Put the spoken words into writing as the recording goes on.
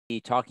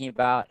talking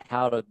about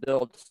how to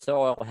build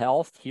soil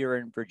health here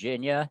in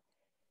Virginia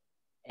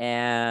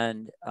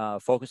and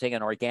focusing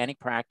on organic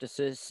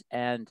practices,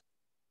 and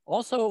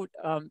also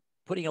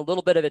putting a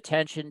little bit of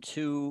attention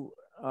to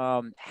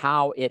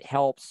how it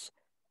helps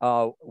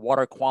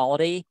water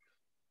quality.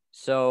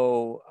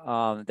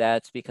 So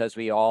that's because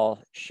we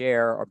all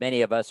share, or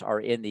many of us are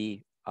in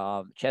the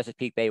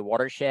Chesapeake Bay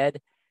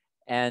watershed.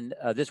 And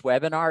this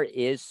webinar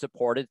is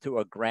supported through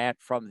a grant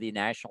from the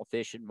National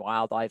Fish and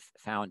Wildlife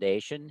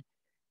Foundation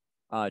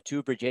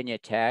to Virginia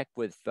Tech,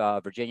 with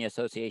Virginia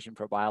Association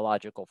for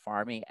Biological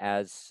Farming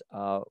as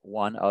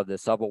one of the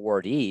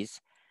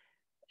subawardees.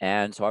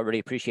 And so I really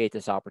appreciate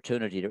this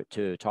opportunity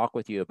to talk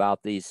with you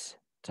about these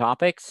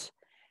topics.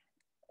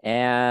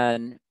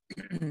 And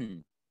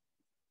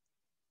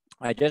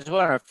I just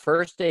want to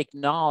first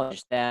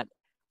acknowledge that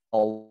a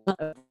lot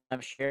of what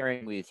I'm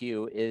sharing with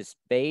you is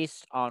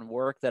based on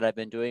work that I've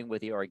been doing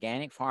with the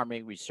Organic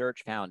Farming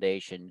Research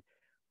Foundation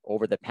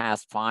over the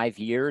past 5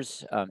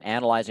 years,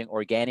 analyzing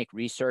organic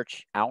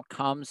research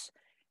outcomes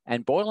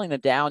and boiling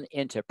them down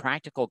into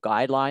practical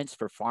guidelines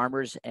for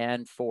farmers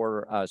and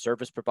for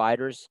service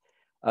providers.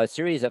 A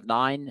series of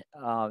 9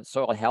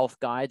 soil health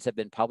guides have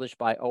been published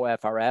by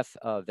OFRF,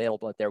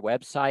 available at their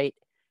website.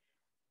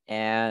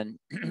 And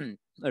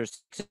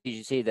there's,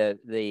 you see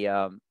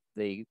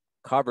the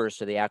covers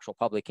to the actual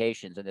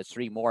publications, and there's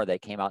 3 more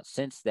that came out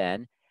since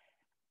then.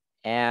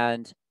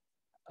 And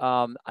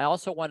I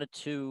also wanted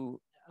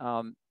to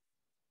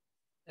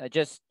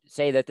just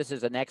say that this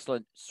is an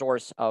excellent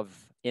source of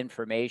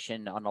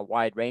information on a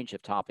wide range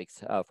of topics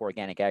for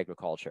organic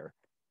agriculture.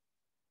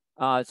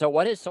 So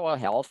what is soil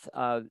health?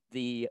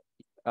 The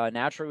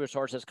Natural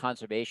Resources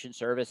Conservation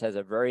Service has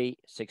a very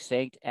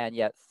succinct and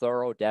yet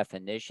thorough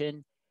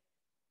definition.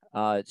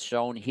 It's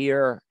shown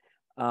here.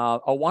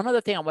 One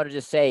other thing I wanted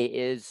to say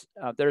is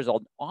there's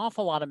an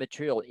awful lot of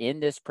material in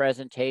this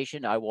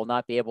presentation. I will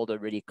not be able to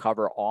really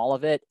cover all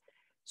of it.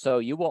 So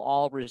you will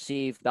all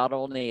receive not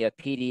only a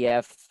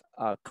PDF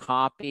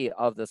copy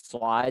of the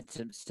slides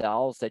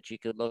themselves that you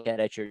can look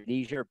at your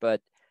leisure, but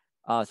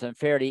some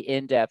fairly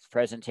in-depth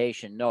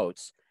presentation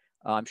notes.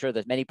 I'm sure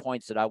there's many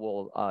points that I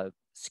will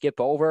skip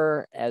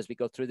over as we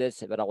go through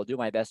this, but I will do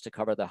my best to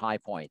cover the high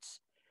points.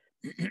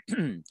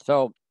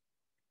 So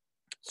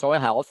soil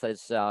health,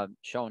 as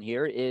shown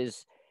here,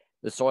 is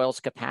the soil's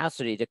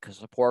capacity to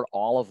support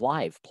all of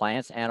life,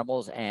 plants,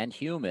 animals, and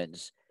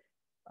humans,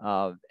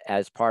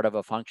 as part of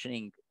a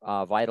functioning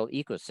vital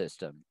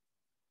ecosystem.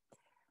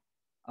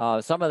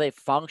 Some of the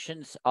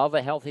functions of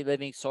a healthy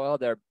living soil,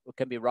 there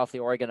can be roughly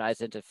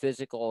organized into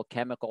physical,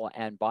 chemical,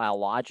 and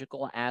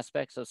biological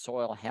aspects of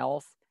soil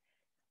health.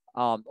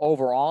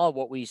 Overall,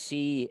 what we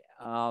see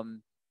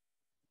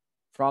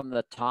from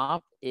the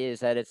top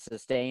is that it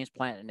sustains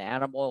plant and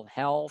animal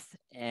health,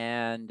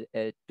 and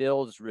it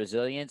builds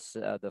resilience.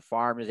 The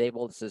farm is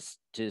able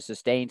to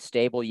sustain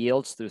stable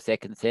yields through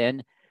thick and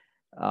thin,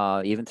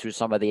 even through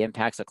some of the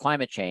impacts of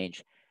climate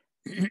change.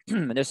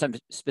 And there's some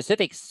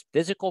specific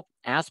physical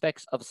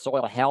aspects of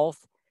soil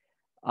health.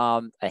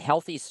 A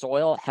healthy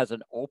soil has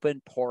an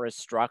open, porous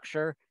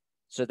structure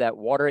so that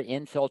water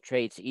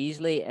infiltrates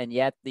easily, and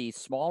yet the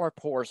smaller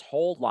pores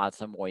hold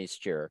lots of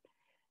moisture,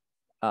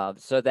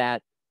 so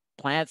that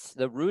plants,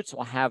 the roots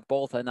will have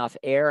both enough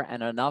air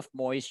and enough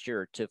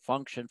moisture to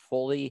function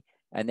fully,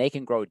 and they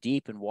can grow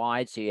deep and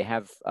wide. So you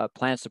have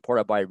plants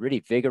supported by a really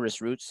vigorous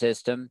root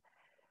system.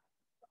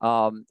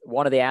 One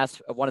of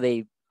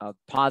the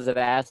positive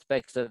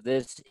aspects of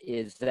this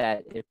is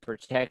that it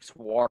protects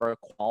water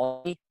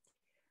quality.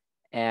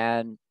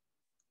 And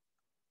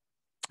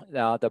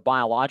the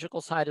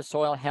biological side of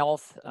soil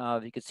health,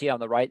 you can see on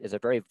the right, is a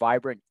very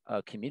vibrant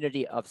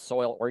community of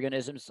soil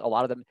organisms, a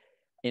lot of them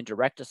in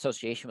direct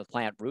association with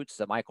plant roots,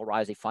 the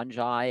mycorrhizae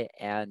fungi,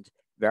 and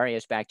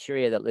various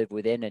bacteria that live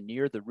within and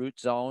near the root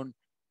zone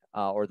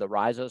or the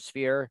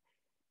rhizosphere.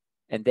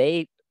 And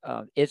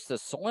it's the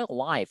soil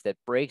life that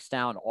breaks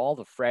down all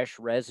the fresh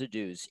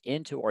residues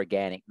into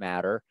organic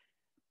matter,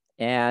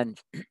 and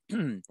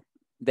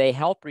they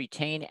help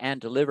retain and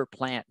deliver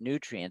plant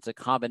nutrients. A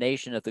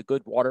combination of the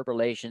good water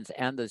relations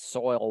and the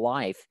soil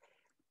life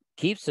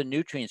keeps the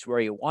nutrients where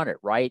you want it,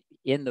 right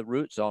in the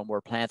root zone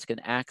where plants can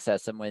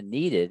access them when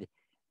needed,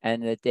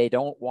 and that they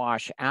don't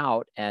wash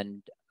out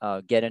and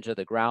get into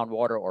the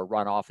groundwater or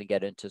run off and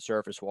get into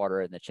surface water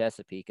in the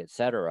Chesapeake,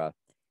 etc.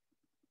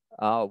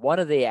 One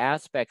of the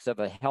aspects of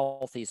a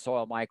healthy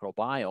soil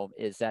microbiome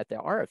is that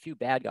there are a few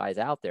bad guys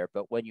out there,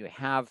 but when you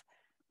have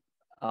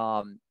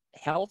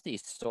healthy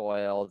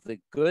soil,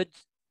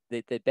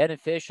 the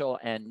beneficial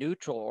and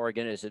neutral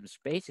organisms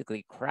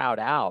basically crowd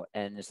out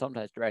and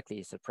sometimes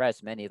directly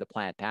suppress many of the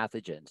plant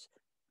pathogens.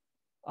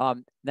 Now,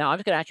 I'm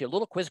just going to ask you a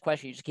little quiz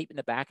question you just keep in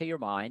the back of your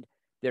mind.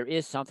 There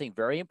is something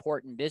very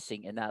important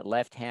missing in that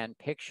left-hand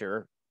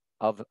picture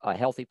of a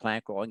healthy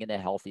plant growing in a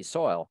healthy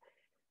soil.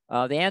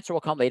 The answer will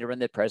come later in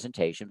the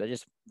presentation, but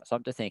just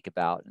something to think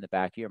about in the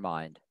back of your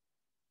mind.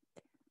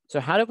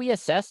 So how do we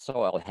assess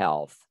soil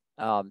health?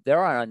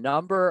 There are a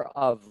number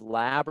of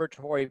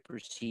laboratory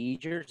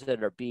procedures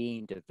that are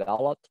being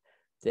developed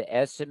to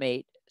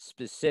estimate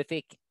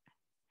specific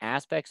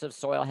aspects of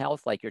soil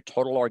health, like your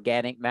total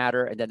organic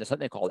matter, and then there's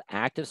something called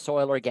active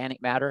soil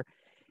organic matter.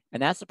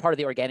 And that's the part of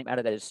the organic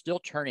matter that is still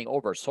turning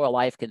over. Soil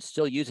life can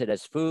still use it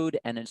as food,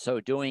 and in so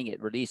doing,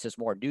 it releases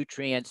more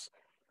nutrients.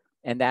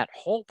 And that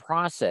whole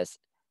process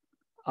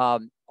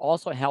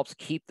also helps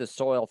keep the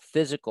soil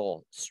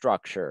physical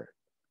structure.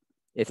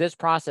 If this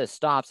process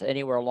stops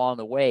anywhere along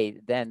the way,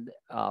 then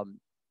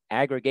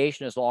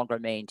aggregation is longer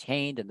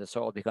maintained and the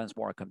soil becomes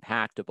more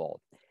compactable.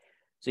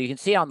 So you can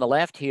see on the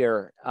left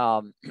here,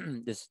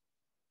 this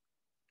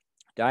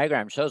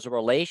diagram shows a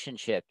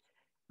relationship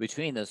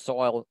between the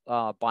soil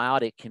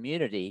biotic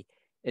community.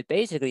 It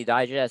basically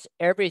digests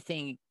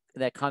everything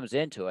that comes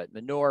into it: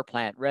 manure,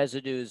 plant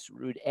residues,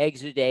 root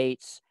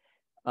exudates,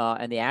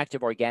 and the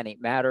active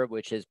organic matter,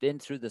 which has been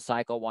through the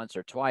cycle once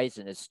or twice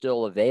and is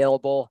still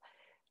available.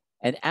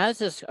 And as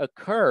this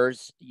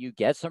occurs, you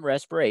get some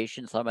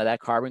respiration. Some of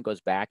that carbon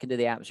goes back into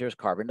the atmosphere as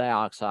carbon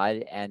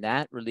dioxide, and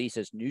that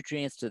releases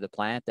nutrients to the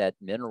plant, that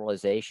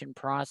mineralization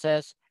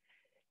process.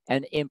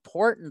 And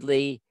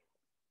importantly,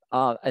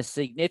 a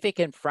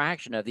significant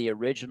fraction of the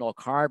original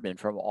carbon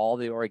from all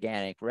the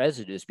organic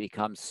residues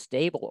becomes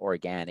stable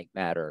organic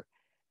matter,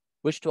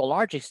 which to a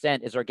large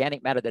extent is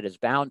organic matter that is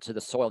bound to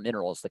the soil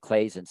minerals, the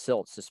clays and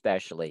silts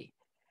especially.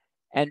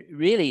 And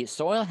really,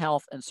 soil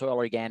health and soil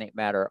organic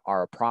matter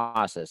are a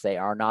process. They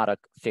are not a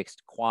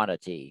fixed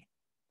quantity.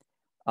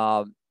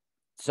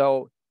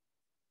 So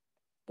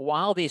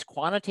while these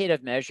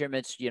quantitative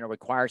measurements,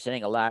 require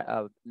sending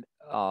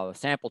a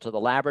sample to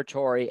the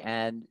laboratory,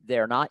 and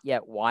they're not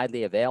yet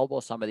widely available,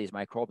 some of these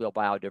microbial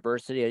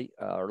biodiversity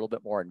are a little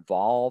bit more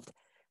involved,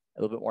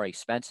 a little bit more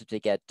expensive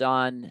to get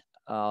done.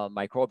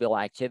 Microbial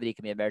activity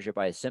can be measured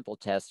by a simple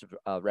test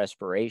of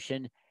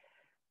respiration.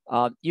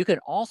 You can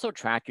also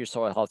track your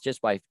soil health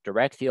just by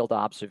direct field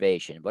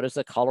observation. What is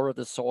the color of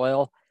the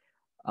soil?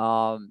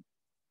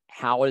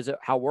 How is it?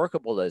 How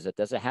workable is it?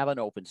 Does it have an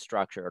open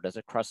structure? Or does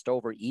it crust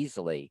over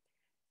easily?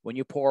 When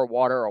you pour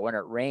water or when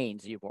it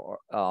rains,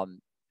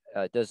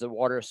 does the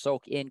water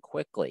soak in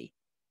quickly?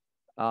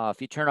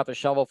 If you turn up a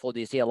shovelful, do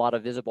you see a lot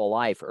of visible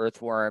life,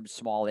 earthworms,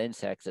 small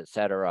insects,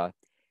 etc.?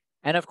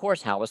 And of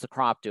course, how is the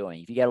crop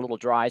doing? If you get a little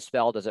dry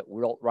spell, does it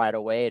wilt right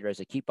away, or does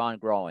it keep on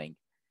growing?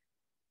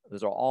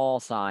 Those are all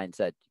signs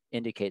that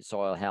indicate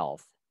soil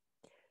health.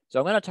 So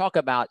I'm going to talk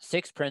about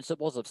 6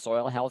 principles of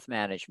soil health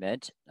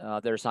management,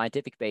 their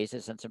scientific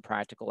basis, and some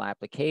practical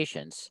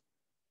applications.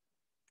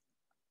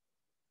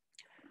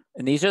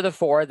 And these are the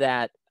 4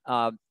 that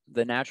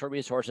the Natural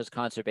Resources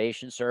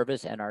Conservation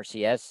Service,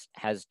 NRCS,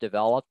 has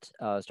developed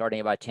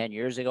starting about 10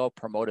 years ago,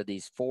 promoted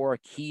these 4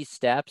 key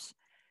steps,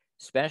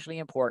 especially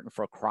important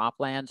for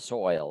cropland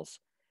soils.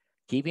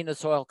 Keeping the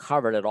soil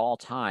covered at all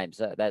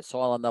times, that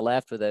soil on the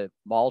left with a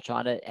mulch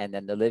on it, and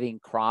then the living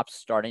crops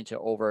starting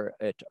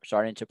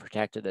to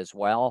protect it as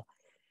well.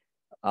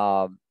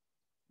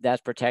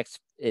 That protects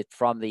it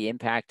from the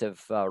impact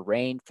of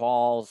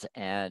rainfalls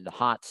and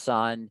hot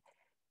sun,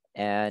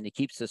 and it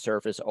keeps the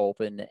surface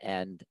open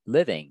and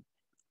living.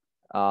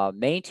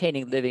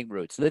 Maintaining living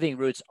roots. Living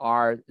roots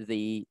are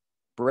the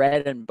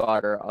bread and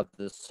butter of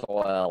the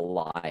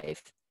soil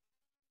life.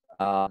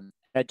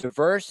 A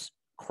diverse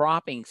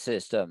cropping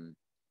system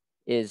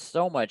is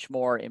so much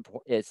more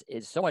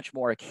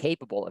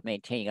capable of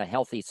maintaining a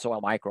healthy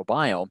soil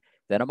microbiome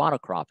than a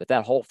monocrop. If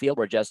that whole field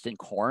were just in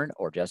corn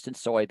or just in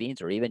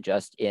soybeans or even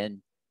just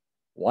in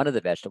one of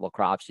the vegetable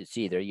crops you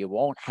see there, you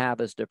won't have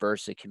as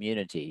diverse a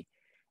community.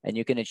 And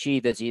you can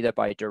achieve this either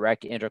by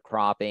direct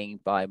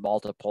intercropping, by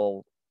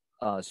multiple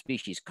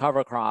species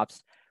cover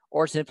crops,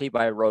 or simply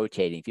by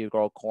rotating. If you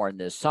grow corn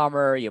this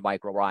summer, you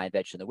might grow rye and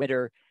vetch in the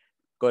winter,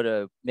 go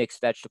to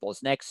mixed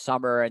vegetables next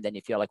summer, and then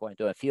you feel like wanting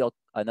to do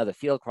another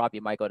field crop,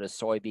 you might go to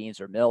soybeans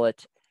or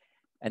millet.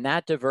 And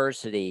that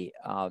diversity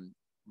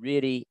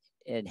really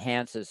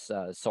enhances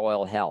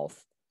soil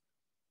health.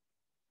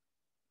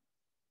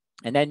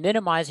 And then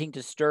minimizing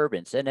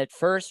disturbance. And at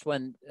first,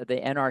 when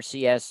the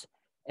NRCS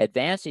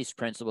advanced these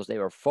principles, they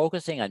were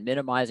focusing on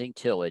minimizing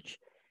tillage.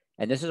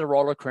 And this is a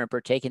roller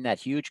crimper, taking that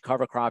huge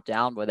cover crop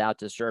down without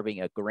disturbing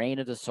a grain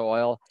of the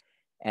soil.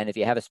 And if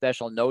you have a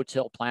special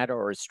no-till planter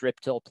or a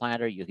strip-till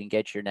planter, you can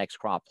get your next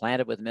crop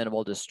planted with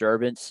minimal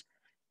disturbance.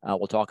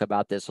 We'll talk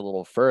about this a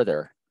little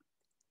further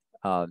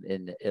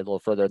in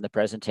the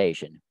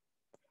presentation.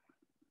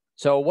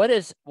 So what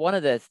is one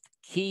of the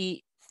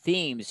key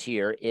themes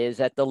here is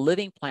that the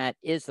living plant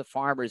is the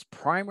farmer's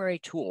primary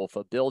tool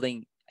for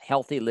building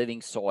healthy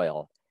living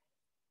soil.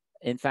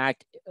 In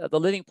fact, the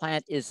living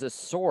plant is the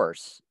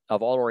source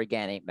of all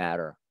organic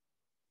matter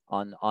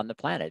on the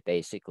planet,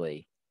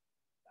 basically.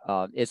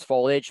 Its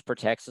foliage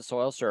protects the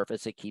soil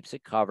surface. It keeps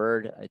it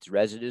covered. Its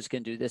residues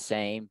can do the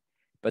same.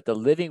 But the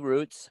living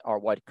roots are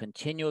what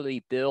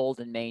continually build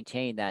and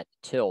maintain that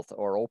tilth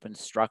or open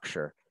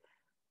structure.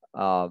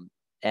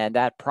 And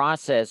that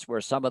process where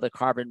some of the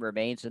carbon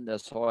remains in the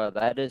soil,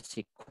 that is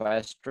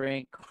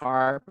sequestering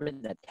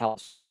carbon that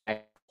helps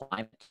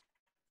climate.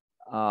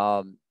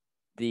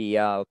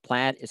 The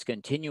plant is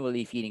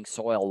continually feeding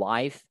soil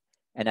life.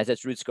 And as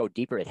its roots go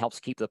deeper, it helps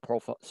keep the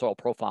soil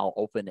profile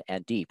open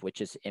and deep,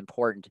 which is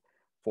important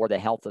for the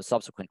health of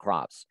subsequent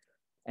crops.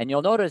 And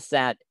you'll notice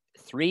that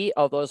 3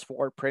 of those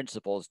 4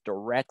 principles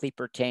directly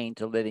pertain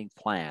to living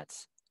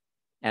plants.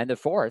 And the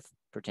 4th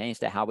pertains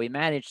to how we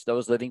manage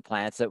those living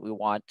plants that we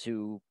want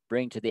to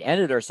bring to the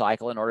end of their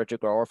cycle in order to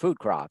grow our food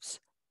crops.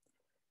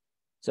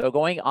 So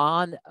going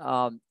on,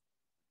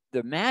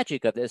 the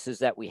magic of this is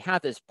that we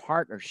have this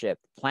partnership.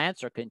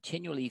 Plants are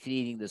continually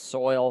feeding the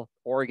soil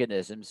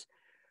organisms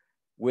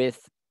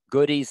with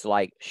goodies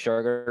like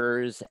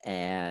sugars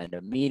and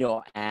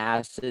amino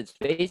acids,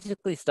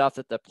 basically stuff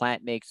that the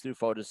plant makes through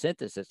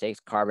photosynthesis, takes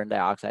carbon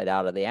dioxide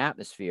out of the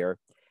atmosphere.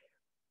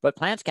 But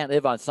plants can't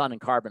live on sun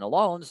and carbon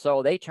alone,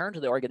 so they turn to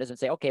the organism and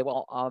say, okay,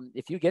 well,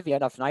 if you give me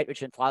enough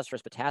nitrogen,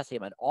 phosphorus,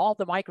 potassium, and all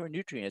the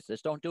micronutrients,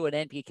 just don't do an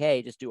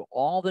NPK, just do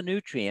all the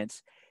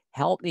nutrients,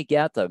 help me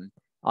get them,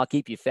 I'll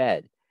keep you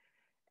fed.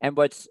 And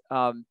what's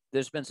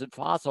there's been some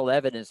fossil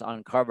evidence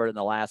uncovered in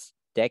the last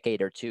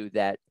decade or two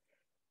that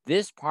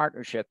this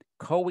partnership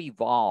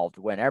co-evolved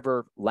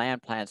whenever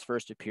land plants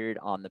first appeared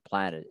on the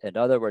planet. In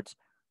other words,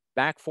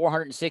 back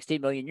 460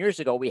 million years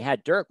ago, we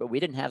had dirt, but we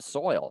didn't have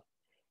soil.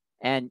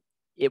 And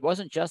it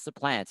wasn't just the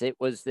plants, it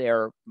was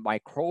their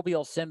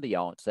microbial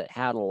symbionts that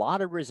had a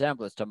lot of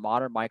resemblance to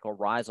modern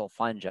mycorrhizal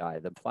fungi,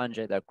 the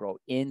fungi that grow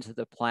into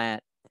the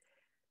plant,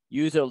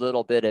 use a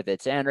little bit of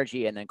its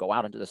energy, and then go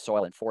out into the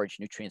soil and forage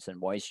nutrients and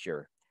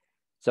moisture.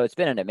 So it's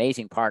been an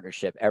amazing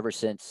partnership ever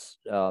since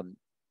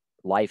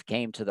life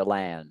came to the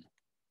land.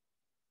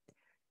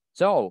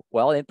 So,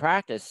 well, in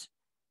practice,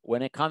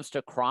 when it comes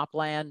to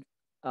cropland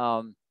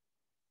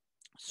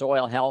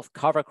soil health,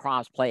 cover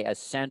crops play a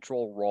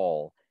central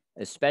role,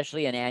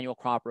 especially in annual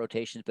crop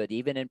rotations, but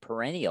even in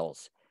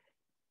perennials.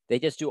 They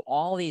just do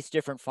all these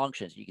different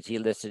functions. You can see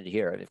listed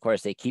here. Of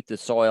course, they keep the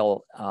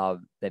soil,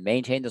 they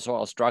maintain the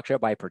soil structure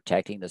by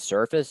protecting the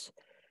surface.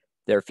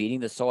 They're feeding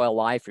the soil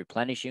life,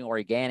 replenishing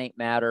organic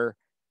matter,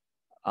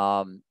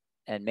 and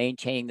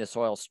maintaining the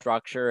soil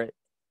structure.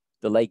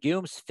 The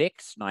legumes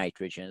fix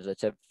nitrogen.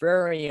 It's a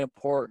very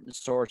important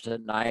source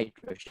of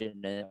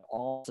nitrogen in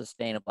all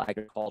sustainable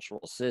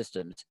agricultural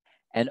systems.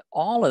 And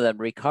all of them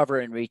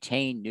recover and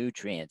retain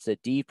nutrients. The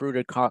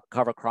deep-rooted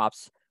cover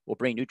crops will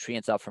bring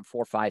nutrients up from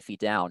 4 or 5 feet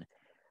down.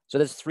 So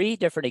there's 3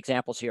 different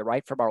examples here,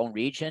 right from our own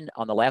region.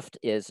 On the left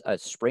is a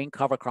spring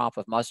cover crop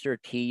of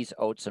mustard, peas,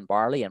 oats, and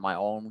barley in my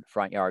own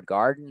front yard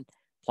garden,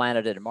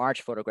 planted in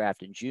March,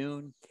 photographed in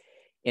June.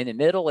 In the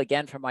middle,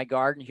 again, from my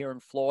garden here in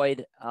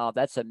Floyd,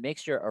 that's a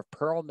mixture of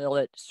pearl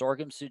millet,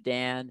 sorghum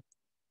Sudan,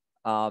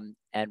 and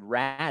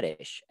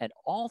radish. And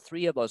all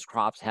 3 of those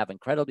crops have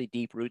incredibly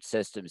deep root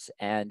systems.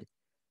 And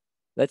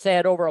let's say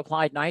I'd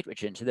over-applied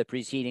nitrogen to the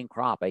preceding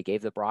crop. I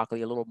gave the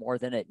broccoli a little more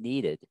than it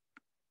needed,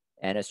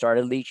 and it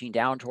started leaching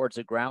down towards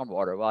the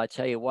groundwater. Well, I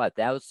tell you what,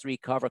 those 3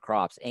 cover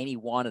crops, any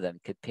one of them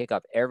could pick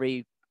up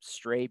every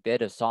stray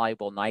bit of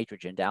soluble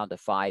nitrogen down to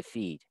 5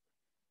 feet.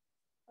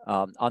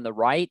 On the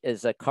right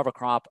is a cover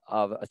crop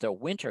of the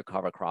winter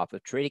cover crop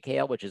of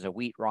triticale, which is a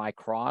wheat rye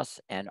cross,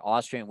 and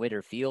Austrian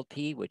winter field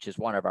pea, which is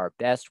one of our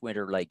best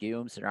winter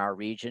legumes in our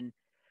region,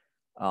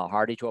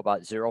 hardy to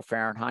about 0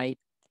 Fahrenheit.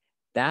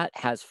 That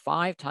has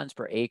 5 tons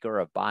per acre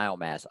of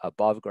biomass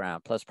above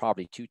ground, plus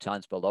probably 2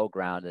 tons below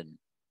ground, and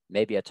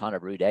maybe a ton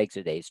of root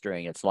exudates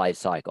during its life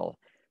cycle.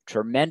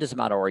 Tremendous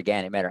amount of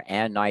organic matter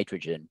and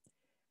nitrogen.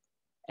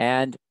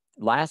 And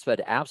last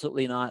but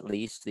absolutely not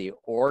least, the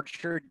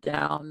orchard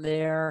down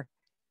there.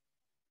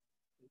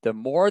 The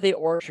more the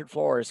orchard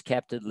floor is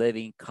kept in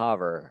living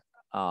cover,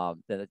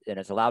 and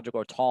it's allowed to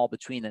grow tall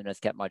between them, and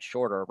it's kept much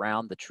shorter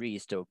around the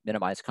trees to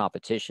minimize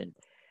competition.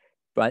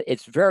 But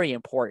it's very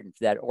important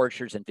that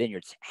orchards and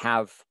vineyards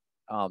have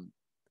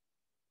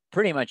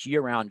pretty much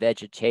year-round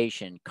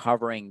vegetation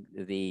covering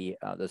the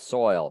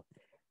soil.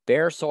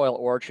 Bare soil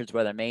orchards,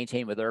 whether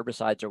maintained with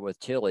herbicides or with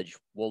tillage,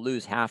 will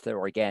lose half their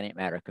organic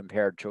matter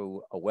compared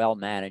to a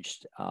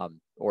well-managed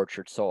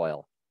orchard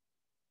soil.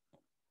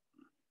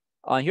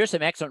 Here's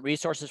some excellent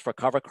resources for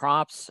cover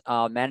crops,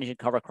 managing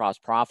cover crops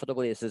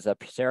profitably. This is a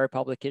PSERI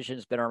publication.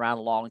 It's been around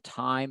a long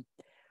time.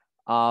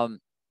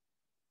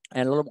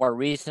 And a little more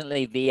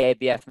recently,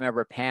 VABF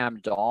member Pam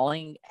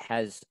Dalling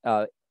has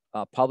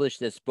published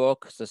this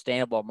book,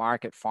 Sustainable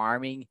Market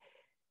Farming.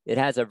 It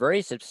has a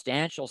very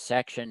substantial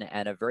section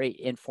and a very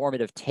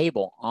informative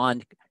table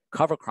on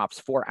cover crops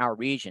for our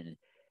region.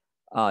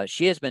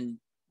 She has been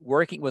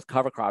working with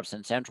cover crops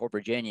in Central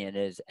Virginia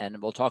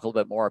and we'll talk a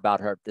little bit more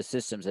about the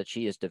systems that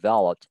she has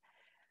developed.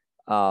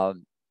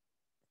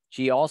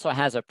 She also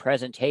has a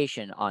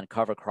presentation on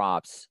cover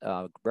crops,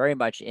 very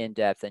much in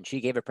depth, and she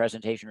gave a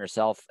presentation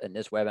herself in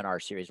this webinar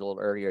series a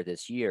little earlier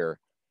this year.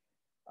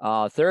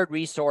 Third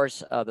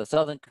resource, the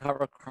Southern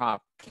Cover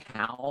Crop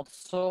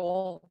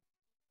Council,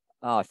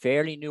 a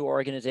fairly new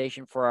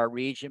organization for our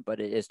region, but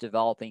it is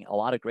developing a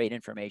lot of great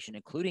information,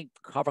 including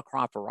cover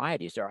crop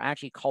varieties. There are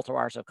actually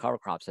cultivars of cover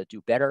crops that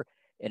do better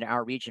in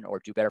our region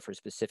or do better for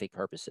specific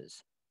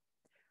purposes.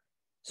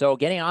 So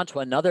getting on to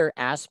another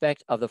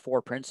aspect of the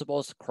 4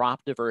 principles,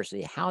 crop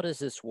diversity. How does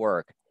this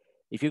work?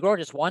 If you grow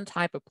just one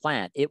type of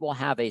plant, it will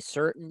have a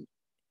certain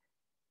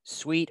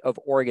suite of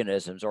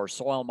organisms or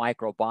soil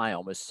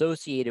microbiome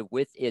associated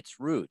with its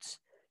roots.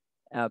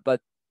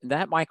 But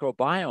that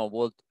microbiome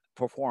will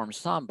perform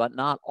some, but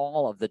not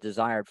all of the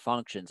desired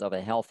functions of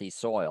a healthy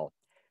soil.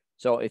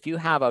 So if you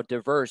have a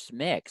diverse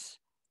mix,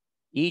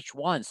 each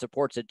one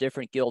supports a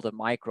different guild of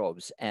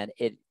microbes, and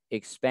it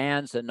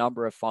expands the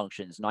number of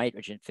functions: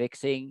 nitrogen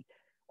fixing,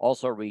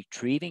 also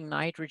retrieving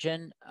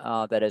nitrogen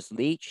that is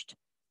leached,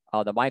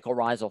 the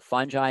mycorrhizal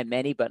fungi,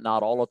 many but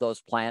not all of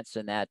those plants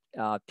in that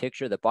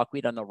picture, the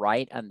buckwheat on the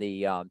right and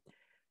the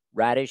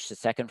radish, the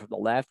second from the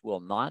left, will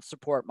not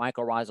support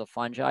mycorrhizal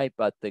fungi,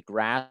 but the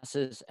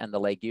grasses and the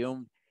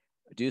legume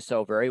do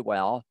so very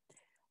well.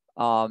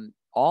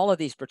 All of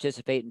these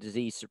participate in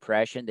disease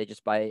suppression. They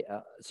just by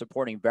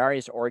supporting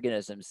various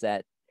organisms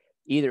that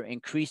either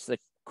increase the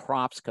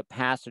crop's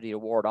capacity to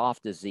ward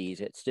off disease.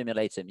 It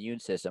stimulates the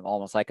immune system,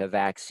 almost like a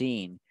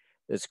vaccine.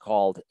 That's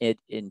called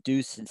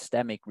induced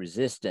systemic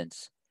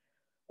resistance,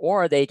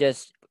 or they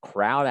just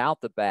crowd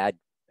out the bad,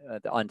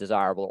 the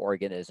undesirable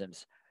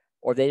organisms,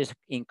 or they just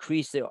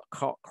increase the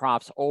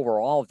crop's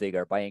overall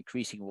vigor by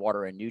increasing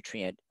water and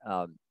nutrient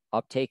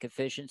uptake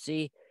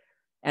efficiency.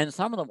 And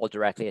some of them will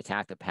directly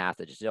attack the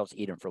pathogens. They'll just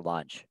eat them for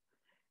lunch.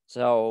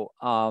 So,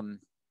 and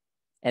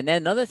then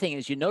another thing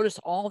is, you notice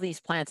all these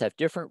plants have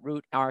different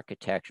root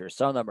architecture.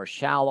 Some of them are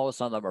shallow,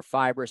 some of them are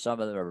fibrous, some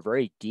of them are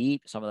very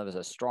deep, some of them has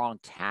a strong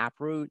tap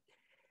root.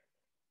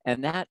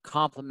 And that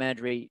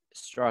complementary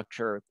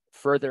structure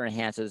further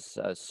enhances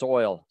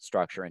soil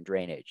structure and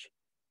drainage.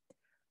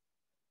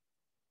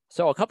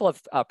 So a couple of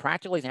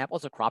practical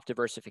examples of crop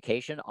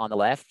diversification on the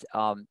left.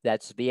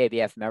 That's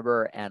VABF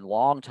member and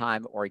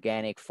longtime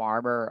organic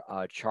farmer,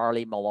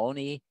 Charlie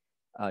Maloney.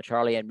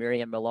 Charlie and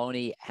Miriam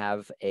Maloney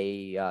have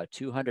a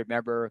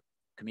 200-member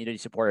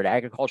community-supported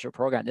agriculture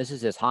program. This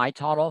is his high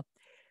tunnel.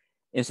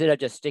 Instead of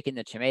just sticking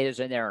the tomatoes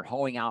in there and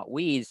hoeing out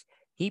weeds,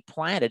 he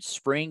planted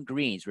spring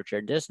greens, which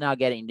are just now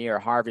getting near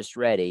harvest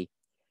ready,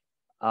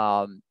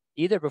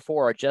 either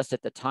before or just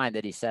at the time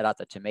that he set out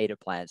the tomato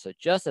plants. So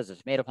just as the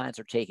tomato plants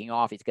are taking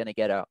off, he's going to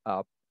get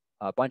a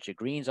bunch of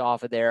greens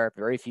off of there.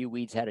 Very few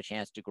weeds had a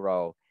chance to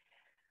grow.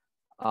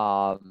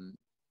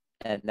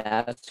 And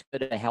that's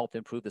going to help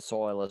improve the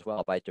soil as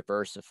well by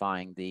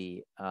diversifying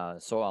the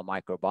soil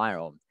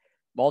microbiome.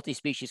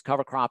 Multi-species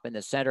cover crop in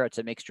the center. It's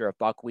a mixture of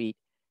buckwheat,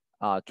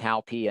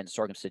 cowpea, and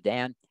sorghum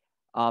Sudan.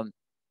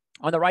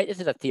 On the right, this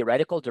is a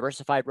theoretical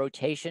diversified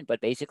rotation, but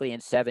basically in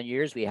 7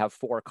 years, we have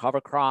 4 cover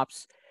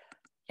crops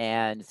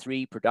and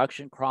 3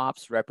 production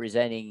crops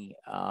representing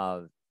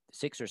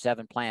 6 or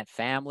 7 plant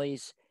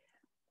families.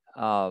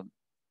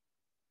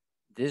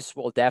 This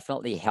will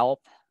definitely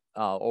help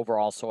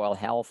overall soil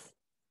health.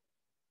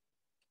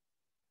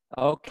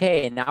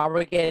 Okay, now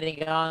we're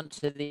getting on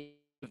to the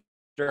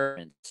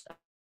disturbance.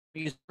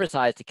 We use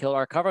herbicides to kill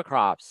our cover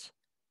crops.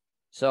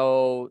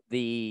 So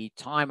the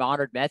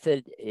time-honored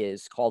method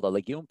is called a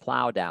legume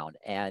plowdown,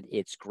 and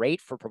it's great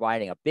for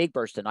providing a big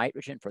burst of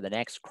nitrogen for the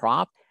next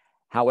crop.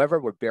 However,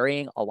 we're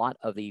burying a lot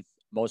of the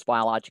most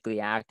biologically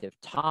active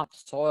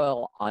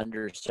topsoil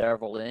under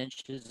several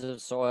inches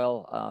of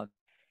soil.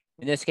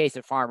 In this case,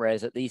 the farmer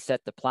has at least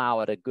set the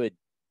plow at a good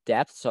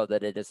depth so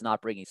that it is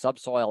not bringing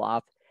subsoil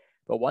up.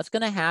 But what's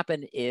going to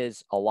happen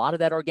is a lot of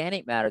that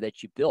organic matter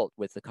that you built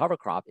with the cover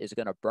crop is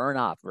going to burn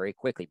off very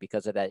quickly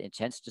because of that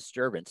intense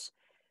disturbance.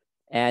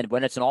 And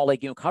when it's an all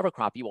legume cover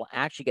crop, you will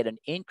actually get an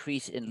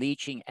increase in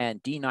leaching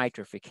and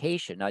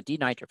denitrification. Now,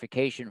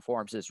 denitrification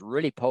forms this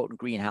really potent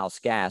greenhouse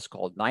gas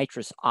called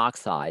nitrous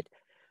oxide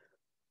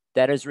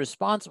that is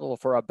responsible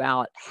for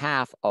about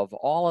half of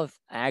all of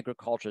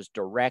agriculture's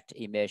direct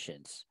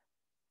emissions.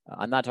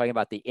 I'm not talking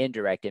about the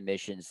indirect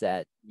emissions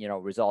that,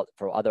 result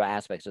from other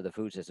aspects of the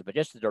food system, but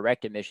just the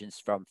direct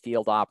emissions from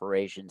field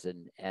operations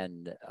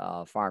and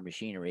farm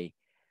machinery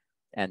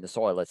and the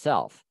soil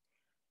itself.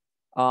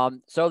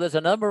 So there's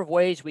a number of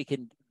ways we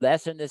can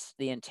lessen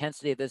the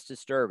intensity of this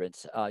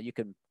disturbance. You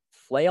can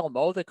flail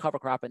mow the cover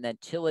crop and then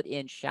till it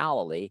in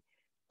shallowly.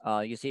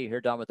 You see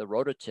here done with the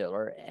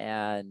rototiller,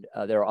 and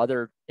there are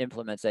other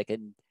implements that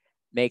can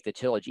make the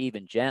tillage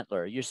even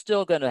gentler. You're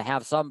still going to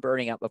have some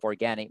burning up of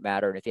organic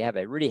matter, and if you have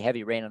a really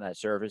heavy rain on that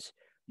surface,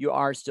 you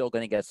are still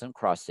going to get some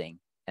crusting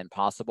and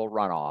possible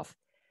runoff.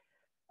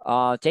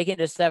 Taking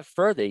it a step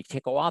further, you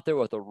can go out there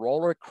with a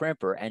roller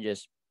crimper and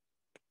just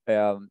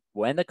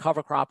when the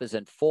cover crop is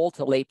in full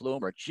to late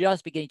bloom or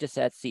just beginning to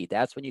set seed,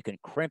 that's when you can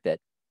crimp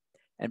it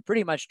and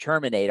pretty much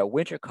terminate a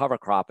winter cover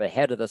crop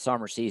ahead of the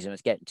summer season.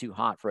 It's getting too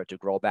hot for it to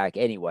grow back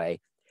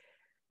anyway.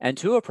 And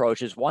 2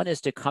 approaches. One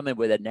is to come in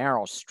with a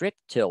narrow strip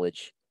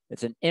tillage.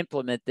 It's an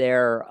implement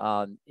there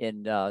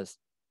in a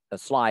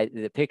slide,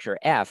 the picture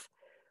F.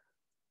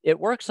 It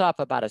works up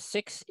about a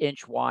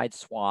 6-inch wide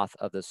swath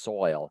of the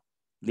soil,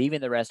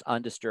 leaving the rest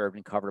undisturbed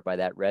and covered by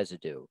that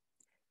residue.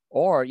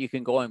 Or you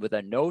can go in with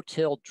a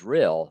no-till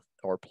drill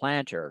or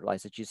planter,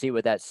 like that you see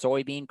with that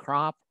soybean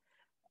crop.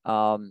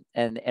 And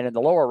in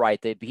the lower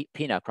right, the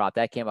peanut crop,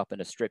 that came up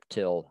in a strip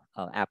till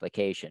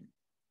application.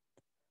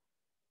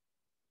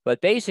 But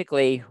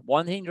basically,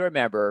 one thing to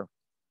remember,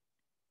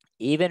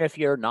 even if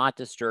you're not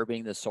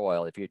disturbing the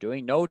soil, if you're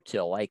doing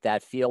no-till, like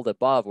that field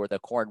above where the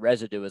corn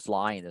residue is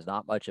lying, there's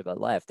not much of it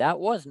left. That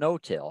was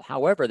no-till.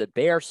 However, the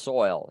bare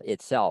soil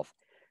itself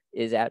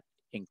is at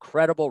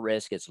incredible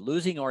risk. It's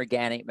losing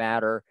organic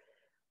matter.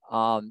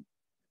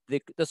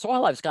 The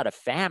soil life's got a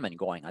famine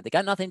going on. They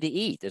got nothing to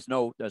eat. There's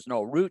no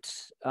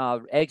roots,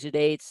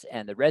 exudates,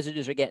 and the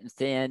residues are getting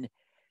thin.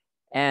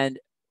 And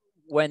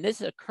when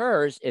this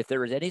occurs, if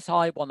there is any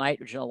soluble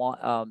nitrogen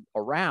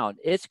around,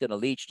 it's going to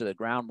leach to the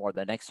ground more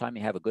the next time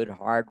you have a good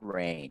hard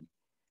rain.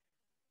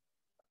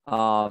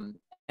 And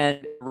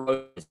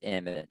erosion is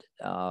imminent.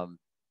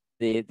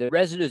 The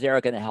residues there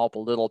are going to help a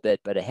little bit,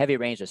 but a heavy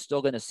rain is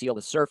still going to seal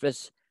the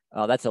surface.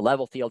 That's a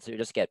level field, so you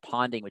just get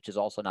ponding, which is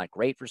also not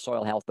great for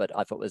soil health. But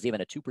if it was even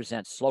a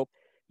 2% slope,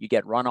 you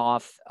get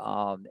runoff,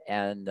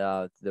 and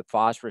the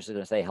phosphorus is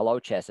going to say, hello,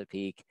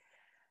 Chesapeake,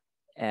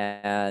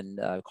 and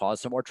cause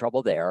some more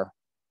trouble there.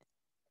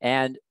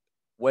 And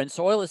when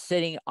soil is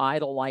sitting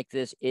idle like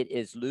this, it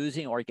is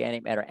losing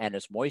organic matter and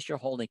its moisture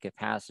holding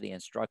capacity and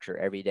structure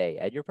every day.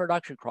 And your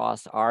production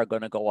costs are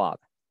going to go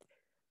up.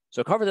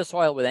 So cover the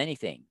soil with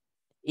anything.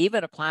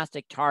 Even a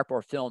plastic tarp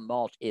or film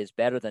mulch is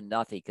better than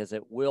nothing because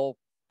it will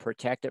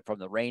protect it from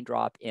the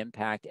raindrop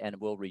impact and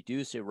will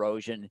reduce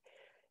erosion,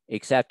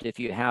 except if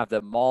you have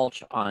the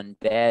mulch on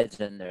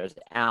beds and there's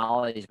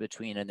alleys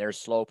between and they're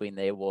sloping,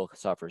 they will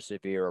suffer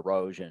severe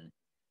erosion.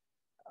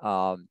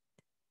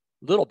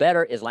 Little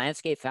better is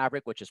landscape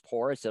fabric, which is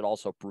porous. It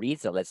also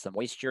breathes. It lets the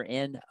moisture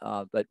in.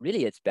 But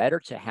really, it's better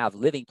to have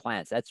living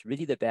plants. That's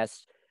really the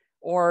best.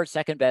 Or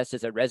second best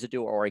is a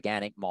residue or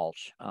organic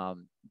mulch.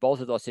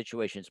 Both of those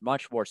situations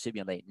much more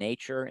simulate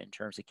nature in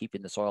terms of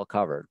keeping the soil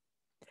covered.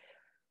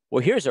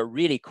 Well, here's a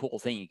really cool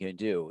thing you can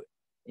do.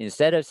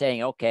 Instead of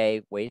saying,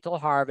 okay, wait till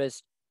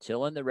harvest,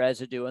 till in the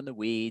residue and the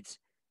weeds,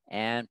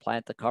 and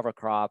plant the cover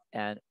crop,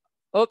 and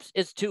oops,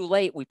 it's too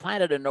late. We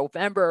planted in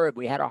November,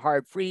 we had a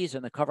hard freeze,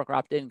 and the cover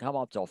crop didn't come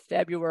up till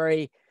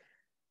February.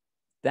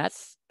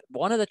 That's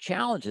one of the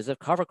challenges of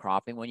cover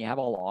cropping when you have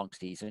a long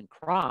season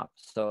crop.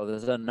 So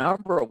there's a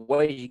number of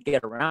ways you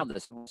get around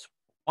this. One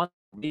I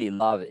really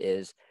love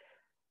is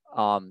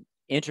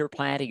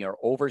interplanting or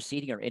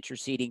overseeding or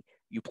interseeding.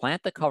 You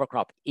plant the cover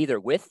crop either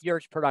with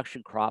your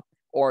production crop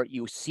or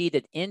you seed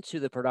it into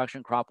the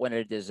production crop when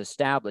it is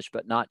established,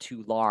 but not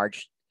too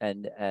large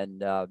and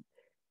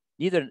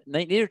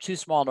neither too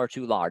small nor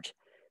too large.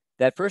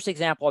 That first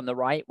example on the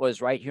right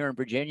was right here in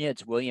Virginia.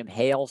 It's William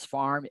Hale's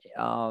farm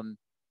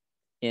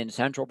in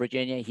central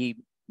Virginia. He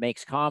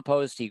makes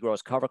compost. He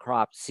grows cover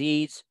crop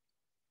seeds.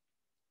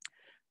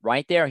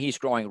 Right there, he's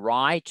growing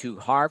rye to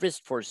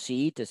harvest for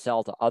seed to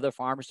sell to other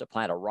farmers to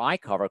plant a rye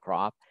cover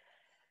crop.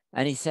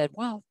 And he said,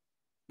 well,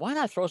 why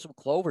not throw some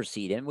clover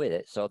seed in with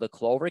it? So the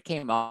clover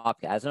came up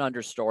as an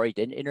understory,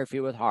 didn't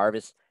interfere with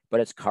harvest, but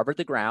it's covered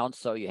the ground.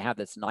 So you have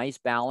this nice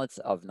balance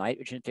of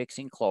nitrogen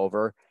fixing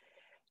clover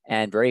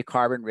and very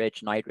carbon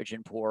rich,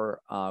 nitrogen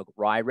poor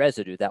rye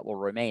residue that will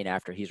remain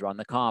after he's run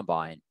the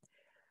combine.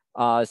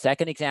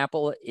 Second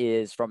example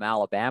is from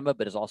Alabama,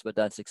 but has also been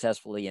done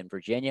successfully in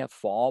Virginia,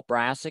 fall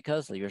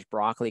brassicas. Here's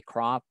broccoli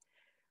crop.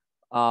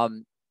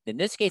 In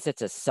this case,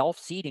 it's a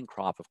self-seeding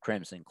crop of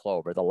crimson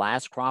clover. The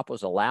last crop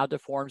was allowed to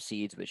form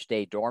seeds, which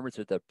stayed dormant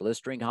through the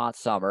blistering hot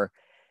summer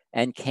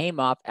and came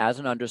up as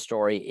an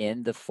understory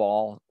in the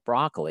fall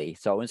broccoli.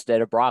 So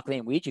instead of broccoli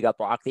and weeds, you got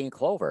broccoli and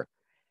clover.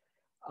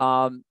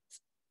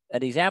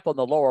 An example in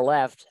the lower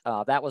left,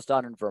 that was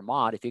done in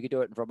Vermont. If you could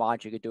do it in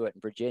Vermont, you could do it in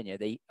Virginia.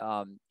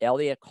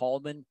 Elliot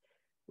Coleman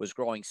was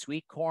growing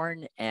sweet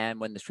corn, and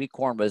when the sweet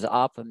corn was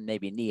up and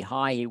maybe knee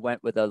high, he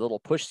went with a little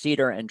push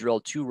seeder and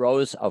drilled 2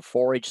 rows of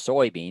forage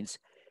soybeans,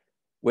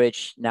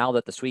 which now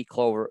that the sweet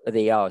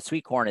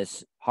corn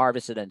is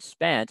harvested and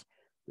spent,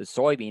 the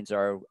soybeans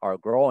are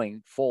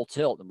growing full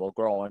tilt and will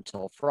grow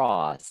until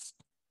frost.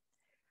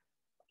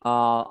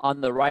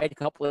 On the right, a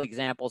couple of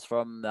examples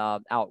from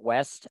out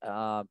west,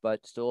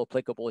 but still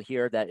applicable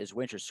here. That is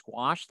winter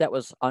squash that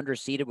was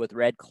underseeded with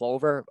red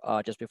clover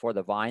just before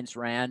the vines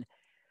ran.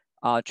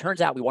 Turns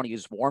out we want to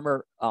use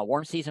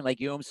warm season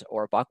legumes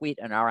or buckwheat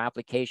in our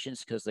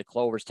applications because the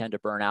clovers tend to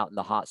burn out in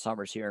the hot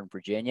summers here in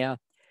Virginia.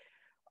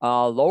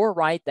 Lower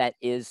right, that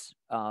is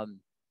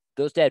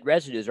those dead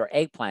residues are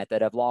eggplant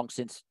that have long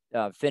since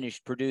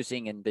finished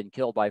producing and been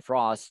killed by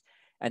frost.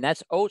 And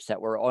that's oats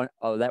that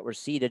were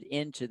seeded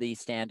into the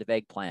stand of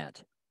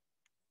eggplant.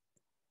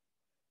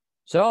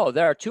 So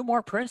there are 2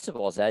 more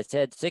principles. I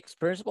said 6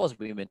 principles.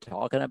 We've been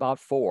talking about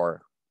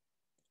 4.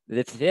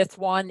 The 5th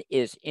one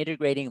is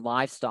integrating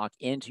livestock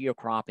into your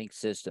cropping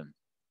system.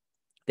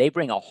 They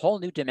bring a whole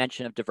new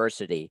dimension of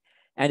diversity.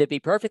 And to be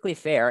perfectly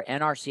fair,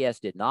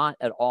 NRCS did not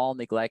at all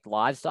neglect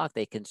livestock.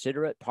 They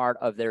consider it part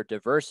of their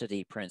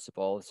diversity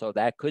principle. So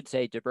that could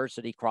say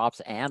diversity crops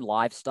and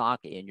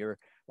livestock in your,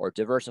 or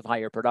diversify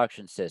your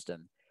production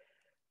system.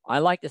 I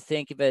like to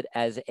think of it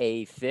as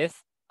a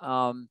 5th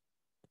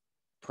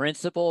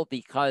principle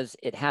because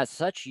it has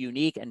such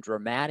unique and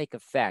dramatic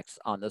effects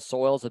on the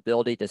soil's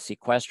ability to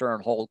sequester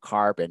and hold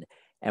carbon.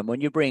 And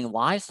when you bring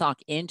livestock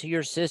into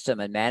your system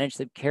and manage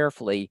them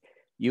carefully,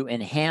 You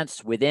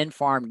enhance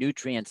within-farm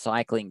nutrient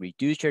cycling,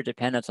 reduce your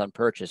dependence on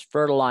purchased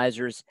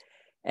fertilizers,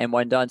 and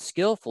when done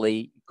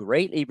skillfully,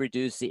 greatly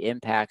reduce the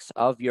impacts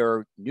of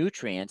your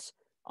nutrients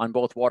on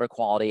both water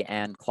quality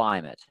and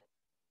climate.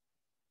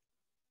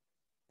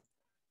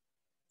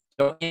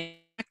 So in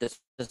practice,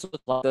 this looks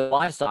like the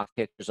livestock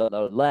pictures on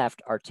the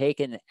left are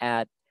taken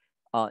at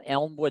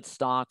Elmwood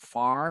Stock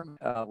Farm,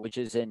 which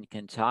is in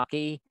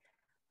Kentucky.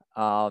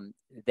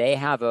 They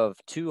have a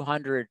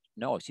 800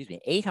 member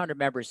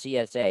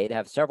CSA. They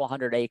have several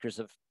hundred acres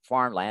of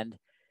farmland,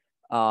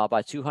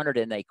 about 200,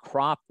 and they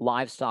crop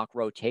livestock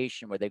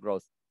rotation where they grow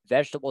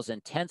vegetables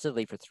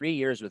intensively for 3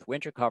 years with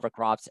winter cover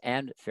crops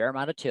and a fair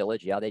amount of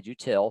tillage. Yeah, they do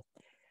till,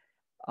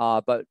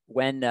 but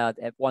when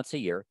once a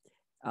year.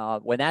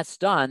 When that's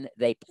done,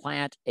 they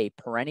plant a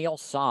perennial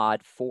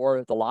sod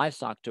for the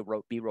livestock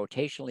to be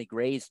rotationally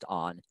grazed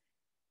on,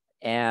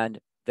 and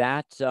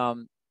that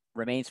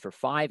remains for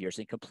 5 years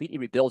and completely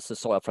rebuilds the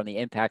soil from the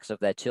impacts of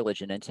that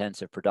tillage and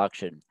intensive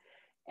production.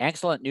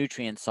 Excellent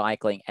nutrient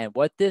cycling, and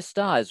what this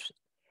does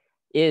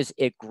is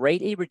it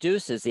greatly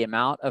reduces the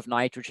amount of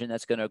nitrogen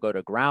that's going to go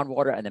to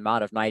groundwater and the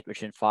amount of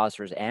nitrogen,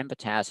 phosphorus, and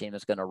potassium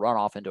that's going to run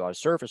off into our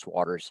surface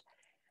waters.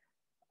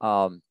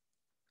 And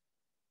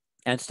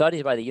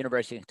studies by the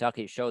University of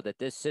Kentucky show that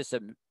this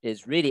system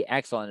is really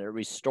excellent at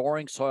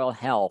restoring soil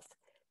health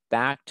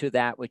back to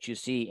that which you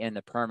see in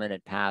the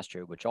permanent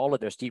pasture, which all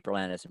of their steeper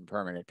land is in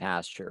permanent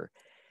pasture.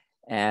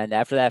 And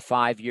after that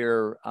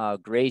 5-year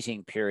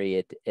grazing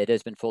period, it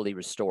has been fully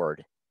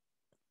restored.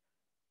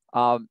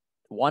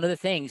 One of the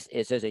things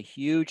is there's a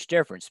huge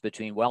difference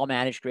between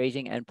well-managed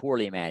grazing and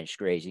poorly managed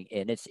grazing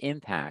in its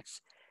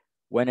impacts.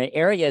 When an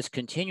area is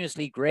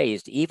continuously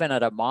grazed, even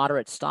at a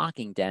moderate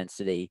stocking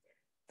density,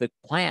 the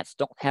plants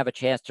don't have a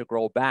chance to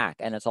grow back.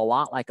 And it's a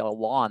lot like a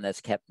lawn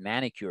that's kept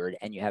manicured,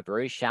 and you have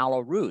very shallow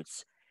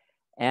roots.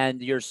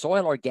 And your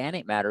soil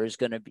organic matter is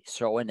going to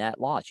show in that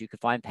loss. You can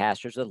find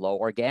pastures with low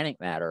organic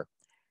matter.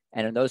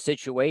 And in those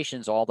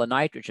situations, all the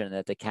nitrogen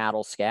that the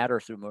cattle scatter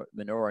through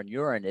manure and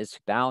urine is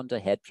bound to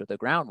head for the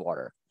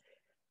groundwater.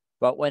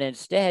 But when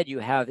instead you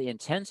have the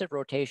intensive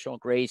rotational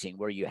grazing,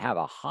 where you have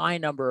a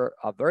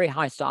very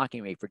high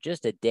stocking rate for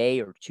just a day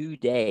or 2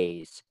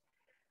 days,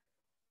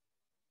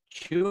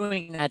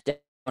 chewing that down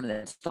and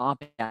then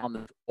stomping down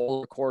the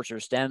older, coarser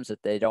stems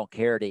that they don't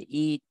care to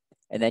eat,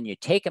 and then you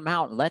take them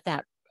out and let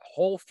that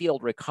whole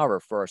field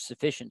recover for a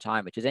sufficient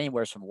time, which is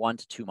anywhere from 1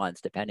 to 2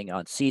 months, depending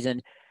on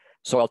season,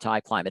 soil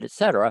type, climate,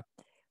 etc.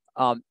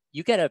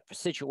 You get a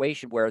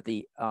situation where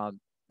the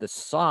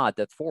sod,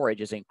 the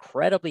forage, is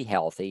incredibly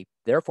healthy,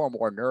 therefore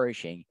more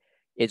nourishing.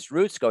 Its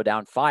roots go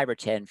down 5 or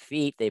 10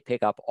 feet. They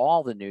pick up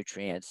all the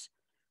nutrients,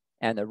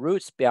 and the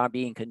roots are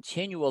being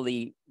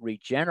continually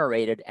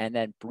regenerated and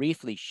then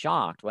briefly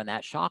shocked. When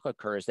that shock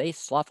occurs, they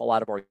slough a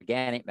lot of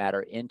organic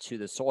matter into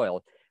the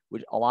soil,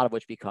 a lot of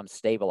which becomes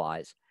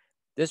stabilized.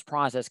 This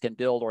process can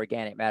build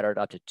organic matter at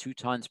up to 2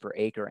 tons per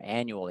acre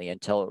annually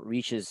until it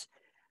reaches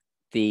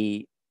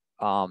the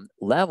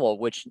level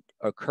which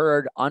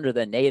occurred under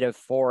the native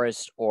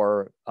forest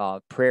or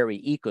prairie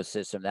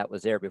ecosystem that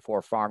was there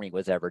before farming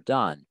was ever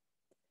done.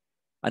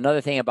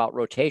 Another thing about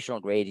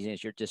rotational grazing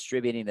is you're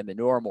distributing the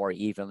manure more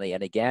evenly,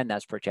 and again,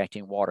 that's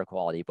protecting water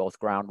quality, both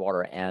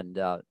groundwater and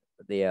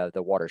the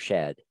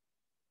watershed.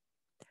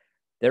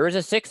 There is a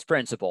 6th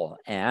principle,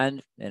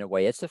 and in a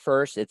way it's the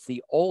first, it's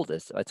the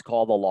oldest. It's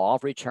called the law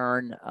of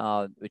return,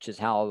 which is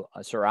how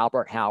Sir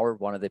Albert Howard,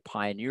 one of the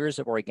pioneers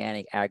of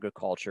organic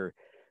agriculture,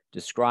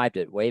 described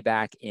it way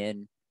back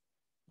in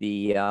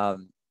the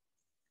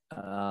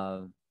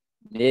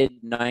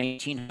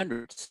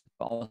mid-1900s,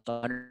 almost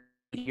 100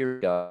 years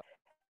ago.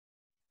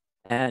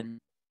 And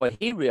what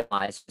he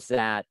realized is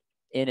that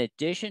in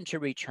addition to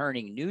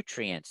returning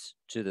nutrients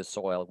to the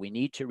soil, we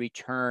need to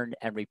return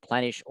and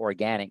replenish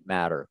organic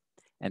matter.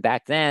 And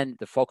back then,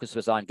 the focus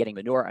was on getting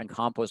manure and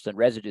compost and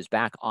residues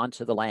back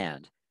onto the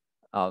land.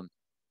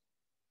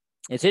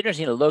 It's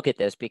interesting to look at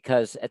this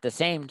because at the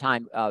same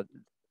time,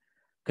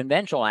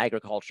 conventional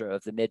agriculture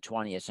of the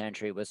mid-20th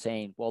century was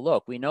saying, well,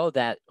 look, we know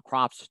that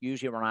crops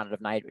usually run out of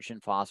nitrogen,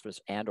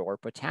 phosphorus, and or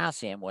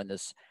potassium when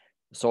this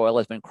soil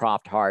has been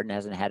cropped hard and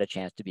hasn't had a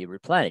chance to be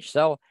replenished.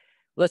 So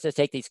let's just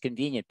take these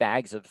convenient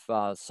bags of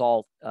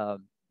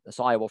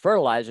soluble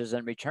fertilizers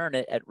and return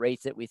it at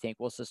rates that we think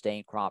will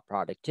sustain crop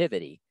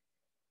productivity.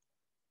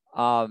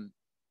 And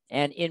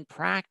in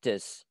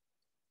practice,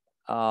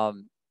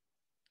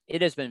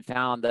 it has been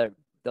found that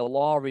the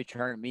law of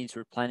return means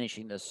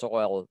replenishing the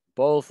soil,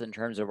 both in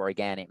terms of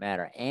organic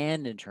matter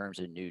and in terms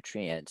of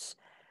nutrients.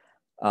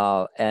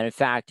 And in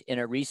fact, in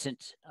a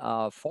recent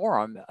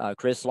forum,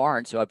 Chris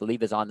Lawrence, who I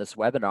believe is on this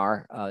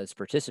webinar, is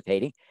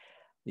participating.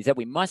 He said,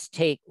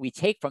 we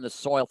take from the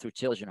soil through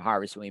tillage and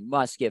harvest, and we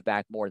must give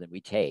back more than we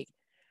take.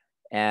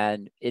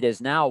 And it is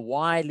now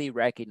widely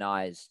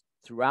recognized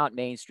throughout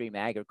mainstream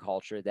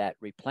agriculture that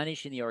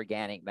replenishing the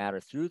organic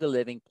matter through the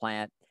living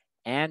plant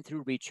and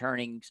through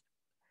returning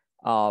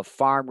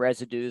farm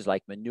residues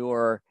like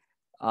manure,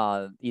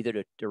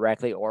 either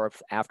directly or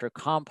after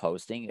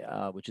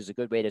composting, which is a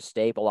good way to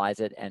stabilize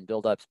it and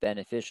build up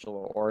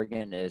beneficial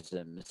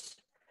organisms,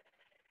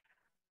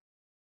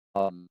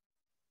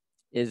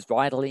 is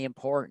vitally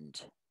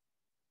important.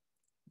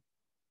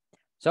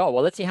 So,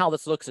 well, let's see how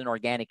this looks in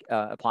organic,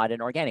 applied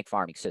in organic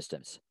farming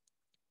systems.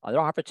 There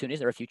are opportunities,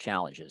 there are a few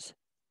challenges.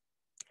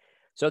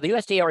 So the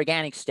USDA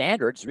organic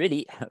standards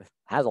really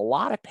has a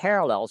lot of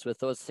parallels with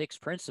those 6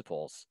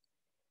 principles.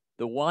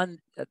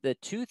 The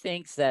two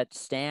things that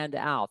stand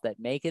out that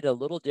make it a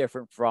little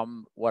different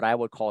from what I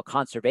would call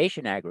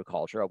conservation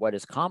agriculture, or what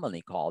is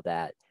commonly called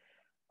that,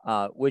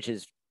 which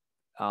is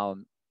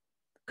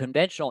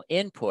conventional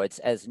inputs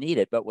as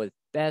needed, but with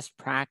best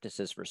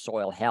practices for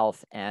soil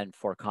health and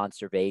for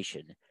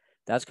conservation.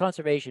 That's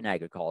conservation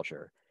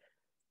agriculture.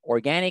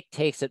 Organic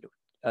takes it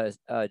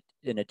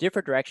in a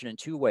different direction in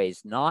 2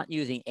 ways, not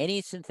using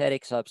any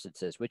synthetic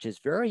substances, which is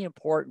very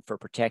important for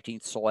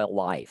protecting soil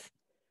life.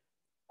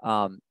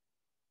 I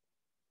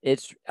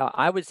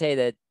would say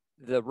that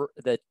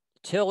the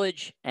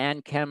tillage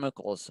and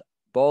chemicals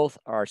both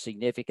are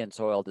significant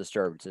soil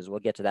disturbances. We'll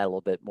get to that a little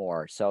bit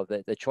more. So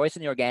the choice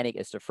in the organic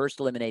is to first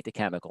eliminate the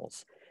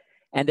chemicals.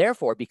 And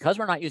therefore, because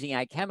we're not using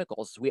ag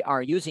chemicals, we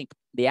are using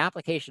the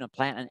application of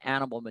plant and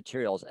animal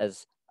materials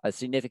as a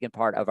significant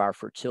part of our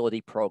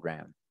fertility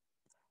program.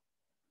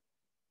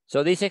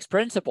 So these 6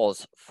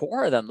 principles,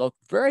 4 of them look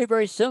very,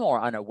 very similar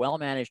on a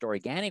well-managed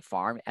organic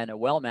farm and a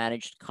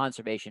well-managed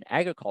conservation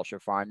agriculture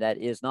farm that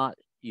is not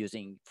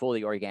using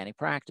fully organic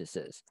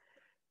practices.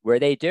 Where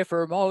they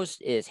differ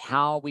most is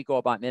how we go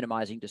about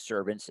minimizing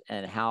disturbance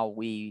and how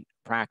we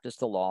practice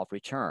the law of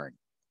return.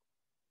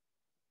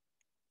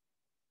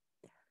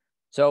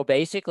 So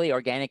basically,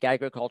 organic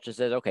agriculture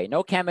says, okay,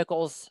 no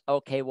chemicals.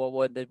 Okay, well,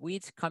 when the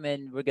weeds come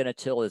in, we're going to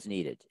till as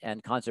needed.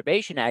 And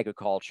conservation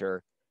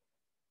agriculture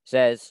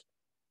says,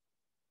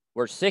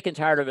 we're sick and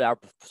tired of our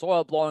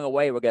soil blowing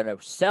away. We're going to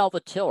sell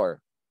the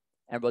tiller,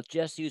 and we'll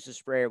just use the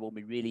sprayer when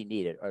we really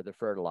need it, or the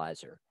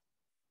fertilizer.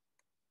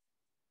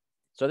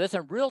 So there's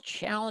some real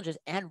challenges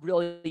and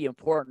really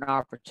important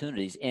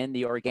opportunities in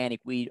the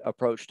organic weed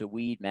approach to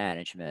weed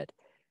management.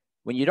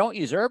 When you don't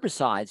use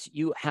herbicides,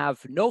 you have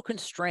no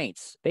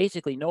constraints,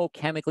 basically no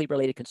chemically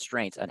related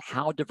constraints on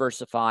how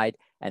diversified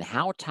and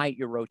how tight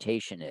your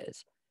rotation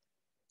is.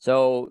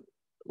 So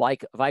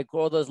like if I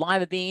grow those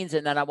lima beans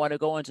and then I want to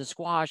go into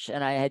squash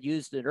and I had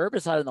used an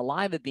herbicide on the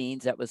lima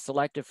beans that was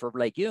selective for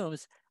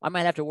legumes, I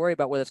might have to worry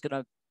about whether it's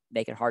going to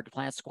make it hard to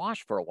plant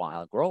squash for a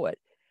while and grow it.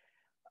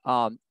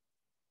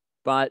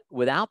 But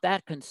without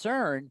that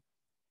concern,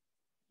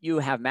 you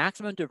have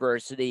maximum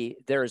diversity.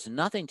 There is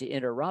nothing to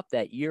interrupt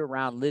that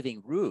year-round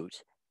living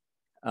root,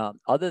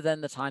 other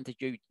than the time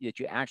that you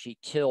actually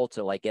till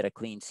to like get a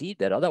clean seed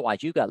bed.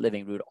 Otherwise, you've got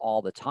living root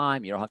all the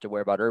time. You don't have to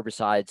worry about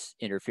herbicides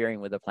interfering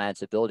with the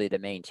plant's ability to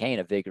maintain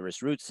a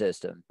vigorous root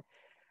system.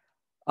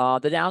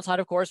 The downside,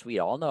 of course, we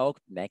all know,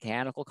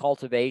 mechanical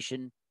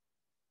cultivation.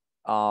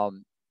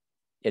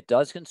 It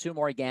does consume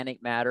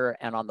organic matter,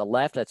 and on the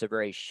left, that's a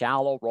very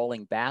shallow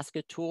rolling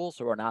basket tool,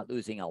 so we're not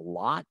losing a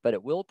lot, but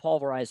it will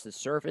pulverize the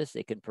surface.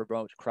 It can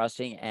promote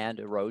crusting and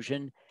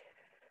erosion.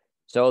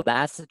 So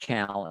that's the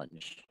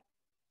challenge.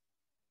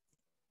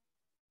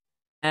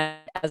 And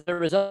as a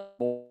result,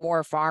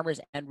 more farmers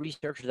and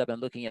researchers have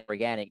been looking at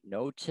organic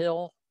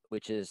no-till,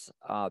 which is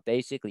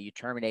basically you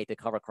terminate the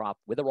cover crop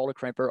with a roller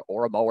crimper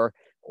or a mower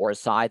or a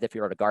scythe if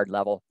you're at a garden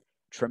level.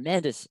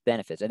 Tremendous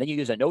benefits. And then you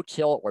use a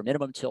no-till or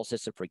minimum till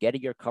system for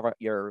getting your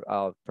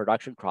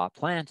production crop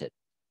planted.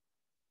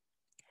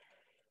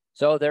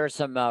 So there are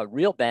some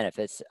real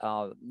benefits.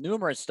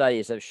 Numerous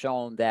studies have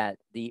shown that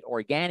the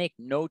organic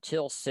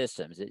no-till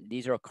systems,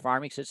 these are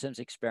farming systems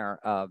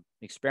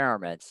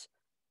experiments,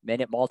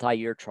 many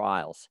multi-year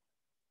trials.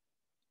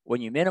 When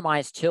you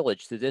minimize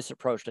tillage through this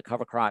approach to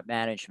cover crop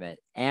management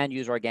and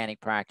use organic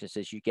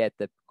practices, you get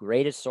the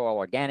greatest soil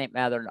organic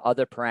matter and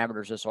other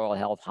parameters of soil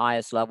health,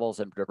 highest levels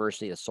and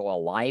diversity of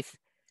soil life,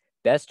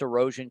 best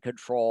erosion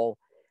control,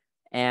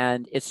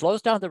 and it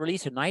slows down the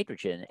release of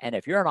nitrogen. And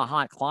if you're in a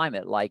hot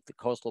climate like the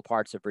coastal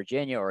parts of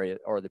Virginia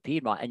or the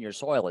Piedmont and your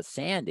soil is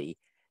sandy,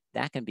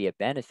 that can be a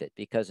benefit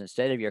because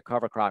instead of your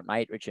cover crop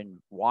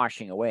nitrogen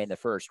washing away in the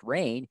first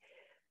rain,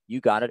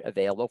 you got it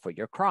available for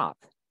your crop.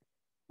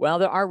 Well,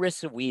 there are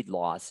risks of weed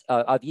loss,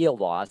 of yield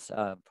loss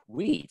of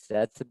weeds.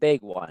 That's the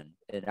big one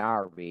in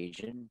our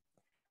region,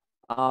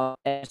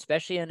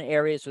 especially in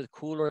areas with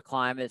cooler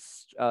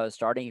climates,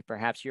 starting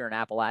perhaps here in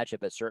Appalachia,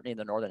 but certainly in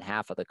the northern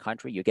half of the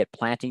country. You get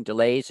planting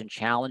delays and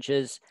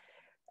challenges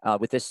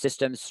with this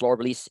system. Slow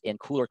release in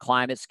cooler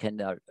climates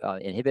can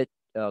inhibit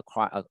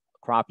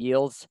crop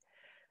yields.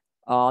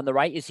 On the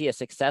right, you see a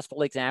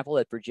successful example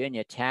at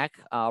Virginia Tech,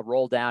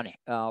 rolled down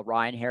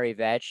Ryan Hairy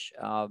Vetch,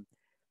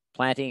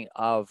 planting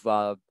of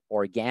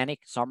organic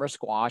summer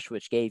squash,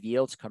 which gave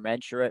yields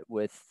commensurate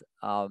with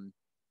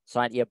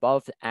slightly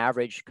above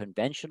average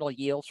conventional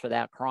yields for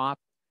that crop.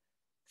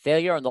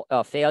 Failure in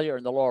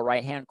the lower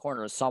right-hand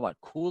corner is somewhat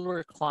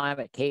cooler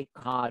climate, Cape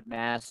Cod,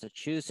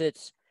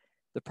 Massachusetts.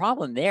 The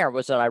problem there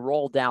was that I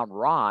rolled down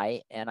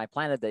rye and I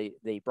planted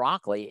the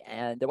broccoli,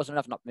 and there wasn't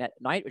enough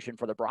nitrogen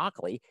for the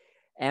broccoli,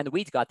 and the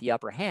weeds got the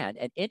upper hand.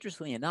 And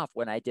interestingly enough,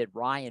 when I did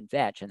rye and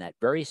vetch in that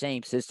very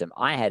same system,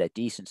 I had a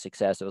decent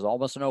success. There was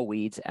almost no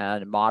weeds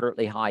and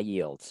moderately high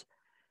yields.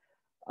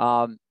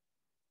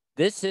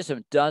 This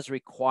system does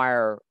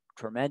require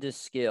tremendous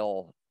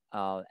skill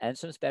and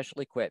some special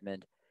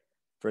equipment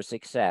for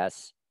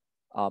success.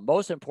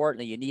 Most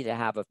importantly, you need to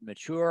have a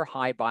mature,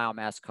 high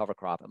biomass cover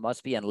crop. It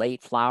must be in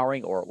late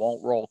flowering or it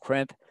won't roll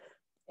crimp.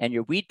 And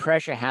your weed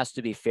pressure has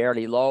to be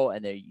fairly low,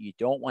 and you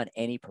don't want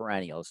any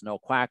perennials, no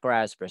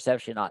quackgrass,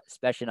 especially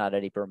not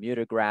any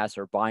Bermuda grass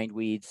or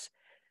bindweeds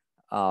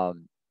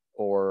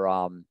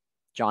or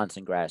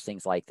Johnson grass,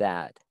 things like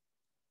that.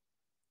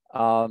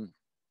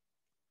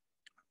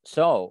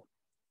 So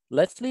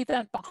let's leave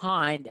that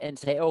behind and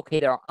say,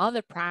 okay, there are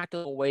other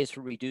practical ways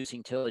for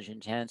reducing tillage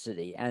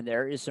intensity, and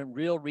there is some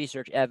real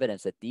research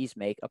evidence that these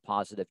make a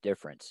positive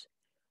difference.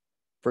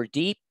 For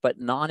deep but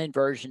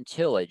non-inversion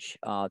tillage,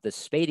 the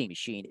spading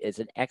machine is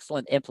an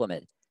excellent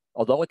implement.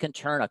 Although it can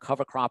turn a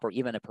cover crop or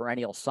even a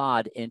perennial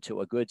sod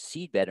into a good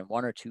seed bed in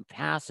 1 or 2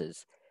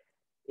 passes,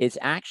 it's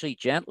actually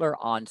gentler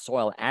on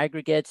soil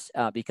aggregates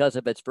because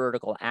of its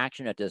vertical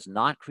action. It does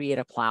not create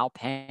a plow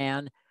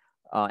pan,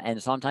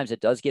 and sometimes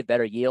it does give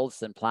better yields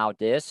than plow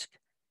disc.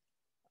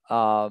 There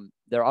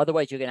are other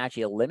ways you can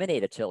actually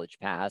eliminate a tillage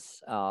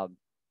pass.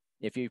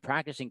 If you're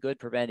practicing good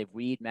preventive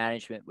weed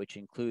management, which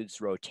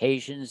includes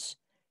rotations,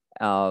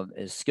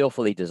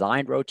 skillfully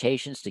designed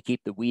rotations to keep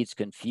the weeds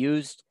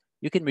confused,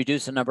 you can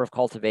reduce the number of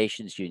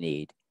cultivations you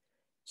need.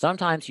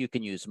 Sometimes you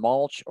can use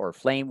mulch or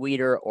flame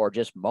weeder or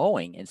just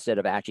mowing instead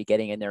of actually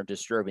getting in there and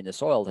disturbing the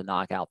soil to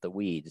knock out the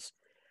weeds.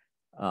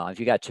 If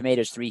you got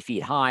tomatoes 3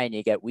 feet high and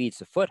you get weeds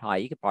a foot high,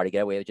 you could probably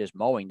get away with just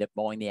mowing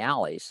the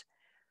alleys.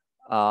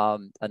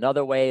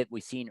 Another way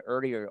we've seen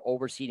earlier,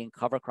 overseeding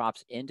cover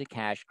crops into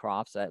cash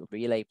crops, that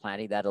relay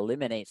planting, that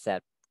eliminates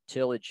that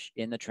tillage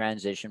in the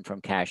transition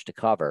from cash to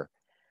cover.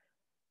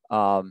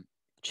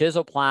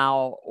 Chisel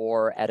plow,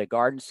 or at a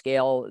garden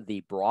scale,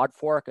 the broad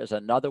fork is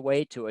another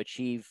way to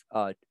achieve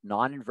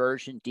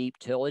non-inversion deep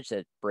tillage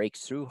that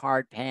breaks through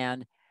hard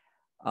pan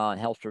and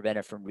helps prevent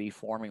it from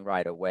reforming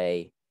right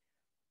away.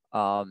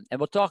 And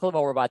we'll talk a little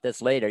more about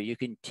this later. You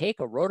can take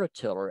a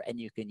rototiller and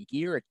you can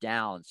gear it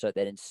down so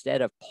that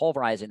instead of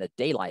pulverizing the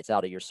daylights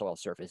out of your soil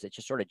surface, it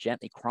just sort of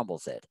gently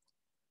crumbles it.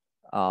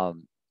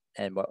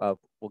 And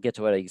we'll get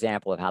to an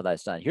example of how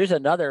that's done. Here's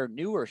another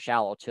newer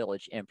shallow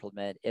tillage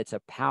implement. It's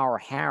a power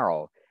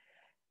harrow,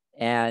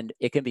 and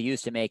it can be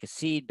used to make a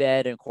seed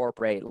bed,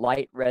 incorporate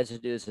light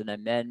residues and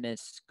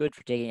amendments. It's good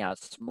for taking out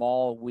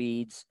small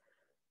weeds,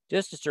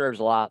 just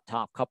disturbs a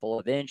top couple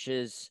of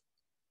inches.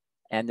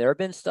 And there have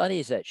been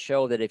studies that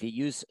show that if you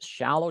use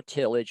shallow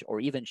tillage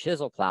or even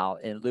chisel plow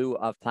in lieu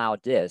of plow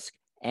disc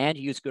and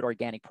use good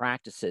organic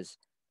practices,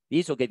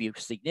 these will give you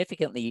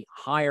significantly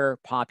higher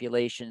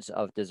populations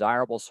of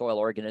desirable soil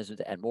organisms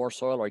and more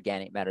soil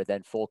organic matter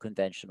than full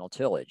conventional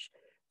tillage.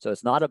 So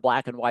it's not a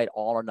black and white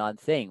all or none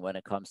thing when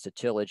it comes to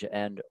tillage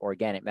and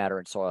organic matter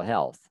and soil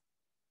health.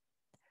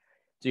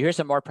 So here's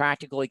some more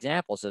practical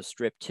examples of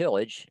strip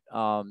tillage.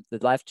 The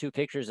left 2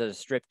 pictures of a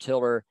strip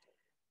tiller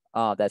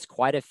that's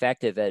quite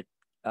effective at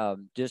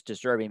just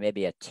disturbing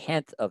maybe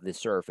 1/10 of the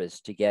surface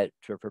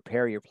to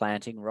prepare your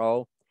planting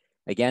row.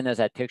 Again, there's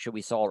that picture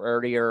we saw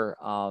earlier.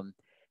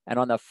 And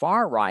on the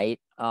far right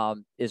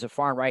is a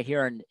farm right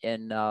here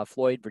in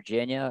Floyd,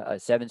 Virginia,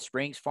 Seven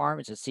Springs Farm.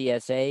 It's a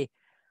CSA.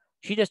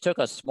 She just took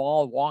a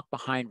small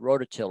walk-behind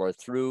rototiller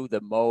through the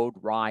mowed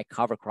rye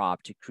cover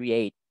crop to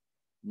create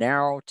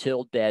narrow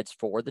tilled beds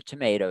for the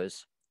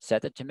tomatoes,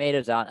 set the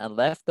tomatoes out, and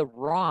left the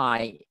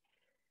rye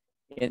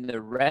in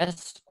the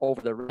rest over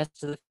the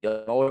rest of the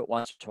field, mowed it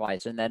once or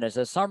twice. And then as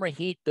the summer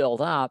heat built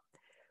up,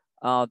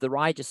 the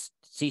rye just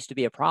ceased to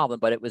be a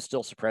problem, but it was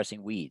still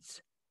suppressing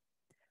weeds.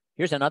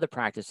 Here's another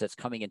practice that's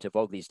coming into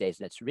vogue these days,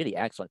 and it's really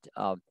excellent.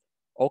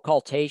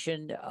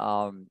 Occultation,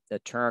 a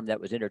term that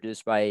was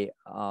introduced by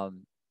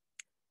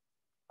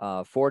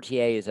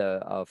Fortier, is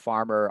a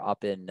farmer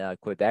up in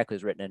Quebec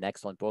who's written an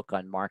excellent book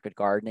on market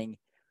gardening.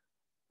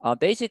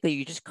 Basically,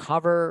 you just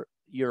cover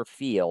your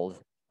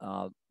field,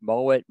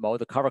 mow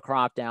the cover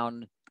crop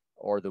down,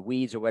 or the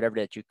weeds or whatever,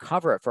 that you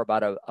cover it for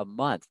about a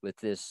month with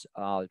this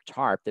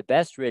tarp. The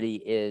best really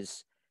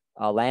is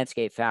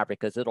landscape fabric,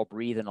 because it'll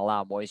breathe and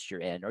allow moisture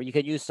in. Or you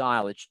can use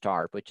silage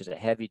tarp, which is a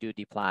heavy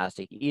duty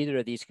plastic. Either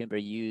of these can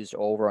be used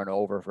over and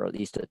over for at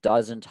least a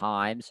dozen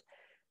times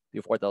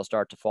before they'll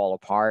start to fall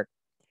apart.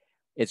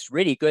 It's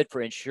really good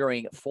for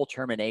ensuring full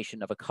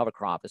termination of a cover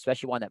crop,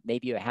 especially one that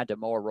maybe you had to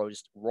mow or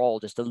roll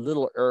just a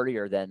little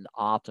earlier than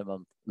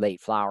optimum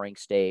late flowering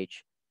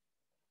stage.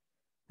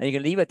 And you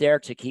can leave it there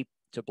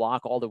to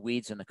block all the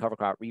weeds in the cover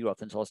crop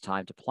regrowth until it's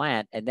time to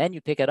plant. And then you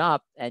pick it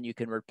up and you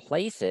can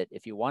replace it.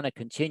 If you want to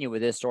continue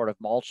with this sort of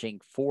mulching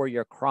for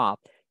your crop,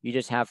 you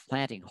just have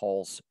planting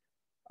holes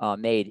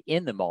made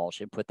in the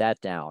mulch and put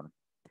that down.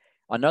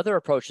 Another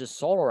approach is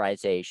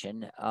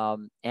solarization.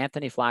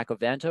 Anthony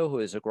Flaccovento, who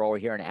is a grower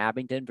here in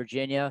Abingdon,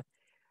 Virginia,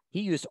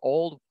 he used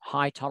old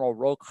high tunnel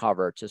row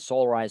cover to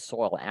solarize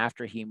soil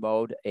after he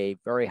mowed a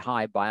very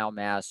high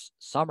biomass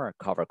summer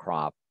cover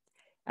crop.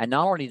 And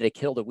not only did it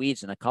kill the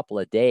weeds in a couple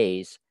of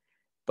days,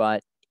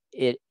 but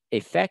it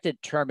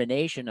affected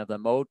termination of the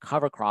mowed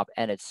cover crop,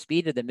 and it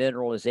speeded the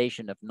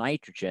mineralization of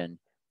nitrogen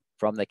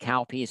from the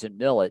cowpeas and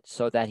millet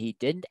so that he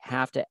didn't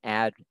have to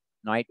add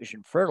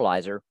nitrogen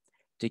fertilizer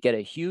to get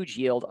a huge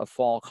yield of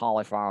fall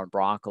cauliflower and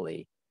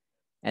broccoli.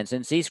 And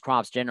since these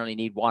crops generally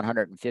need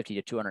 150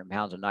 to 200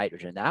 pounds of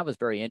nitrogen, that was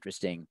very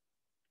interesting.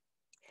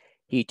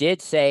 He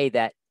did say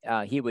that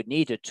he would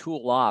need to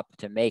tool up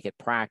to make it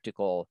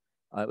practical.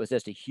 It was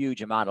just a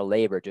huge amount of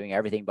labor doing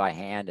everything by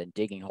hand and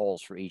digging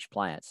holes for each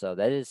plant. So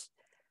that is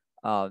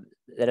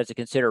a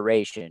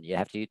consideration. You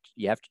have to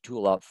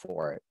tool up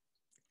for it.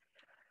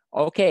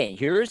 Okay,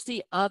 here's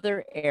the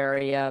other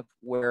area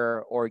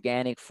where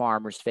organic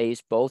farmers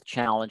face both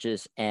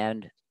challenges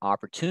and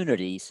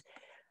opportunities.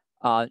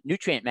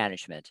 Nutrient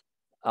management.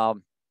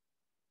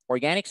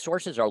 Organic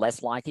sources are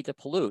less likely to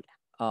pollute,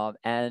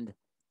 and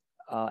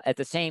at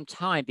the same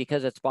time,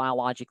 because it's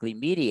biologically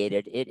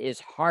mediated, it is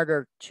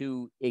harder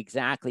to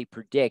exactly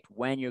predict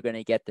when you're going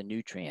to get the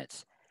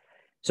nutrients.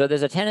 So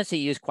there's a tendency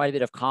to use quite a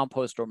bit of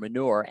compost or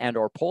manure and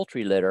or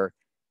poultry litter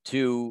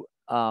to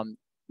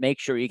make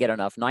sure you get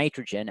enough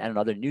nitrogen and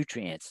other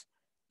nutrients.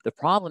 The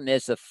problem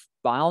is the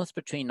balance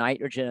between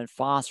nitrogen and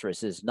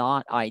phosphorus is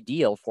not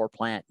ideal for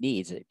plant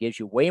needs. It gives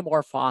you way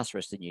more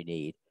phosphorus than you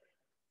need.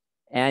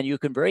 And you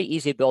can very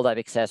easily build up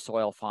excess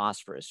soil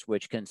phosphorus,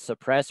 which can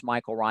suppress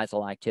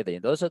mycorrhizal activity.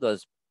 And those are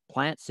those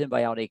plant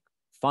symbiotic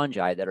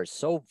fungi that are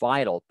so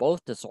vital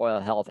both to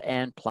soil health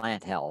and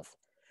plant health.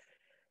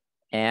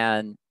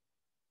 And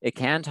it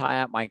can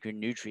tie up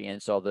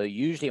micronutrients, although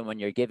usually when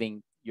you're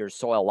giving your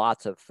soil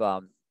lots of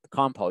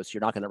compost,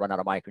 you're not going to run out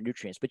of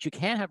micronutrients, but you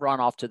can have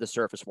runoff to the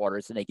surface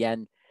waters. And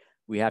again,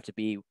 we have to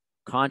be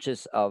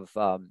conscious of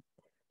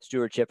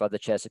stewardship of the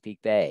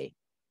Chesapeake Bay.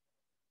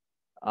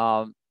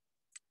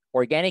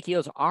 Organic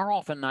yields are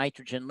often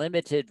nitrogen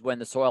limited when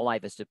the soil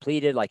life is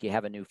depleted, like you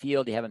have a new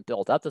field, you haven't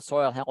built up the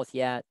soil health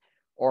yet,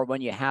 or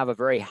when you have a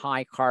very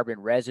high carbon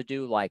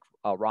residue like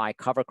a rye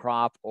cover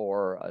crop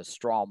or a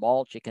straw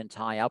mulch, it can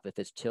tie up if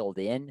it's tilled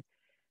in.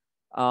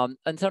 And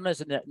sometimes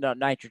the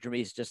nitrogen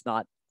is just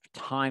not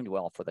timed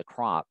well for the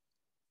crop.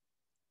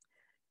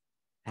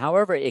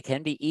 However, it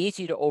can be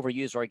easy to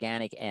overuse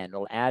organic and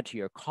it'll add to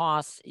your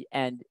costs.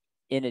 And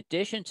in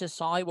addition to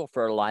soluble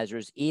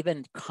fertilizers,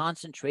 even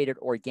concentrated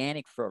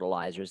organic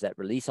fertilizers that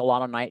release a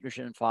lot of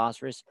nitrogen and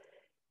phosphorus,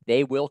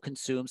 they will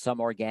consume some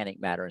organic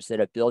matter. Instead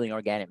of building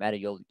organic matter,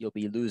 you'll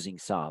be losing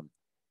some,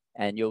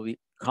 and you'll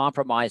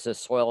compromise the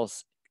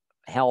soil's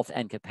health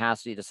and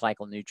capacity to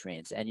cycle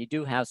nutrients. And you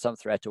do have some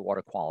threat to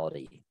water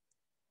quality.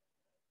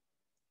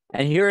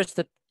 And here's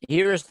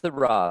the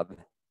rub.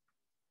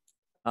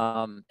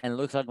 And it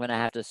looks like I'm going to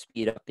have to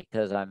speed up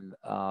because I'm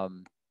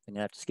going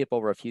to have to skip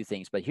over a few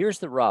things. But here's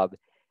the rub.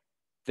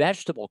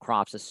 Vegetable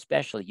crops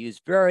especially use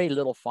very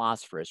little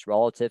phosphorus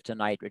relative to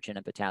nitrogen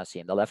and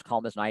potassium. The left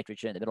column is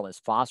nitrogen, the middle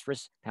is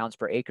phosphorus, pounds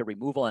per acre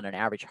removal and an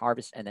average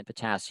harvest, and then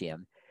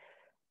potassium.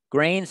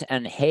 Grains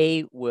and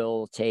hay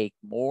will take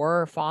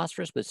more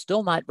phosphorus, but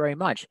still not very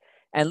much.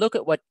 And look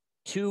at what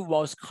two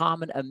most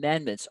common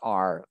amendments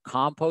are.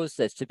 Compost,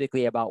 that's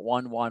typically about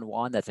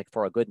 1-1-1, that's like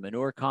for a good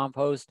manure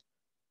compost.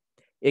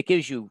 It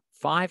gives you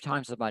 5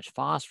 times as much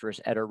phosphorus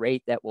at a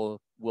rate that will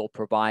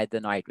provide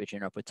the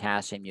nitrogen or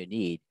potassium you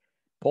need.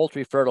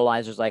 Poultry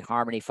fertilizers like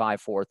Harmony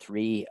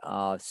 543,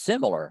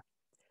 similar.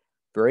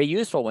 Very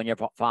useful when your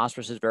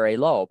phosphorus is very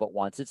low, but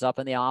once it's up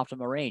in the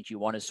optimal range, you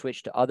want to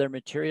switch to other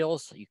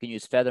materials. You can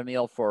use feather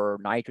meal for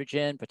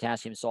nitrogen,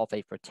 potassium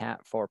sulfate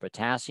for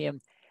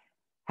potassium.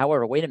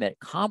 However, wait a minute,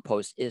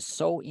 compost is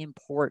so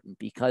important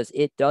because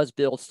it does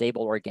build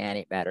stable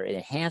organic matter. It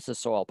enhances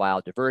soil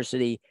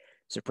biodiversity,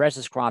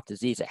 suppresses crop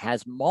disease. It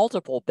has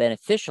multiple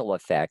beneficial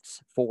effects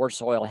for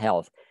soil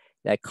health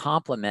that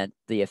complement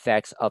the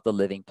effects of the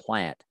living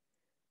plant.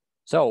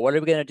 So what are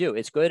we going to do?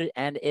 It's good,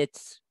 and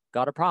it's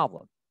got a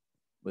problem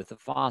with the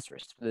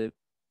phosphorus. The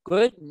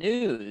good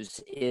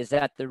news is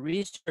that the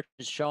research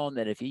has shown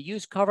that if you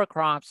use cover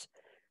crops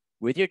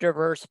with your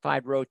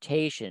diversified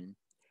rotation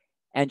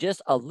and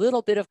just a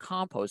little bit of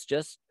compost,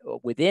 just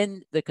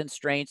within the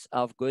constraints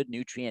of good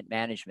nutrient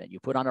management, you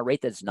put on a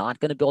rate that's not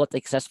going to build up the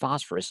excess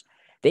phosphorus,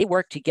 they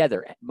work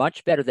together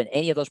much better than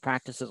any of those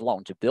practices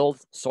alone to build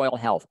soil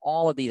health,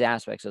 all of these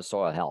aspects of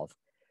soil health,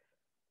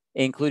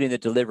 including the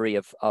delivery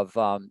of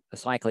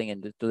cycling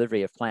and the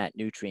delivery of plant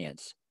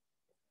nutrients.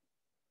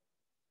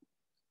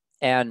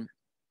 And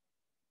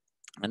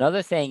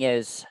another thing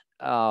is,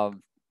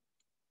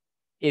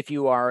 if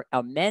you are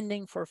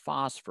amending for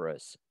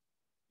phosphorus,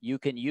 you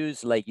can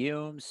use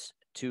legumes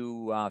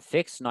to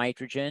fix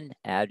nitrogen,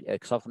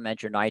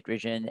 supplement your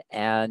nitrogen,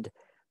 and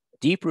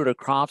deep-rooted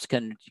crops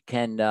can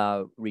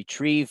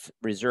retrieve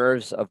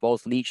reserves of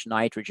both leached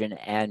nitrogen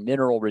and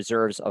mineral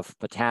reserves of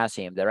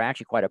potassium that are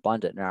actually quite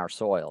abundant in our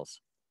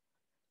soils.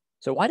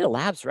 So why do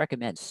labs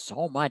recommend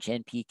so much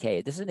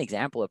NPK? This is an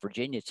example of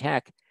Virginia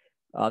Tech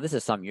This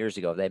is some years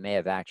ago. They may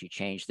have actually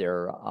changed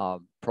their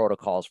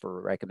protocols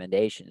for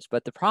recommendations.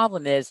 But the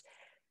problem is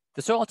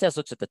the soil test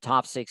looks at the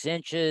top 6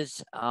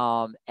 inches,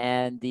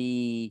 and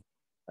the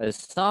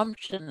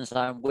assumptions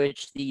on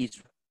which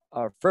these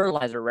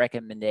fertilizer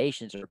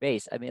recommendations are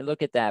based. I mean,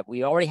 look at that.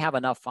 We already have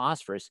enough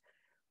phosphorus.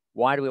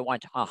 Why do we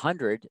want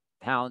 100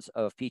 pounds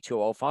of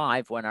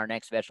P2O5 when our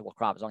next vegetable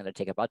crop is only going to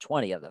take about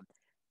 20 of them?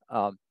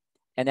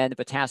 And then the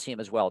potassium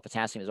as well.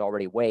 Potassium is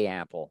already way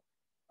ample.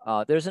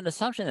 There's an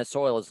assumption that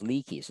soil is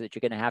leaky, so that you're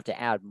going to have to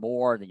add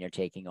more than you're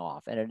taking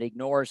off. And it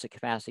ignores the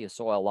capacity of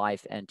soil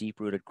life and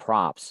deep-rooted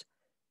crops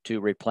to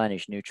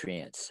replenish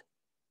nutrients.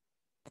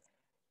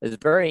 There's a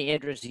very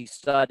interesting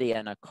study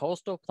on a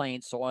coastal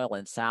plain soil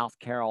in South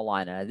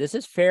Carolina. This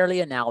is fairly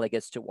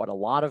analogous to what a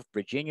lot of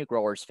Virginia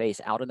growers face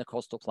out in the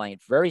coastal plain.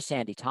 Very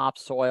sandy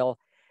topsoil.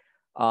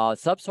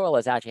 Subsoil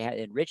is actually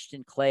enriched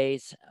in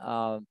clays,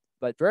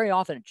 but very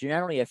often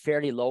generally a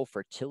fairly low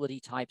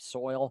fertility type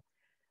soil.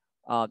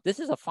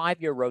 This is a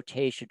 5-year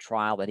rotation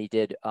trial that he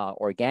did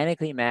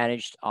organically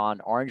managed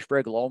on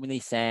Orangeburg loamy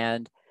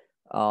sand,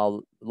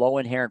 low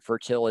inherent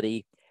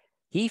fertility.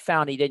 He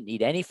found he didn't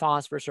need any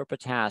phosphorus or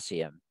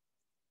potassium,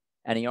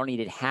 and he only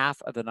needed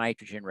half of the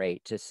nitrogen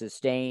rate to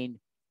sustain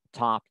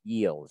top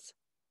yields.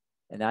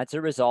 And that's a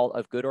result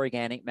of good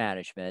organic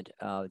management.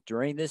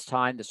 During this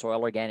time, the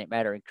soil organic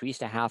matter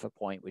increased 0.5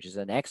 point, which is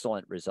an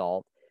excellent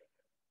result.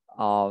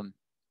 And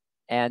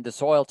the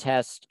soil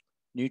test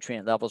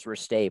nutrient levels were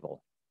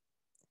stable.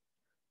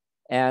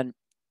 And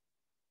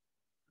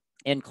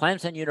in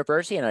Clemson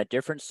University, in a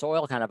different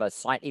soil, kind of a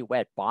slightly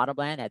wet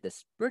bottomland, had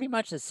this pretty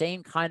much the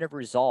same kind of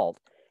result.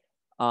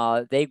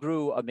 They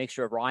grew a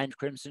mixture of Ryan's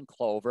crimson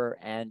clover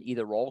and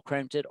either roll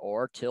crimped it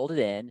or tilled it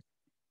in.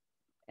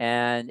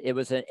 And it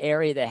was an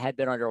area that had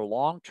been under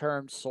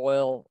long-term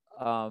soil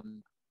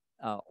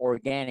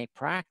organic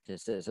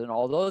practices. And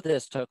although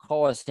this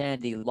Toccoa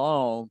sandy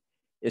loam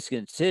is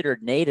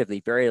considered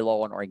natively very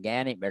low in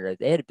organic matter,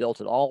 they had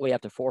built it all the way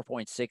up to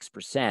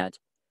 4.6%.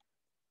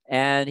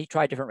 And he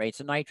tried different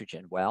rates of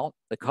nitrogen. Well,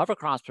 the cover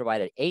crops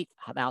provided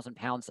 8,000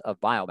 pounds of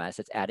biomass.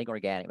 It's adding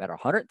organic matter,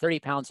 130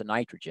 pounds of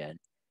nitrogen.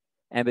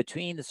 And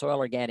between the soil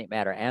organic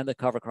matter and the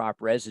cover crop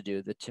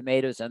residue, the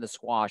tomatoes and the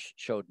squash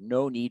showed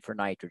no need for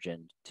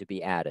nitrogen to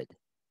be added.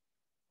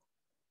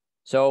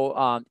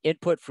 So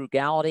input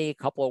frugality, a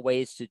couple of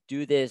ways to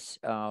do this.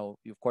 Of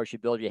course, you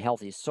build your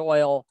healthy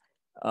soil,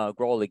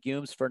 grow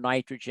legumes for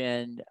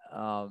nitrogen,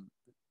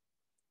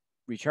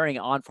 returning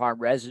on-farm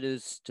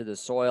residues to the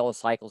soil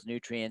cycles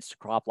nutrients to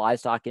crop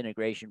livestock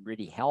integration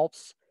really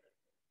helps.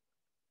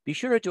 Be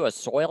sure to do a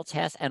soil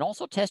test and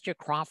also test your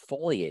crop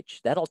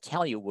foliage. That'll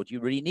tell you, would you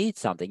really need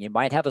something? You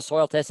might have a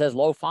soil test that says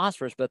low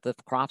phosphorus, but the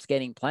crop's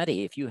getting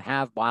plenty if you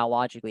have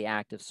biologically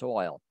active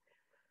soil.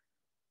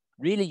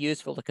 Really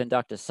useful to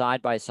conduct a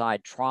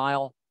side-by-side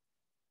trial.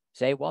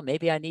 Say, well,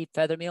 maybe I need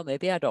feather meal,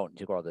 maybe I don't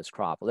to grow this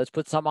crop. Well, let's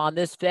put some on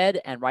this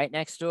bed and right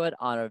next to it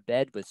on a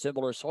bed with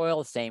similar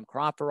soil, same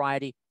crop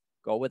variety.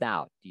 Go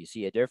without. Do you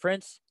see a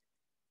difference?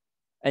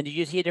 And do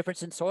you see a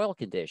difference in soil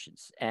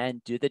conditions?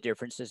 And do the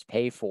differences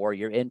pay for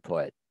your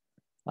input?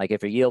 Like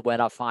if your yield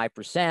went up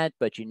 5%,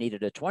 but you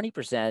needed a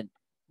 20%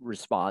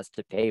 response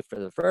to pay for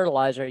the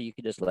fertilizer, you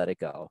can just let it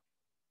go.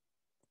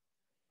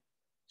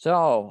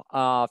 So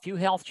a few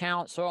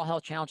soil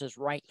health challenges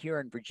right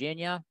here in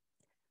Virginia.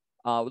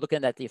 We're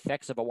looking at the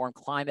effects of a warm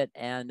climate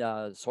and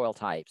soil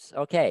types.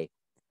 Okay,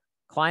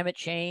 climate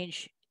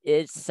change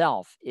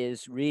itself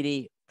is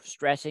really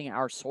stressing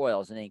our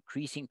soils and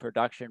increasing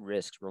production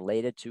risks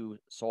related to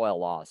soil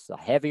loss. The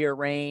heavier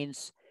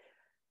rains,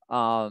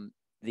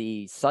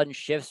 the sudden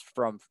shifts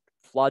from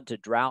flood to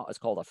drought is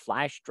called a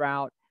flash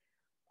drought.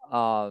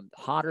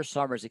 Hotter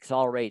summers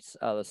accelerates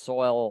the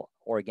soil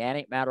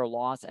organic matter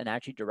loss and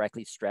actually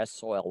directly stress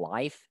soil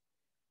life.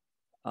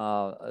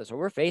 So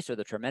we're faced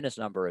with a tremendous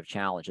number of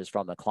challenges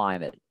from the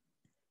climate.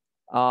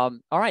 All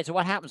right, so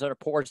what happens when it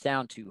pours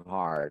down too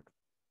hard?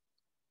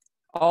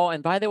 Oh,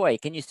 and by the way,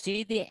 can you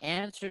see the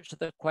answer to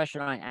the question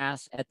I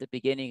asked at the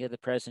beginning of the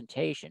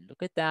presentation?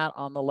 Look at that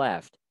on the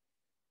left.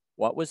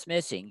 What was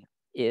missing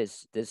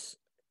is this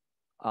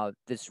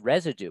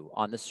residue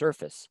on the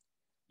surface.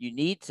 You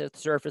need to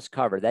surface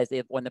cover. That's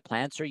when the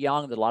plants are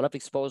young, there's a lot of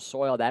exposed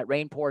soil. That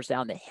rain pours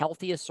down, the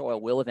healthiest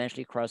soil will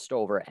eventually crust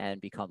over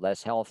and become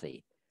less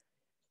healthy.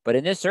 But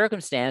in this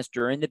circumstance,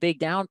 during the big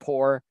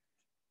downpour,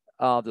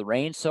 the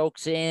rain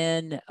soaks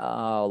in.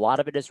 A lot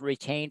of it is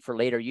retained for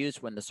later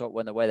use when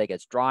the weather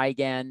gets dry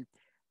again.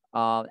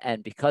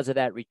 And because of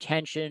that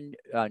retention,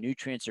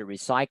 nutrients are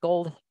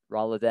recycled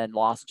rather than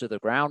lost to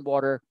the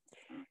groundwater.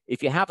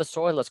 If you have a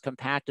soil that's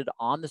compacted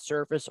on the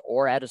surface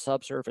or at a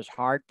subsurface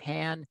hard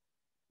pan,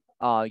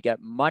 you get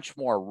much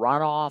more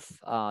runoff.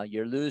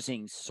 You're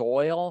losing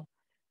soil.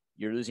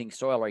 You're losing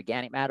soil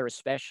organic matter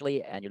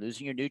especially, and you're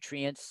losing your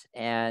nutrients.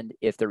 And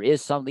if there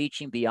is some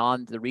leaching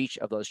beyond the reach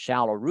of those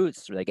shallow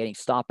roots, so they're getting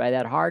stopped by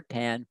that hard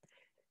pan,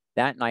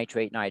 that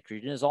nitrate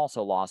nitrogen is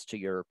also lost to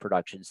your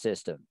production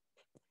system.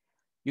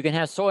 You can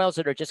have soils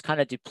that are just kind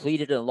of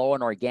depleted and low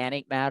in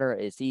organic matter.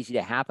 It's easy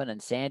to happen in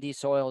sandy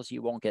soils.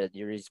 You won't get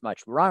as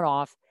much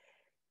runoff,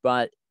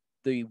 but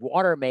the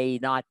water may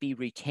not be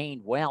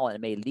retained well and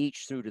it may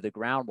leach through to the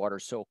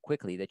groundwater so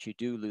quickly that you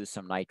do lose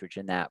some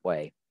nitrogen that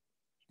way.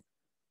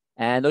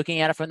 And looking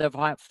at it from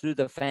through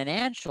the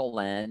financial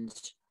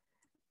lens,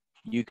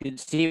 you can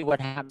see what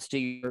happens to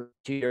your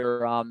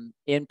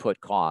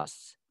input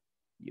costs.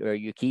 Are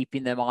you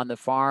keeping them on the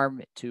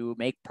farm to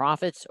make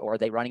profits, or are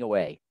they running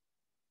away?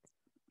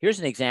 Here's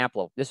an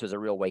example. This was a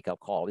real wake-up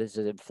call. This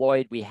is in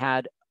Floyd. We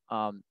had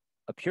a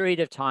period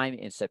of time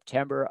in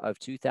September of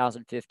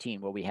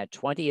 2015 where we had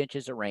 20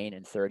 inches of rain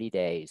in 30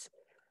 days.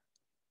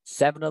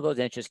 7 of those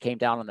inches came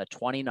down on the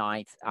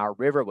 29th. Our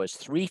river was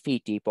 3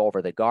 feet deep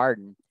over the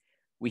garden.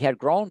 We had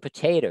grown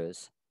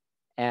potatoes,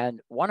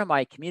 and one of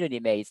my community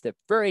mates, the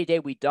very day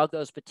we dug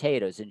those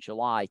potatoes in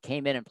July,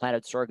 came in and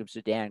planted sorghum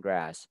Sudan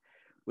grass,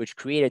 which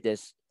created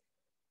this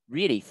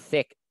really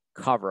thick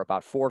cover,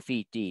 about 4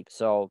 feet deep.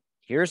 So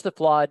here's the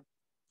flood.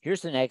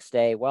 Here's the next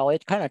day. Well,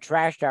 it kind of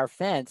trashed our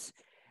fence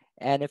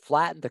and it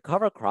flattened the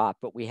cover crop,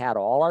 but we had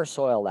all our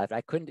soil left.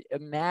 I couldn't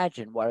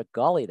imagine what a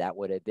gully that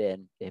would have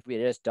been if we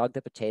had just dug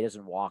the potatoes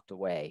and walked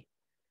away.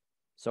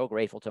 So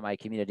grateful to my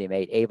community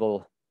mate,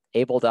 Abel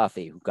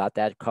Duffy, who got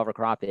that cover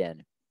crop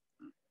in.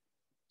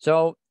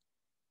 So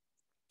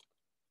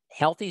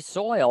healthy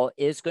soil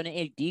is going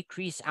to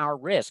decrease our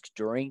risk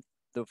during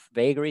the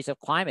vagaries of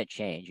climate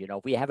change. You know,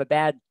 if we have a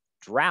bad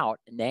drought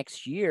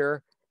next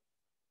year,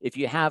 if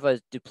you have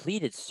a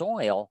depleted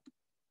soil,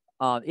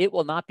 it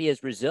will not be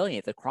as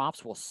resilient. The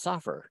crops will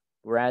suffer.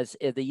 Whereas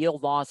if the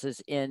yield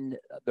losses in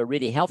the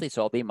really healthy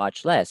soil will be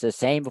much less. The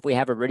same if we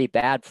have a really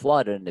bad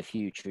flood in the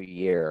future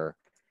year.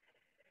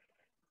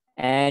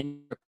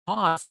 And your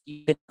cost,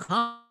 you can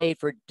compensate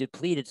for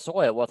depleted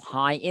soil with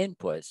high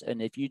inputs.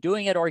 And if you're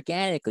doing it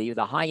organically with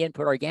a high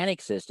input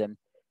organic system,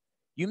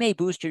 you may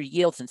boost your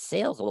yields and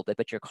sales a little bit,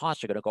 but your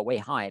costs are going to go way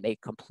high and may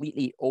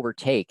completely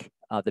overtake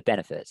the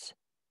benefits.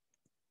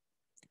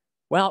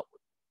 Well,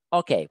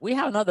 okay, we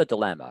have another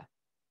dilemma.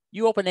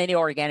 You open any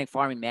organic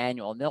farming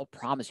manual and they'll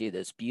promise you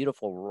this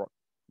beautiful,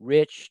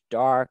 rich,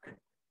 dark,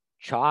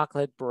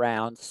 chocolate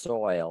brown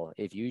soil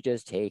if you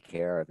just take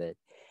care of it.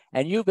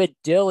 And you've been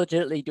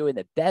diligently doing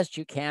the best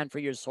you can for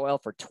your soil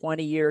for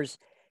 20 years,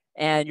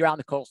 and you're on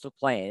the coastal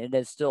plain and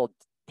it's still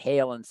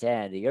pale and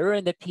sandy. You're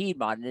in the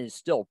Piedmont and it's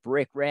still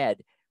brick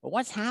red. But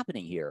what's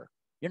happening here?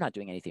 You're not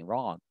doing anything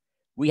wrong.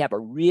 We have a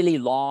really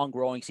long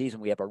growing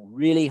season. We have a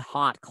really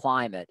hot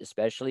climate,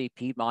 especially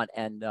Piedmont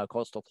and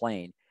coastal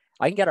plain.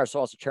 I can get our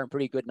soils to turn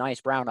pretty good,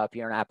 nice brown up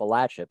here in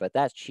Appalachia, but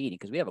that's cheating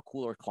because we have a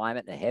cooler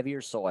climate and a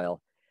heavier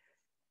soil.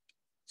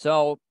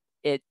 So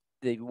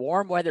the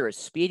warm weather is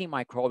speeding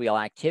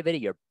microbial activity.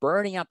 You're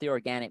burning up the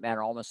organic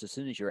matter almost as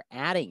soon as you're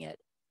adding it.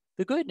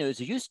 The good news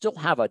is you still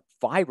have a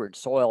vibrant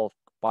soil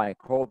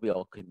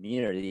microbial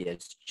community.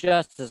 It's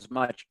just as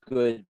much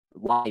good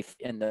life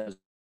in those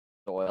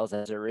soils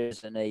as there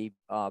is in a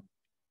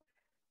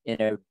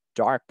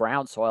dark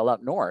brown soil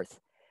up north.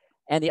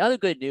 And the other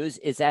good news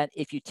is that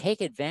if you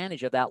take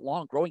advantage of that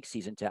long growing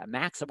season to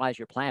maximize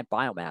your plant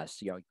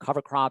biomass, you know,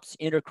 cover crops,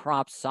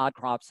 intercrops, sod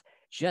crops,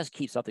 just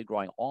keep something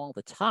growing all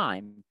the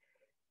time,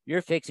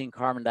 you're fixing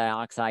carbon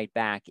dioxide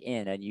back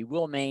in, and you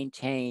will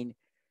maintain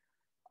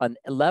a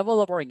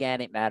level of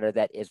organic matter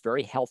that is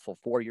very helpful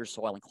for your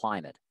soil and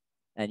climate.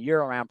 And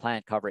year-round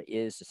plant cover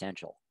is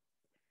essential.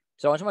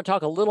 So I just want to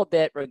talk a little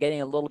bit, we're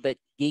getting a little bit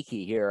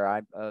geeky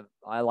here.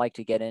 I like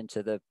to get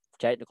into the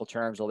technical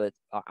terms a little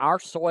bit. Our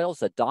soils,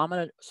 the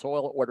dominant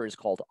soil order is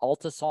called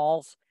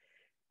ultisols,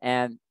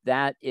 and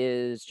that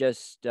is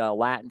just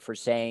Latin for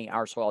saying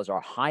our soils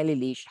are highly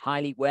leached,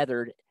 highly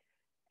weathered,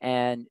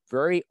 and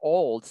very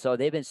old. So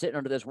they've been sitting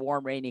under this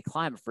warm, rainy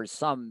climate for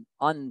some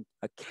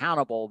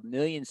unaccountable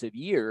millions of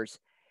years.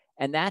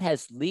 And that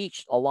has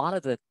leached a lot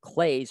of the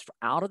clays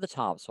out of the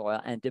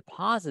topsoil and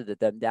deposited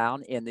them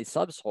down in the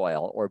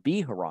subsoil or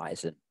B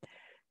horizon.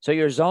 So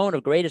your zone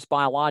of greatest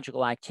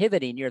biological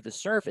activity near the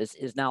surface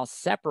is now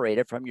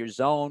separated from your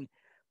zone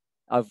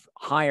of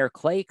higher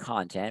clay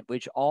content,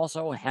 which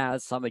also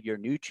has some of your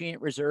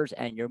nutrient reserves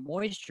and your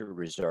moisture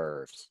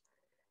reserves.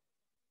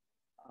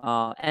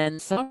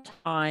 And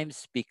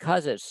sometimes,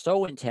 because it's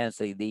so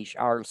intensely leached,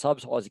 our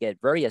subsoils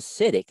get very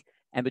acidic,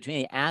 and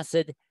between the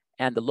acid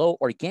and the low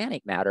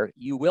organic matter,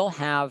 you will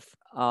have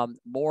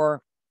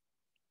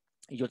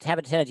you'll have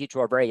a tendency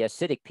to a very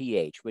acidic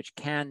pH, which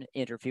can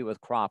interfere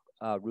with crop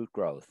root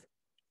growth.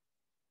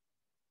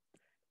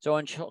 So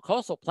in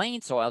coastal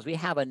plain soils, we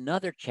have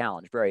another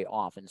challenge very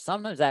often.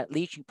 Sometimes that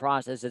leaching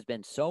process has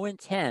been so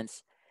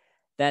intense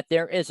that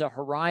there is a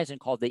horizon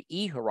called the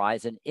E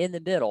horizon in the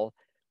middle,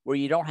 where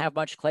you don't have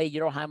much clay, you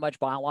don't have much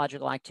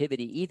biological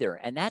activity either.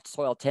 And that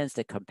soil tends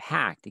to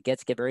compact. It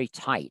gets very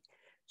tight.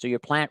 So your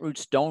plant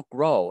roots don't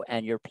grow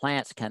and your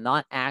plants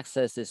cannot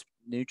access this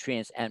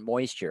nutrients and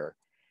moisture.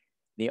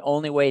 The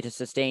only way to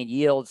sustain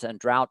yields and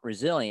drought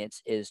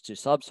resilience is to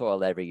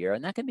subsoil every year,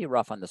 and that can be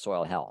rough on the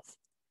soil health.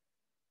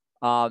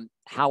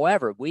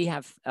 However, we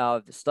have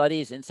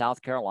studies in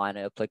South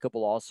Carolina,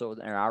 applicable also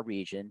in our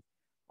region,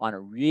 on a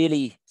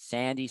really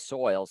sandy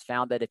soils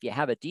found that if you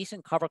have a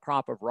decent cover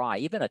crop of rye,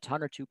 even a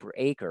ton or two per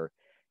acre,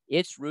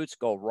 its roots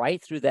go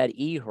right through that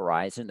E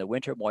horizon. The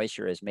winter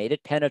moisture has made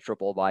it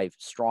penetrable by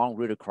strong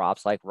rooted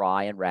crops like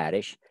rye and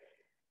radish.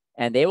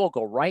 And they will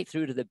go right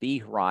through to the B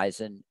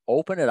horizon,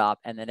 open it up,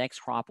 and the next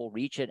crop will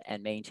reach it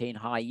and maintain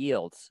high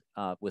yields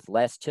with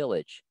less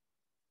tillage.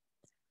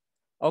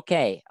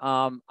 Okay,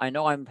 I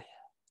know I'm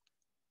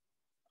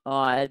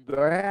right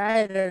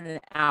at an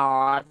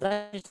hour.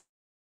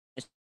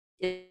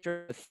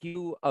 A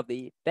few of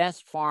the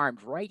best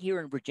farms right here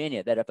in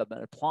Virginia that have been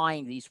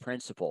applying these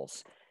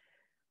principles.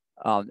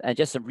 And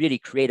just some really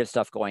creative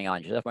stuff going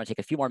on. Just want to take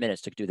a few more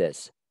minutes to do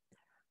this.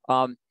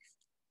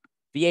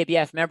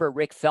 VABF member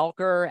Rick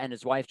Felker and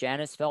his wife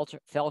Janice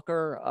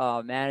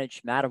Felker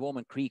manage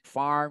Mattawoman Creek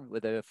Farm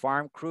with a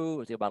farm crew. It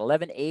was about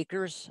 11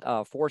 acres,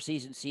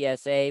 4-season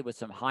CSA with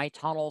some high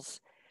tunnels.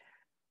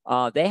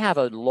 They have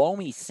a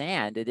loamy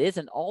sand. It is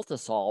an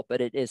altisol, but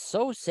it is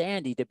so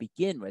sandy to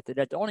begin with that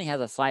it only has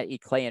a slightly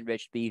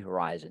clay-enriched B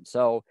horizon.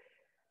 So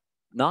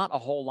not a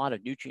whole lot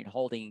of nutrient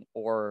holding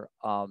or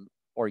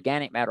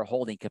organic matter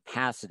holding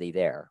capacity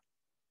there.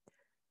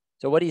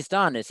 So what he's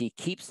done is he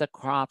keeps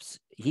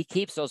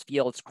those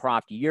fields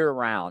cropped year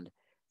round.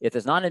 If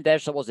it's not in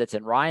vegetables, it's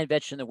in rye and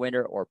vetch in the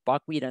winter or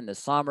buckwheat in the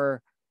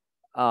summer.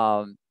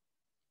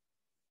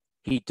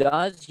 He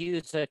does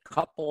use a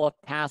couple of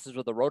passes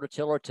with a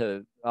rototiller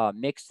to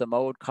mix the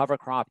mowed cover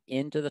crop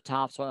into the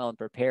topsoil and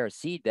prepare a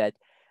seed bed,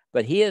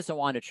 but he is the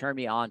one to turn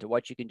me on to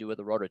what you can do with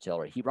the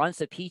rototiller. He runs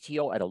the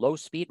PTO at a low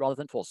speed rather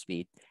than full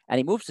speed, and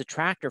he moves the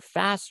tractor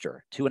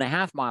faster,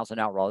 2.5 miles an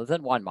hour rather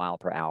than 1 mile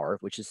per hour,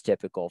 which is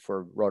typical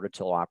for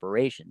rototiller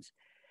operations.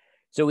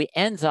 So he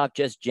ends up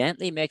just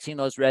gently mixing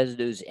those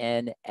residues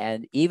in,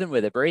 and even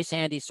with a very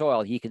sandy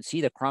soil, he can see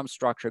the crumb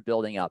structure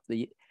building up.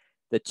 The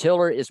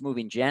tiller is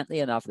moving gently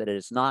enough that it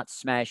is not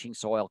smashing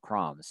soil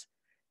crumbs.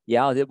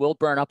 Yeah, it will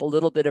burn up a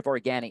little bit of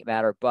organic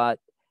matter, but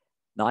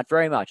not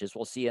very much, as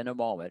we'll see in a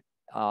moment.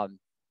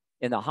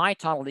 In the high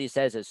tunnel, he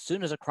says as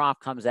soon as a crop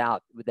comes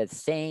out, with that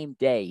same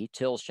day, he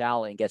tills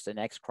shallow and gets the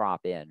next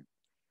crop in.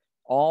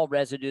 All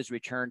residues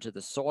return to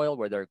the soil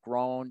where they're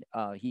grown.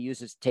 He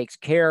takes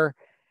care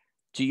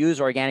to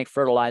use organic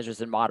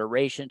fertilizers in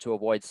moderation to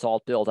avoid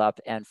salt buildup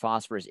and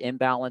phosphorus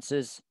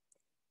imbalances.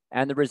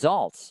 And the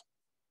results,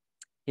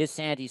 his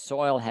sandy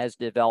soil has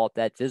developed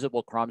that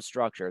visible crumb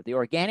structure. The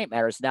organic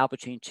matter is now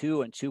between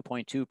 2 and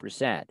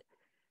 2.2%.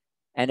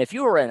 And if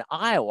you were in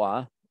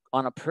Iowa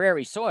on a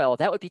prairie soil,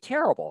 that would be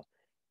terrible.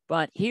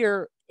 But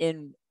here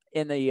in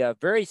the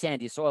very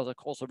sandy soils of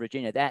coastal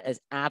Virginia, that is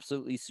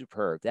absolutely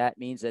superb. That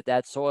means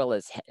that soil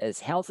is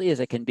as healthy as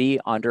it can be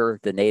under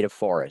the native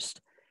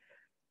forest.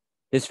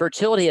 His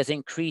fertility has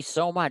increased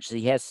so much that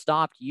he has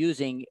stopped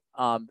using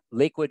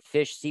liquid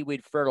fish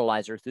seaweed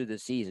fertilizer through the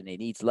season. He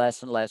needs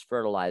less and less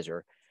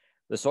fertilizer.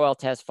 The soil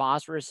test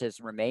phosphorus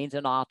remains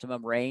in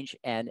optimum range,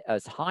 and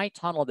a high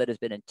tunnel that has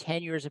been in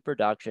 10 years of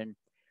production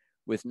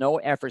with no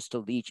efforts to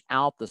leach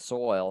out the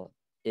soil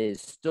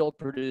is still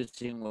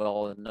producing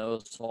well with no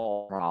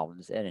soil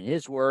problems. And in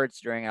his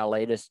words, during our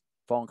latest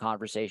phone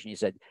conversation, he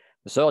said,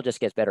 the soil just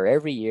gets better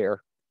every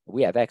year.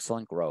 We have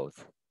excellent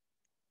growth.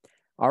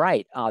 All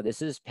right,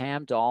 this is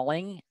Pam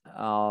Dalling.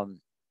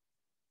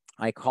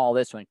 I call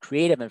this one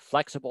creative and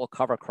flexible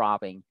cover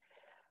cropping.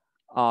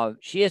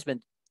 She has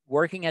been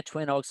working at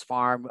Twin Oaks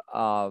Farm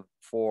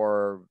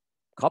for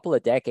a couple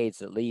of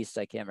decades at least.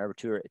 I can't remember,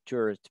 two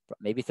or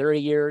maybe 30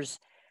 years.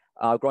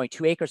 Growing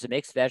 2 acres of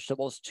mixed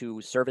vegetables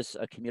to service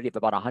a community of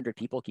about 100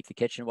 people, keep the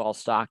kitchen well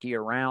stocked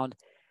year round.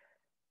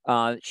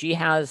 She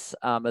has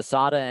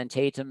Masada and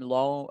Tatum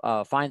loam,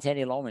 fine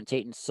sandy loam and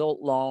Tatum silt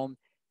loam.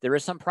 There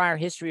is some prior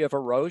history of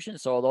erosion,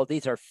 so although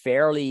these are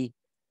fairly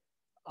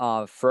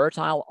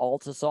fertile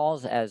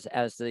altisols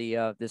as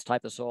this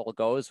type of soil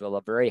goes, with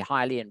a very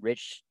highly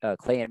enriched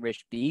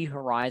clay-enriched B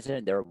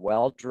horizon, they're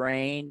well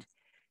drained.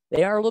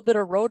 They are a little bit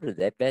eroded.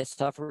 They've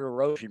suffered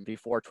erosion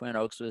before Twin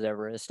Oaks was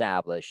ever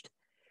established.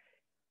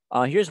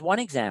 Here's one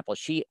example.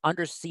 She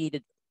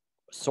underseeded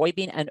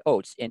soybean and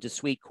oats into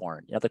sweet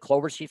corn. The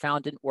clovers she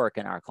found didn't work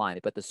in our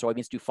climate, but the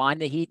soybeans do find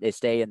the heat. They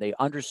stay in the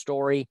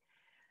understory,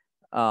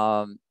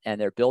 and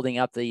they're building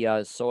up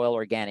the soil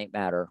organic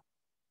matter.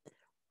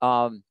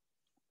 So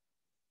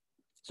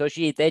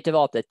they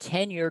developed a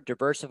 10-year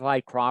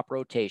diversified crop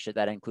rotation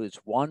that includes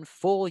 1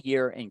 full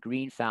year in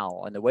green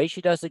fallow. And the way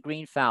she does the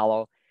green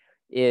fallow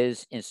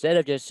is instead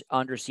of just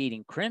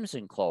underseeding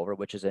crimson clover,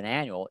 which is an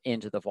annual,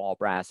 into the fall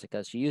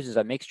brassicas, she uses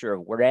a mixture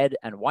of red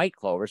and white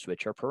clovers,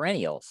 which are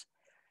perennials.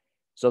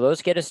 So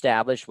those get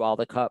established while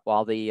the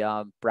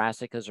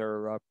brassicas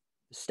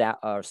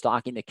are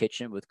stocking the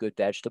kitchen with good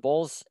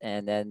vegetables,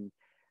 and then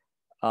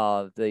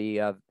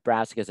the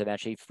brassicas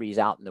eventually freeze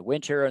out in the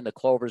winter, and the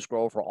clovers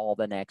grow for all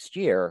the next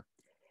year.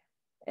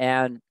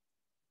 And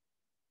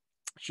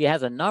she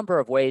has a number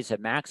of ways to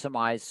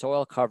maximize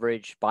soil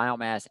coverage,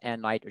 biomass,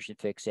 and nitrogen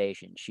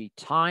fixation. She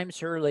times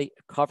her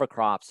cover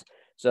crops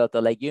so that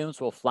the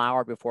legumes will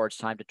flower before it's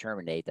time to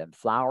terminate them.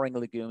 Flowering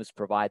legumes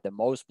provide the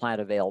most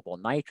plant available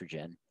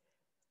nitrogen.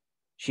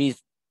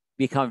 She's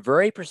become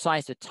very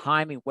precise at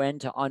timing when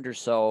to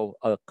undersow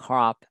a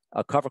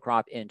cover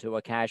crop into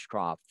a cash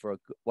crop for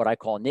what I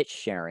call niche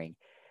sharing.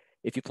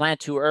 If you plant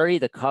too early,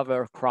 the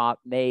cover crop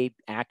may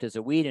act as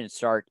a weed and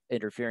start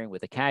interfering with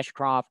the cash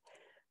crop,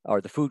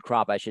 or the food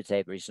crop, I should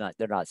say, but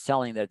they're not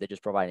selling there, they're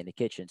just providing the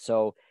kitchen.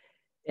 So,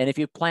 and if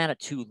you plant it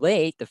too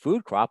late, the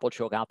food crop will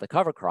choke out the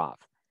cover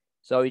crop.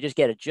 So you just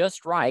get it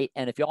just right.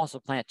 And if you also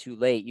plant too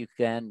late, you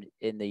can,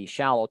 in the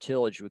shallow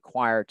tillage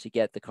required to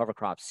get the cover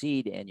crop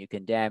seed in, you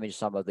can damage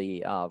some of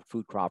the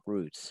food crop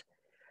roots.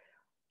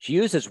 She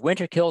uses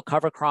winter kill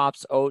cover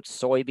crops, oats,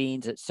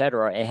 soybeans,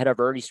 etc., ahead of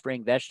early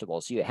spring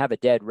vegetables. So you have a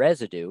dead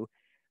residue,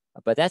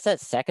 but that's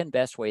that second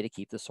best way to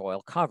keep the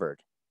soil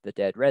covered, the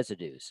dead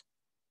residues.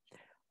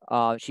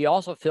 She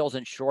also fills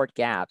in short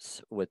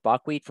gaps with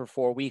buckwheat for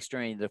 4 weeks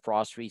during the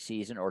frost-free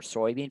season, or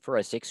soybean for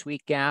a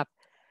 6-week gap.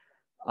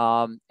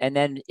 And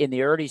then in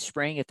the early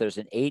spring, if there's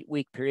an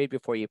 8-week period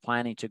before you're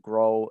planning to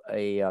grow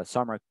a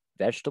summer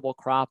vegetable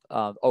crop,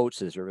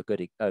 oats is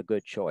a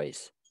good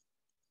choice.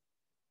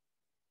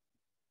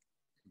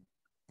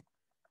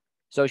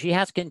 So she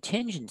has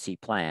contingency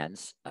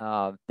plans.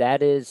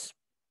 That is,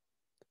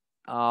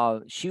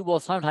 she will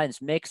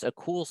sometimes mix a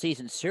cool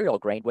season cereal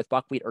grain with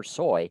buckwheat or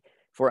soy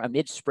for a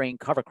mid-spring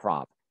cover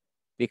crop.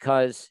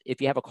 Because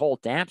if you have a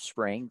cold, damp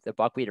spring, the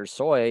buckwheat or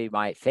soy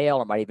might fail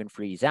or might even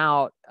freeze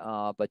out,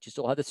 but you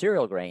still have the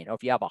cereal grain. Or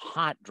if you have a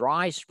hot,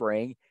 dry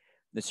spring,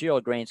 the cereal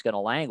grain is going to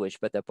languish,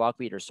 but the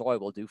buckwheat or soy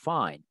will do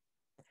fine.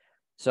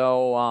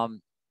 So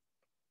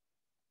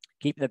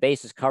keeping the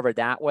bases covered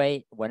that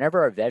way.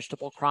 Whenever a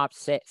vegetable crop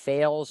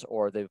fails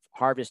or the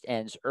harvest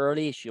ends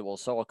early, she will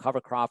sow a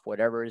cover crop,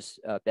 whatever is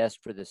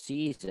best for the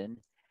season.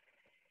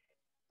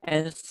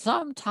 And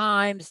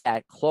sometimes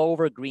that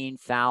clover green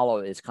fallow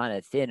is kind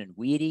of thin and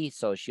weedy,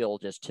 so she'll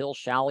just till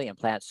shallowly and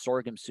plant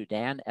sorghum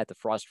Sudan at the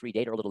frost-free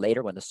date or a little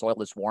later when the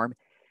soil is warm.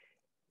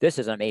 This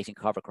is an amazing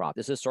cover crop.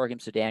 This is sorghum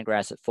Sudan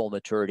grass at full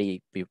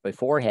maturity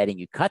before heading.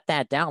 You cut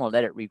that down and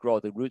let it regrow.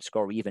 The roots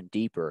go even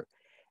deeper.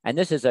 And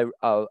this is a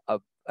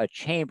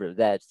chamber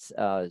that's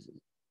the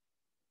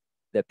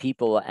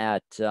people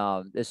at,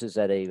 this is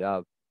at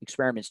a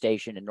experiment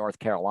station in North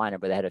Carolina,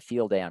 where they had a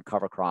field day on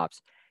cover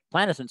crops.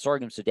 Planted some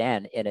sorghum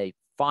Sudan in a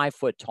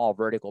 5-foot tall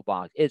vertical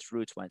box. Its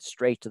roots went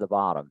straight to the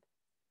bottom.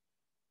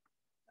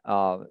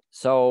 And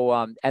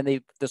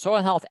the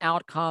soil health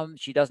outcome,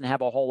 she doesn't have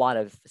a whole lot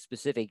of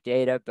specific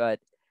data, but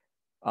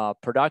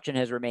production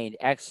has remained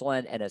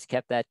excellent and has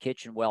kept that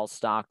kitchen well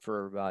stocked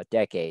for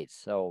decades.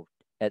 So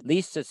at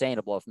least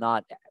sustainable, if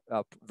not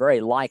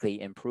very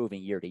likely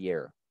improving year to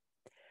year.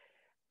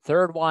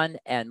 Third one,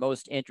 and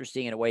most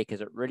interesting in a way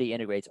because it really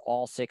integrates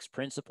all 6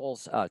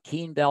 principles,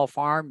 Keen Bell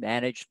Farm,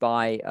 managed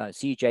by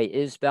C.J.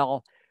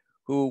 Isbell,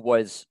 who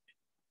was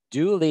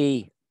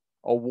duly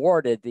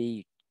awarded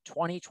the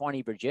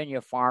 2020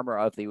 Virginia Farmer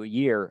of the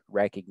Year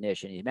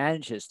recognition. He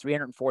manages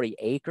 340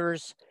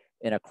 acres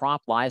in a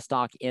crop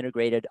livestock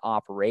integrated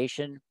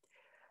operation.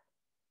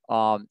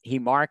 He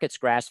markets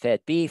grass-fed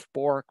beef,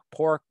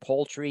 pork,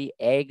 poultry,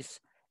 eggs,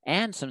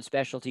 and some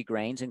specialty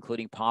grains,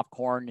 including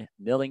popcorn,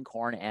 milling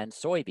corn, and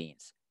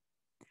soybeans.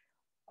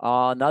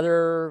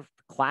 Another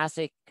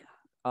classic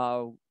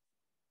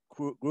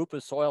group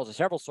of soils,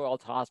 several soil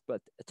types,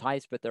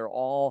 but they're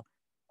all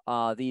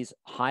these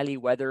highly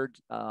weathered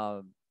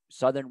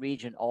southern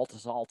region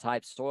ultisol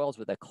type soils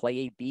with a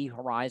clay B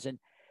horizon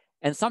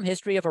and some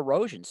history of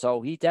erosion.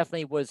 So he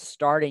definitely was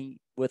starting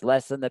with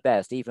less than the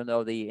best, even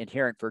though the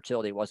inherent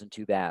fertility wasn't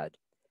too bad.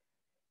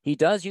 He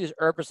does use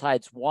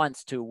herbicides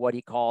once to what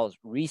he calls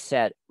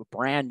reset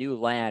brand new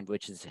land,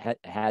 which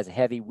has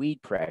heavy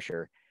weed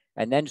pressure,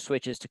 and then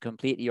switches to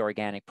completely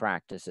organic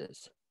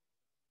practices.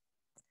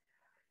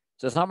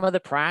 So some of the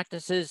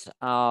practices,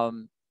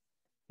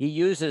 he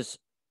uses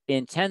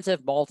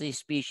intensive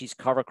multi-species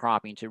cover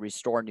cropping to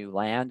restore new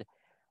land,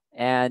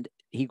 and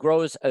he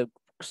grows a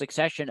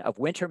succession of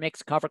winter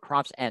mixed cover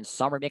crops and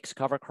summer mixed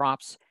cover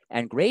crops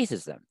and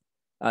grazes them.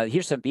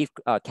 Here's some beef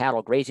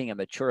cattle grazing a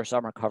mature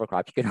summer cover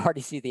crop. You can already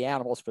see the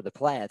animals for the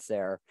plants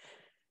there.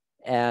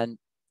 And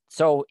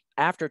so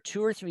after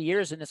 2 or 3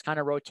 years in this kind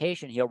of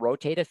rotation, he'll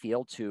rotate a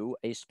field to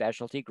a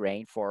specialty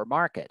grain for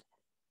market.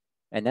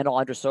 And then he'll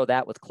undersow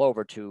that with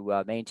clover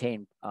to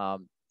maintain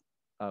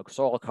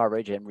soil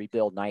coverage and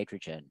rebuild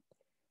nitrogen.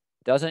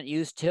 Doesn't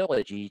use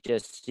tillage. He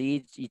just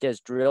seeds, he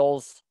just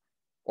drills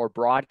or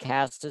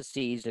broadcasts the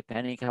seeds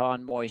depending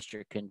on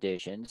moisture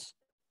conditions.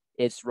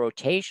 It's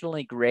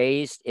rotationally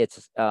grazed.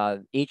 It's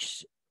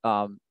each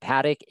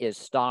paddock is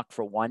stocked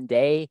for 1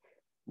 day,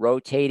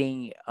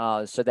 rotating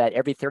so that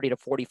every 30 to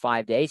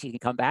 45 days, you can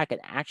come back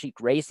and actually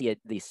graze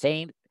the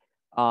same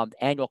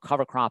annual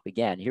cover crop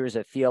again. Here's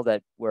a field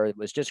where it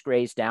was just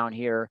grazed down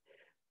here.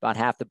 About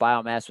half the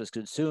biomass was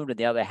consumed and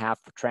the other half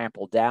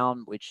trampled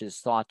down, which is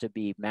thought to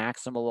be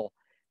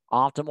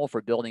optimal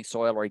for building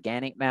soil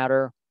organic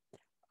matter.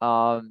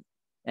 And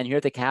here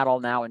are the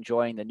cattle now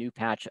enjoying the new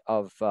patch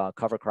of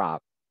cover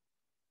crop.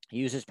 He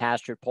uses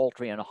pastured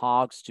poultry and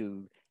hogs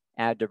to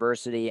add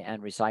diversity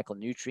and recycle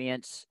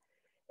nutrients.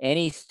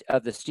 Any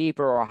of the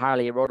steeper or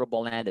highly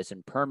erodible land is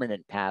in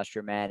permanent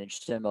pasture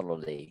managed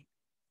similarly.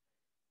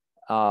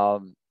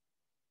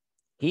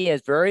 He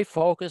is very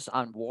focused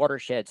on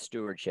watershed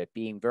stewardship,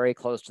 being very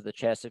close to the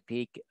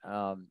Chesapeake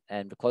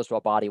and close to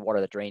a body of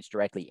water that drains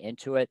directly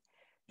into it.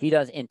 He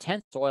does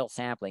intense soil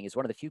sampling. He's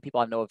one of the few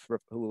people I know of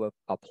who have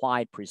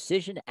applied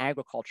precision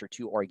agriculture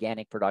to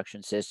organic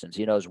production systems.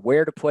 He knows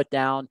where to put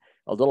down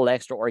a little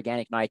extra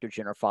organic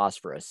nitrogen or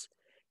phosphorus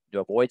to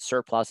avoid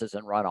surpluses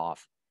and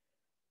runoff.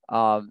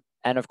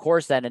 And of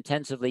course, that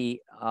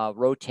intensively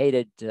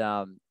rotated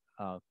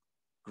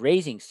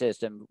grazing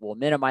system will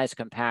minimize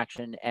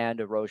compaction and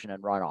erosion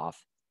and runoff.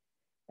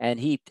 And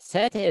he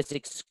set his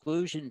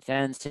exclusion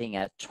fencing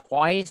at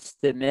twice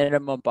the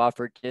minimum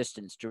buffer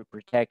distance to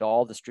protect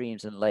all the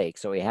streams and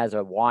lakes. So he has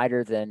a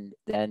wider than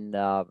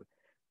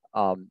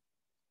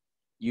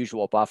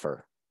usual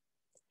buffer.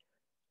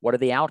 What are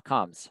the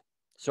outcomes?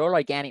 Soil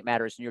organic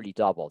matter is nearly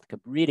doubled,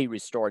 really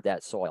restored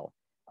that soil.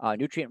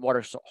 Nutrient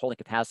water holding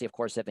capacity, of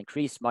course, have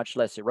increased, much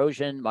less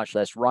erosion, much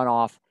less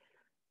runoff.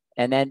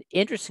 And then,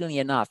 interestingly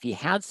enough, he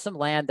had some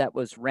land that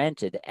was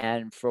rented,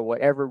 and for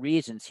whatever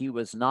reasons, he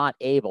was not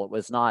able, it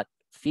was not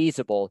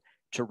feasible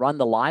to run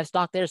the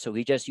livestock there. So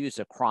he just used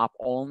a crop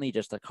only,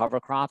 just the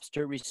cover crops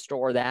to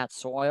restore that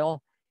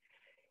soil.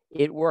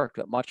 It worked,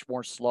 but much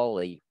more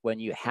slowly. When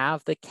you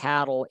have the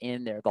cattle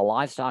in there, the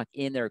livestock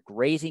in there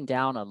grazing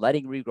down and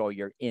letting regrow,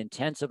 you're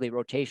intensively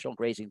rotational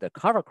grazing the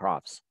cover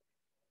crops,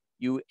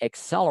 you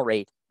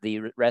accelerate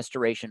the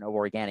restoration of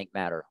organic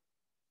matter.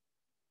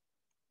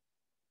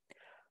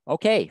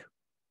 Okay.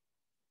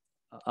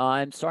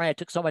 I'm sorry I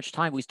took so much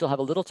time. We still have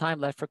a little time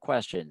left for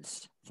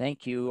questions.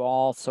 Thank you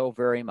all so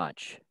very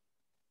much.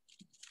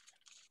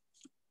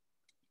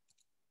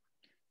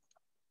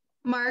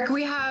 Mark,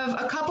 we have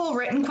a couple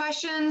written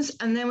questions,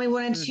 and then we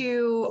wanted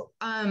to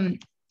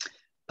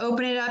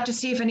open it up to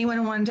see if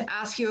anyone wanted to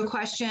ask you a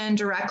question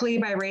directly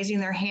by raising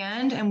their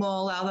hand, and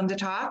we'll allow them to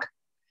talk.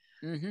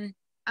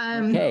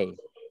 Okay.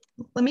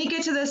 Let me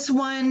get to this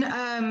one.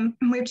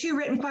 We have two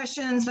written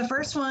questions. The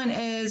first one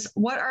is,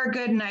 what are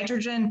good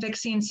nitrogen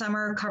fixing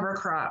summer cover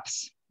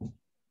crops?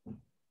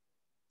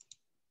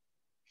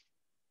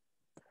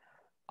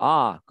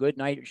 Good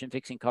nitrogen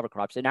fixing cover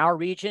crops. In our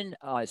region,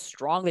 I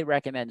strongly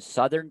recommend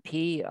southern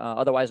pea,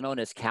 otherwise known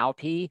as cow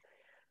pea,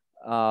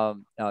 Vigna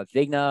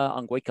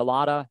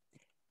unguiculata.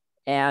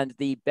 And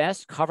the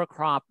best cover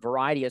crop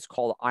variety is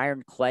called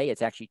iron clay.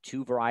 It's actually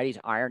two varieties,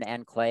 iron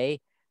and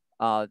clay.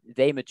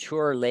 They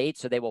mature late,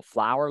 so they will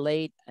flower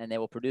late, and they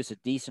will produce a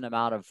decent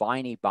amount of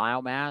viney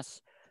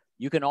biomass.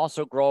 You can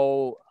also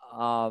grow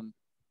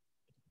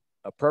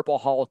a purple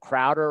hull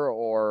crowder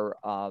or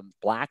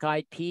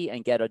black-eyed pea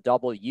and get a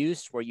double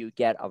use where you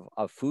get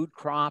a food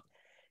crop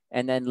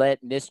and then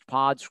let mist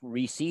pods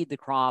reseed the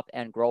crop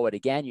and grow it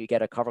again. You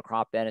get a cover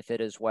crop benefit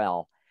as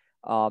well.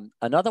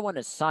 Another one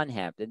is sun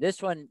hemp. And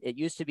this one, it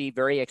used to be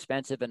very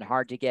expensive and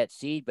hard to get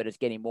seed, but it's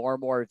getting more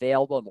and more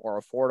available,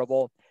 more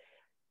affordable.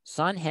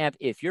 Sun hemp,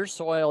 if your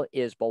soil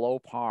is below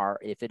par,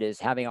 if it is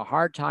having a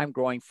hard time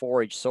growing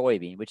forage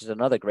soybean, which is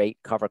another great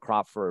cover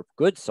crop for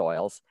good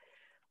soils,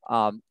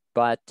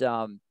 but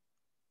the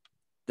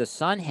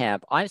sun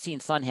hemp, I've seen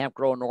sun hemp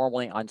grow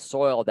normally on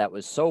soil that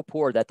was so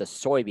poor that the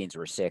soybeans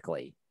were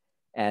sickly.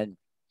 And,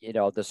 you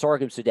know, the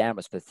sorghum Sudan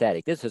was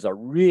pathetic. This is a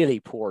really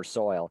poor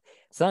soil.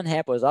 Sun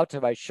hemp was up to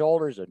my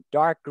shoulders and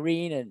dark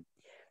green and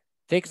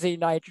fixing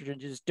nitrogen,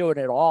 just doing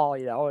it all,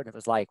 you know, and it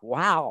was like,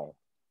 wow.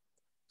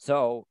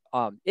 So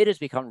it has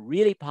become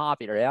really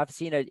popular. I've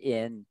seen it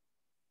in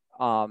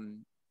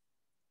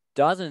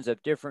dozens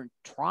of different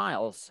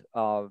trials,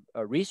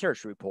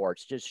 research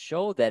reports just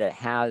show that it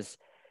has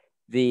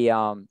the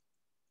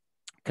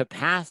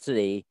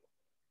capacity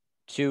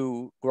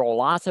to grow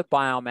lots of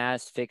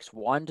biomass, fix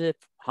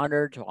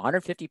 100 to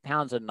 150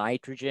 pounds of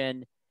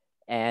nitrogen,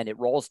 and it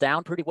rolls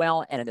down pretty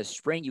well. And in the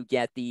spring, you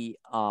get the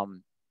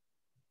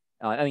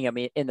I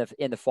mean, in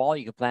the fall,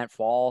 you can plant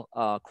fall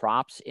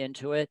crops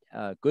into it.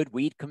 Good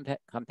weed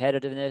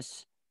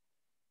competitiveness.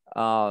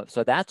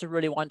 So that's a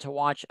really one to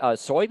watch.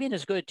 Soybean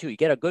is good too. You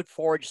get a good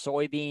forage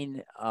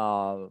soybean.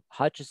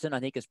 Hutchinson, I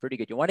think, is pretty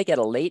good. You want to get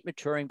a late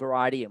maturing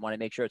variety and want to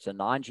make sure it's a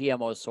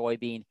non-GMO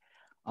soybean.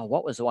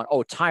 What was the one?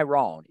 Oh,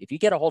 Tyrone. If you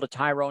get a hold of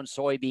Tyrone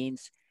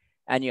soybeans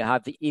and you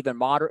have the even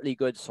moderately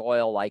good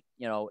soil, like,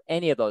 you know,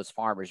 any of those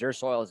farmers, your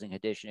soil is in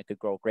condition, it could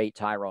grow great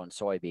Tyrone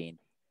soybean.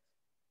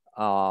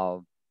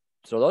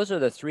 So those are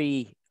the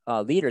three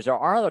leaders. There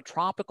are other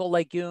tropical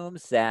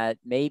legumes that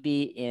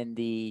maybe in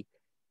the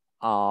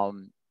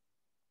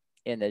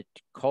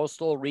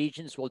coastal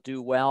regions will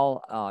do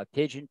well.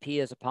 Pigeon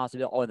pea is a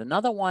possibility. Oh, and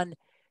another one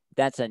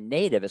that's a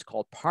native is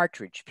called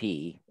partridge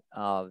pea.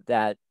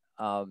 That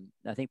I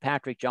think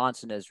Patrick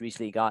Johnson has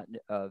recently gotten.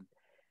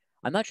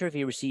 I'm not sure if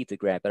he received the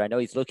grant, but I know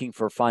he's looking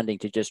for funding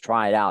to just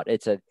try it out.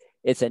 It's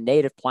a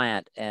native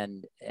plant,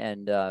 and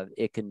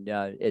it can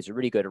it's a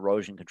really good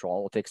erosion control.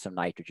 It'll fix some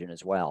nitrogen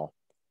as well.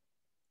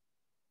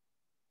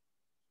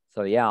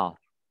 So yeah,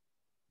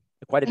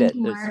 quite a bit.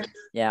 Thank you, Mark.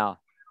 Yeah.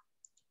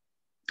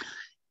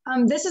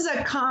 This is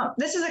a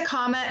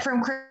comment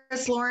from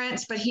Chris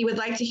Lawrence, but he would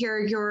like to hear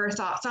your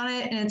thoughts on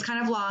it, and it's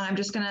kind of long. I'm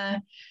just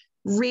gonna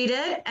read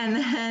it, and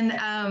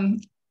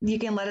then you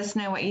can let us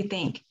know what you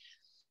think.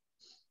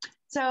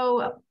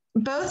 So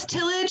both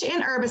tillage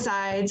and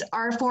herbicides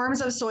are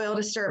forms of soil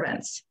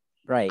disturbance.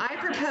 Right. I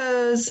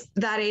propose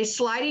that a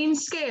sliding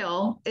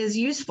scale is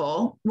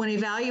useful when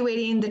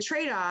evaluating the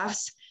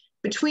trade-offs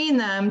between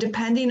them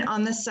depending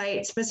on the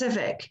site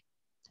specific.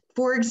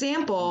 For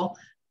example,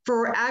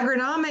 for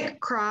agronomic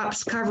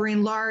crops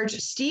covering large,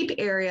 steep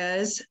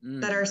areas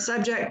that are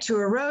subject to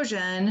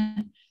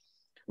erosion,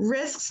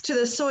 risks to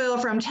the soil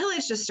from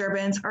tillage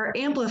disturbance are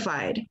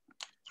amplified.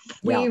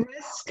 We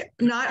risk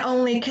not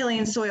only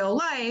killing soil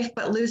life,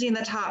 but losing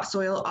the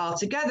topsoil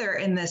altogether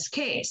in this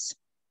case.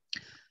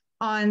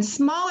 On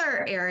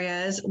smaller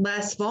areas,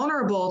 less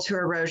vulnerable to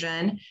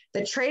erosion,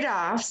 the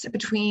trade-offs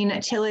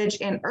between tillage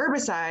and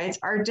herbicides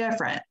are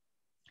different.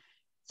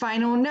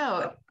 Final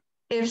note,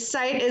 if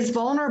site is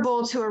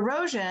vulnerable to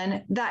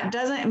erosion, that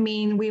doesn't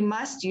mean we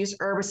must use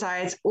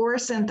herbicides or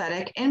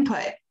synthetic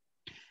input.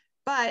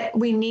 But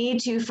we need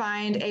to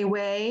find a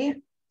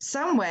way,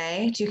 some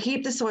way, to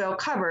keep the soil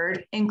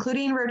covered,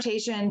 including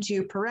rotation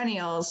to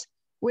perennials,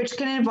 which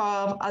can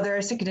involve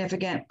other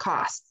significant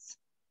costs.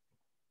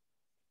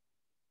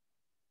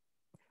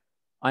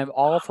 I'm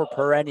all for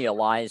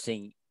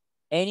perennializing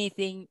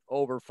anything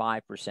over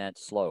 5%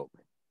 slope.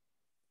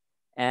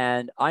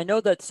 And I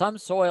know that some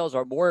soils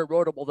are more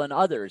erodible than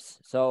others.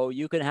 So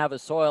you can have a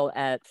soil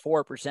at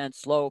 4%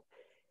 slope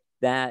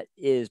that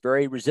is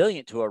very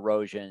resilient to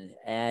erosion.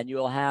 And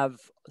you'll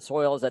have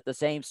soils at the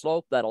same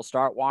slope that'll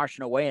start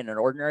washing away in an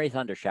ordinary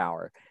thunder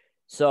shower.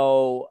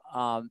 So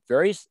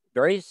very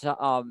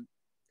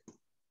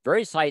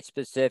site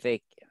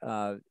specific,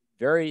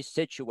 very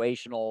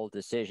situational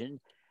decision.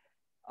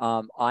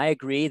 I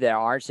agree there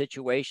are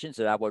situations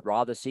that I would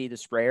rather see the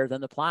sprayer than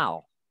the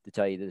plow, to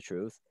tell you the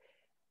truth.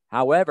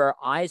 However,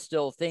 I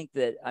still think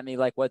that, I mean,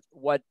 like for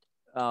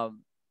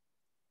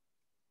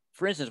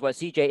instance, what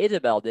CJ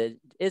Isbell did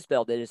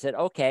is said,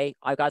 okay,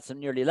 I've got some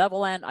nearly level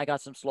land, I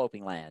got some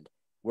sloping land.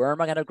 Where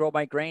am I going to grow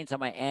my grains on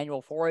my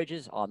annual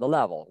forages? On the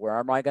level. Where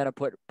am I going to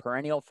put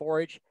perennial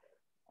forage?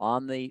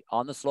 On the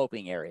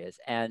sloping areas.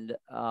 And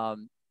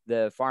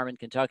the farm in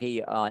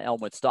Kentucky,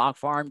 Elmwood Stock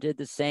Farm, did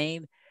the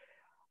same.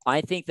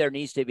 I think there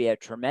needs to be a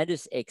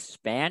tremendous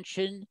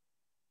expansion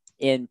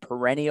in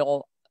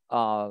perennial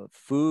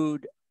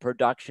food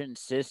production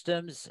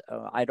systems.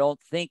 I don't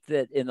think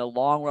that in the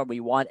long run we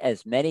want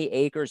as many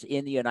acres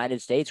in the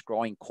United States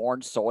growing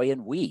corn, soy,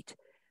 and wheat.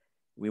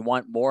 We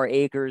want more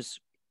acres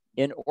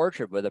in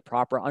orchard with a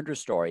proper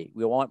understory.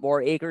 We want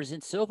more acres in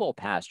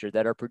silvopasture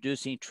that are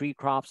producing tree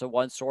crops of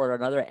one sort or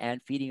another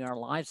and feeding our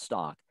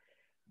livestock.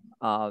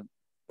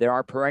 There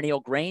are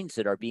perennial grains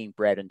that are being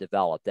bred and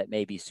developed that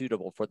may be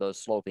suitable for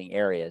those sloping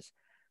areas.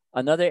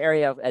 Another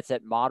area that's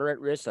at moderate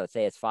risk, let's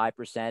say it's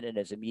 5% and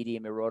is a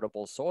medium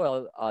erodible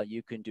soil,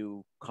 you can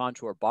do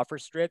contour buffer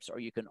strips, or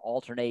you can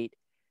alternate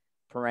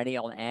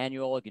perennial and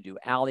annual. You can do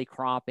alley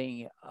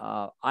cropping.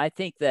 I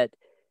think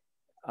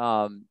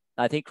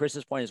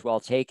Chris's point is well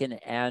taken,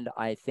 and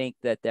I think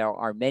that there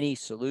are many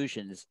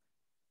solutions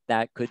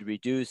that could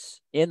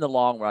reduce, in the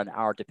long run,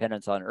 our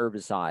dependence on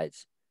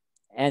herbicides.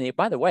 And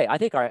by the way, I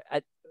think our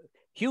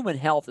human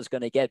health is going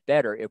to get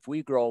better if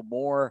we grow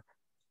more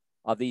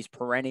of these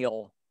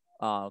perennial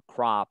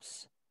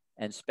crops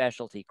and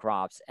specialty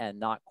crops and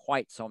not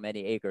quite so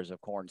many acres of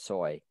corn,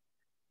 soy.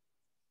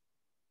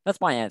 That's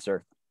my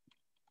answer.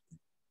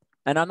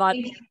 And I'm not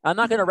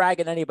going to rag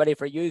at anybody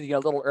for using a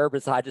little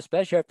herbicide,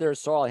 especially if their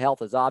soil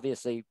health is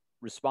obviously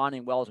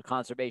responding well to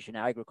conservation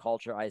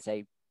agriculture. I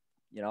say,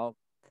 you know,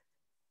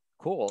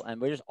 cool.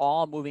 And we're just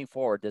all moving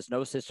forward. There's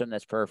no system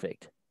that's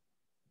perfect.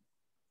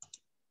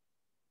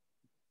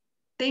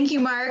 Thank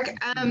you, Mark.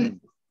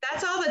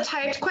 That's all the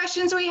typed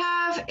questions we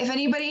have. If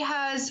anybody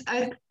has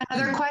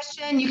another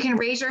question, you can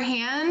raise your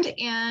hand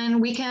and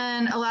we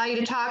can allow you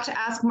to talk to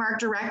ask Mark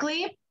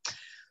directly,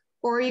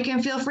 or you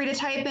can feel free to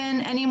type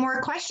in any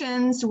more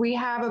questions. We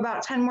have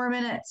about 10 more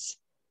minutes.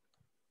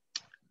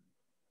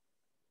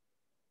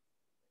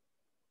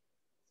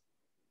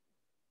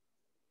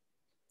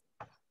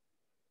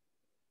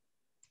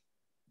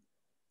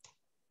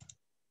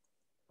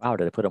 Wow,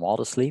 did I put them all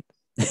to sleep?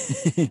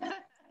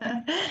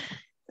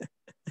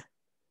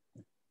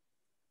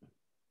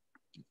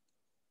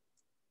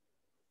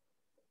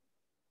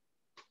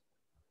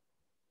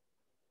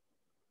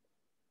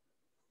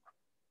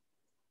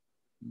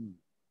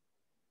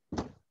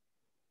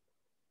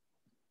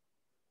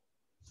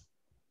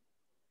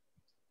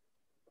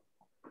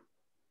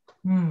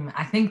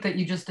 I think that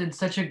you just did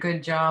such a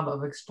good job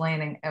of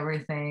explaining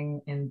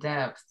everything in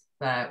depth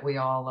that we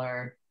all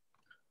are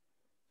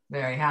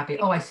very happy.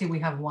 Oh, I see we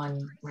have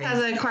one.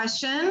 Has a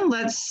question.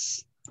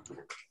 Let's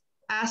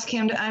ask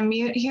him to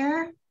unmute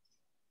here.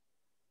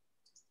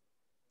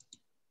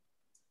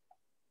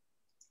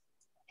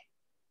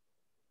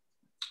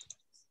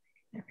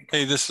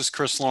 Hey, this is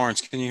Chris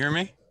Lawrence. Can you hear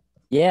me?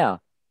 Yeah.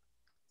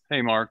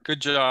 Hey, Mark. Good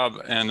job.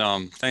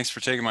 And thanks for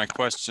taking my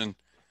question.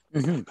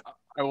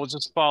 I will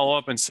just follow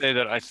up and say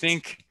that I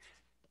think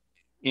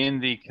in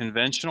the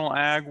conventional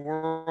ag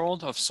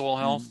world of soil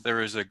health,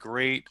 there is a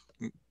great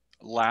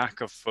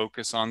lack of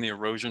focus on the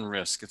erosion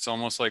risk. It's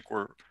almost like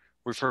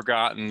we've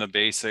forgotten the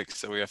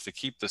basics, that we have to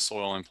keep the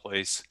soil in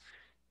place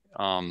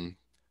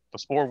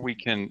before we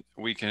can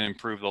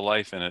improve the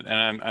life in it.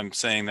 And I'm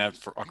saying that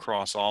for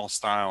across all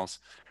styles.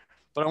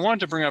 But I wanted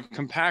to bring up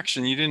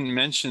compaction. You didn't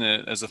mention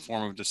it as a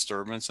form of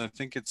disturbance. I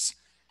think it's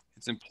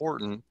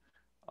important.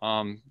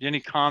 Any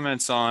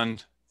comments on,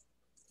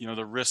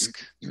 the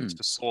risk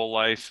to soil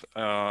life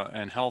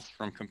and health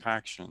from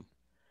compaction?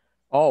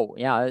 Oh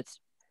yeah, have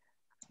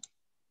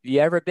you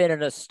ever been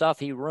in a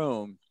stuffy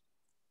room?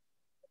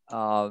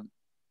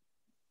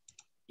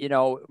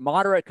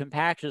 Moderate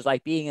compaction is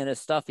like being in a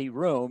stuffy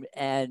room,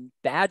 and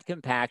bad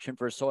compaction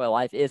for soil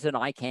life is an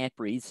I can't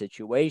breathe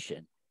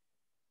situation.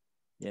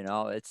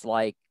 It's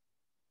like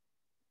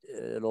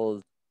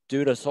it'll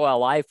do to soil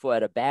life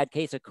what a bad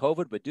case of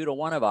COVID would do to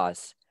one of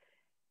us.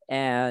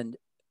 And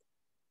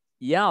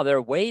yeah, there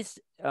are ways,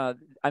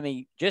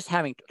 just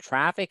having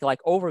traffic,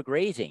 like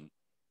overgrazing.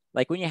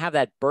 Like when you have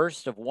that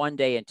burst of 1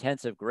 day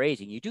intensive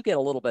grazing, you do get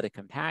a little bit of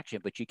compaction,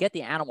 but you get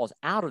the animals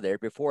out of there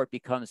before it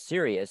becomes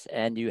serious,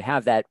 and you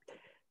have that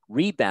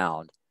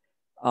rebound.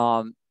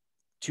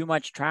 Too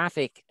much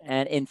traffic.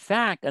 And in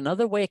fact,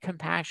 another way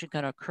compaction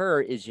can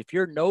occur is if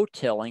you're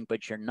no-tilling,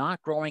 but you're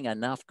not growing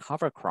enough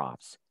cover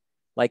crops.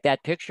 Like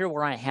that picture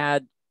where I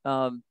had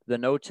the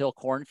no-till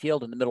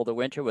cornfield in the middle of the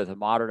winter with a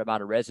moderate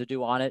amount of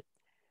residue on it,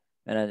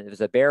 and it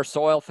was a bare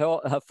soil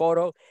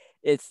photo.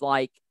 It's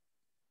like,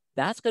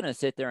 that's going to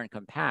sit there and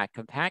compact.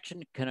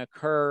 Compaction can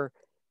occur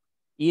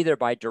either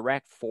by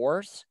direct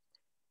force.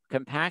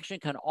 Compaction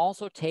can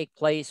also take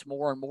place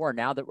more and more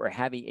now that we're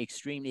having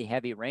extremely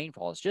heavy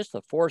rainfall. It's just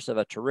the force of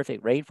a terrific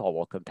rainfall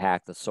will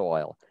compact the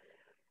soil.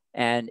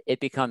 And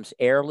it becomes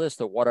airless.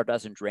 The water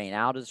doesn't drain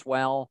out as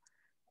well.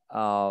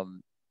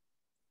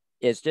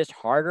 It's just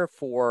harder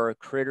for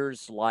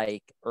critters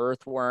like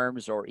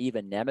earthworms or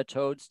even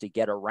nematodes to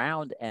get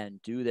around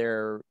and do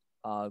their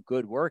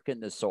good work in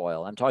the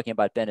soil. I'm talking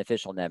about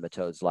beneficial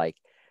nematodes, like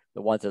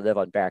the ones that live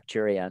on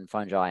bacteria and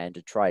fungi and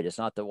detritus,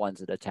 not the ones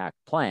that attack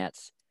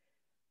plants.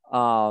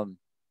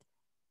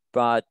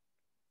 But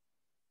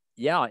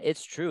yeah,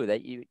 it's true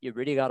that you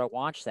really got to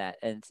watch that,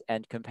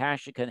 and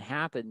compaction can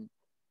happen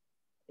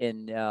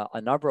in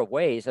a number of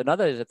ways.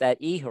 Another is that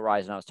E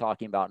horizon I was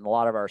talking about in a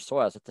lot of our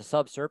soils. It's a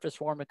subsurface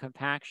form of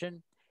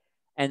compaction,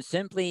 and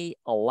simply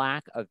a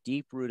lack of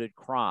deep-rooted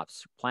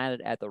crops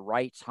planted at the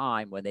right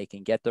time when they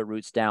can get the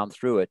roots down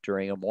through it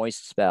during a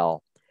moist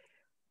spell.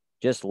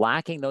 Just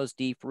lacking those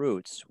deep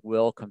roots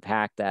will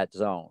compact that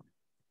zone.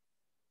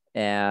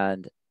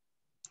 And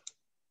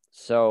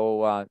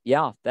so,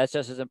 yeah, that's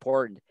just as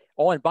important.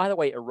 Oh, and by the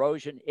way,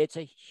 erosion, it's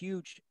a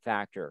huge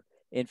factor.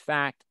 In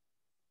fact,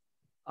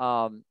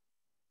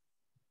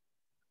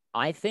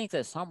 I think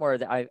that somewhere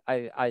that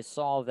I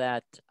saw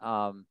that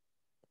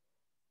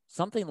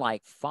something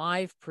like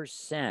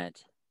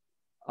 5%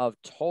 of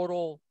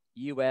total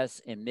U.S.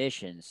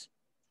 emissions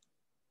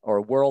or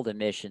world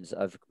emissions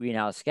of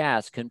greenhouse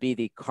gas can be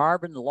the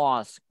carbon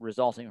loss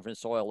resulting from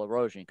soil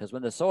erosion. Because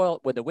when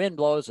the wind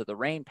blows or the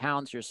rain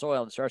pounds your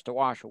soil and starts to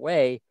wash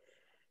away,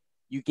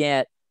 you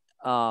get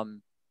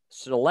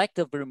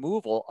selective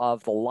removal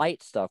of the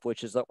light stuff,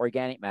 which is the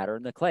organic matter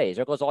in the clays.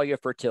 There goes all your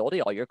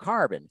fertility, all your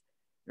carbon.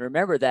 And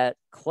remember that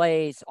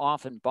clays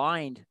often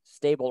bind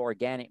stable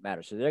organic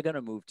matter, so they're going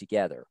to move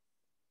together.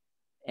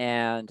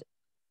 And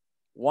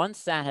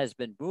once that has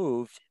been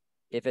moved,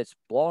 if it's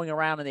blowing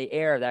around in the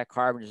air, that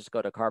carbon just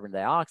go to carbon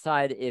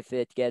dioxide. If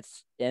it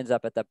ends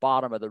up at the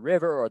bottom of the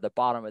river or the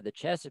bottom of the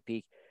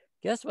Chesapeake,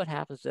 guess what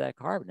happens to that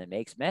carbon? It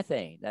makes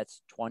methane.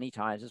 That's 20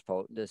 times as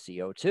potent as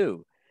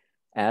CO2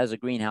 as a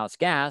greenhouse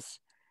gas.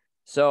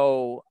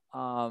 So,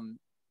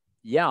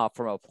 yeah,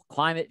 from a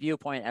climate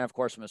viewpoint and, of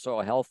course, from a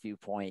soil health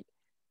viewpoint,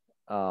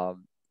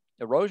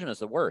 erosion is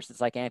the worst.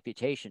 It's like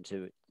amputation.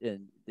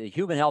 In the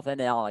human health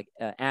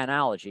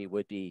analogy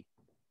would be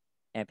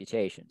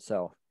amputation.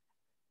 So,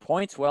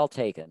 points well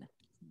taken.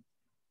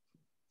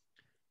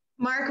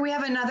 Mark, we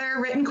have another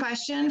written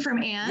question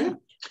from Anne.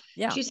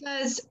 Yeah. She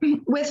says,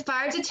 with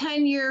 5 to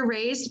 10 year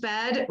raised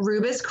bed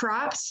rubus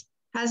crops,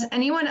 has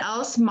anyone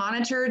else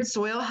monitored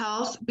soil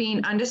health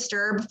being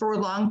undisturbed for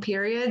long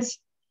periods,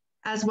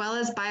 as well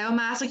as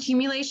biomass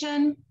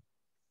accumulation?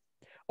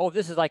 Oh,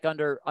 this is like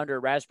under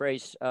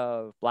raspberries,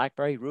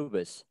 blackberry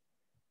rubus.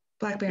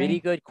 Blackberry. Really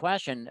good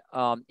question.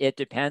 It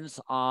depends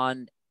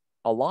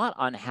a lot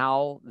on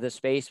how the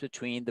space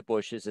between the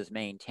bushes is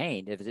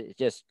maintained.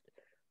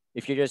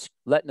 If you're just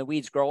letting the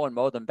weeds grow and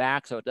mow them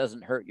back so it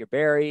doesn't hurt your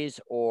berries,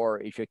 or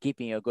if you're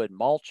keeping a good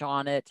mulch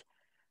on it.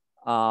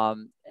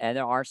 And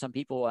there are some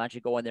people who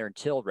actually go in there and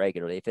till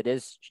regularly. If it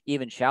is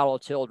even shallow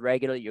tilled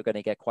regularly, you're going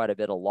to get quite a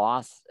bit of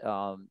loss.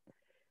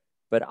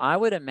 But I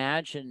would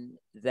imagine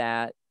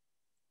that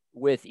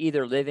with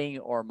either living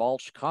or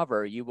mulch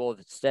cover, you will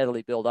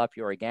steadily build up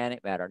your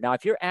organic matter. Now,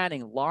 if you're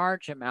adding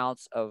large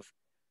amounts of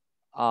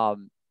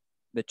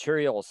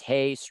materials,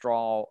 hay,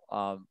 straw,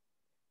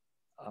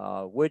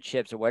 wood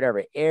chips or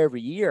whatever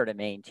every year to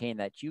maintain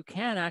that, you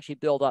can actually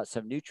build up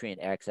some nutrient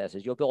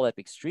excesses. You'll build up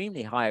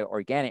extremely high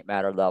organic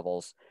matter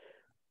levels,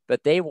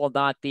 but they will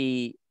not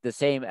be the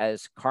same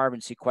as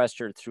carbon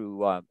sequestered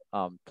through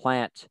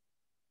plant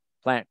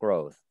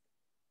growth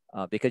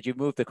because you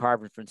moved the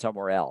carbon from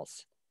somewhere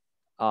else.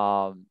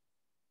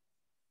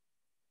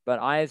 But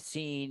I've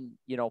seen,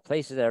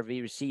 places that have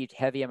received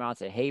heavy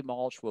amounts of hay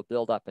mulch will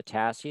build up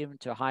potassium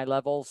to high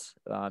levels,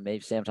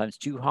 maybe sometimes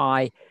too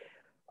high.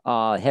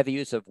 Heavy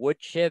use of wood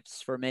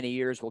chips for many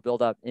years will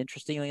build up,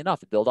 interestingly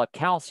enough, build up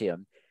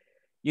calcium.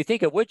 You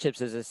think of wood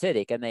chips as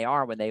acidic, and they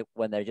are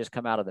when they just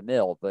come out of the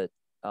mill, but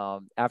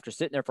after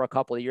sitting there for a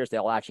couple of years,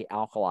 they'll actually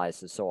alkalize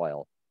the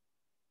soil.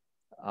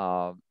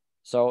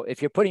 So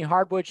if you're putting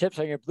hardwood chips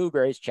on your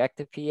blueberries, check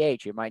the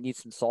pH. You might need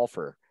some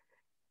sulfur.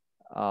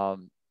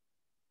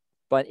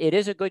 But it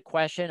is a good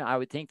question. I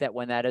would think that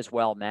when that is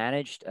well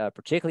managed,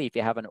 particularly if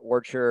you have an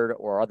orchard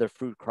or other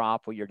fruit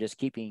crop where you're just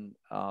keeping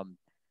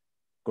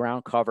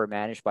ground cover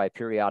managed by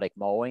periodic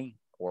mowing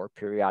or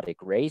periodic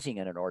grazing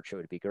in an orchard,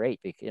 would be great.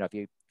 If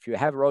you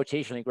have a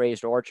rotationally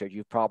grazed orchard,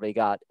 you've probably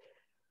got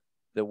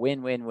the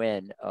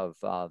win-win-win of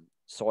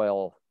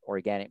soil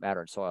organic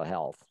matter and soil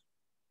health.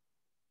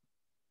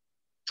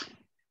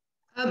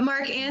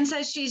 Mark, Ann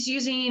says she's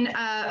using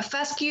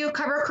fescue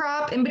cover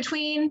crop in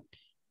between,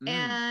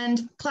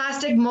 and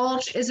plastic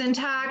mulch is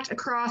intact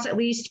across at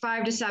least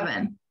 5 to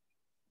 7.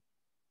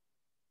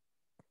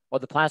 Well,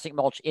 the plastic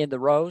mulch in the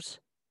rows?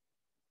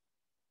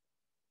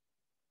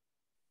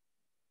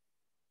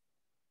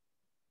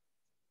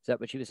 Is that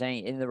what you were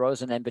saying? In the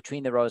rows, and then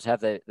between the rows have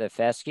the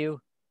fescue?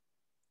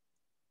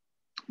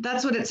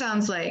 That's what it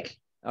sounds like.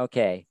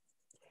 Okay.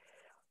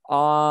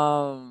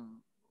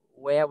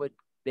 Way I would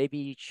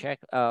maybe check,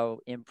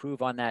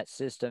 improve on that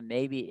system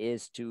maybe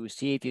is to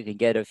see if you can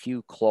get a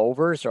few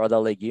clovers or other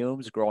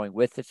legumes growing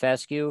with the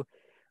fescue.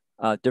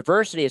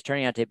 Diversity is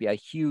turning out to be a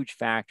huge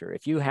factor.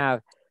 If you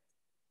have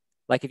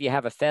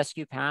a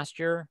fescue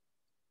pasture,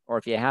 or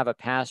if you have a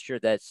pasture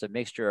that's a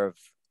mixture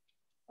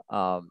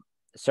of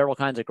several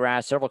kinds of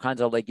grass, several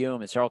kinds of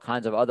legume, and several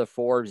kinds of other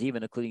forbs,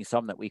 even including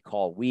some that we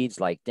call weeds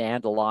like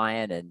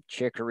dandelion and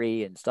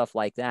chicory and stuff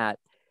like that,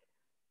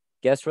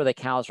 guess where the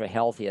cows are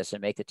healthiest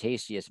and make the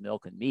tastiest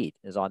milk and meat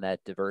is on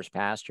that diverse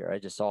pasture. I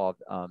just saw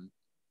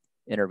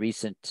in a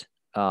recent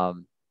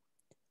soil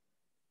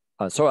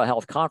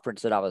health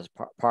conference that I was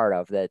part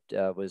of that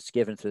was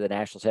given through the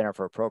National Center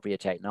for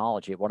Appropriate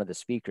Technology. One of the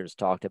speakers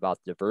talked about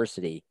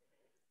diversity,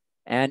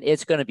 and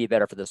it's going to be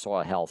better for the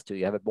soil health too.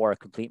 You have a more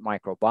complete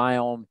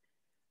microbiome.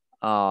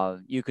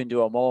 You can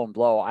do a mow and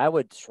blow. I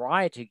would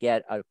try to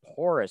get a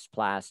porous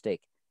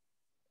plastic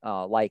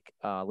like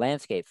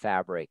landscape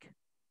fabric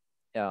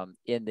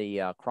in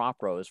the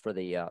crop rows for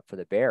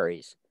the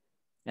berries.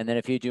 And then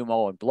if you do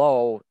mow and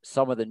blow,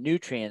 some of the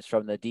nutrients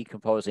from the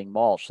decomposing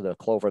mulch, the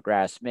clover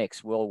grass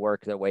mix, will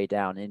work their way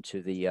down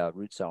into the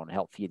root zone and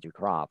help feed your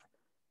crop.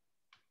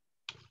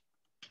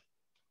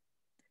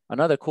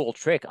 Another cool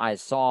trick I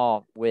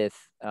saw with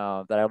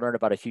that I learned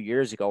about a few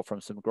years ago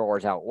from some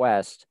growers out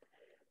west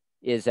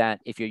is that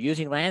if you're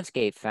using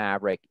landscape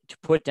fabric, to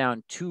put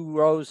down 2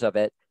 rows of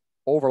it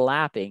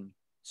overlapping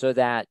so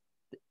that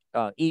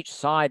each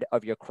side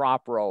of your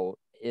crop row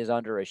is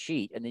under a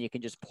sheet, and then you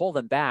can just pull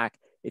them back.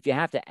 If you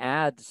have to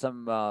add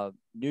some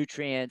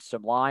nutrients,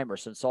 some lime or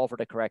some sulfur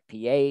to correct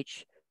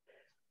pH,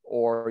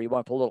 or you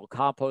want to put a little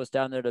compost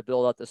down there to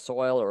build up the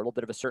soil, or a little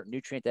bit of a certain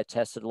nutrient that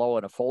tested low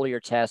in a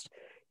foliar test,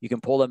 you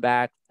can pull them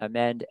back,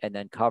 amend, and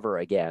then cover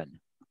again.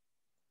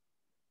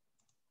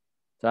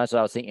 So that's what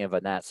I was thinking of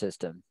in that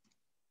system.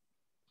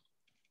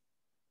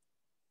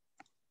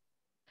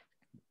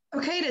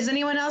 Okay, does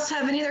anyone else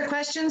have any other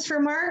questions for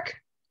Mark?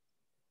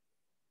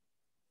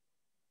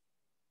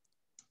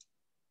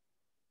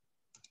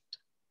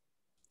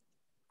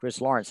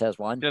 Chris Lawrence has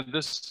one. Yeah,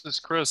 this is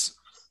Chris.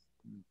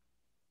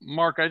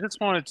 Mark, I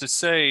just wanted to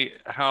say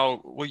how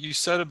what you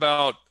said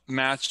about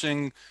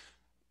matching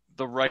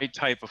the right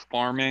type of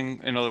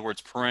farming, in other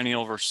words,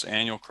 perennial versus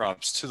annual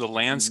crops, to the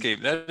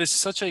landscape. That is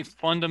such a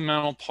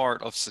fundamental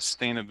part of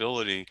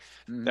sustainability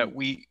that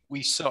we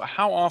so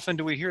how often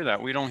do we hear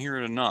that? We don't hear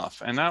it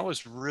enough. And that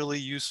was really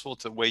useful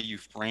to the way you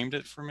framed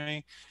it for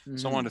me.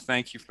 So I wanted to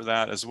thank you for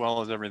that, as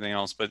well as everything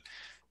else. But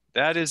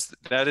that is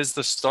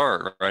the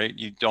start, right?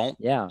 You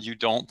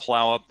don't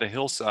plow up the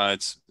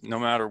hillsides, no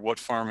matter what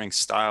farming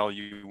style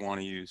you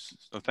want to use.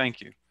 So thank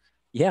you.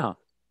 Yeah,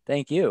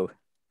 thank you.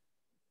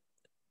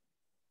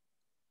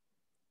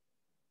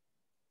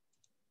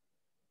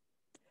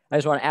 I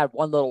just want to add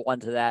one little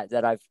one to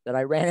that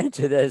I ran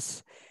into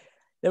this.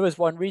 There was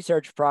one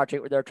research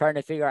project where they're trying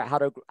to figure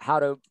out how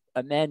to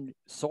amend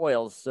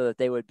soils so that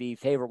they would be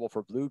favorable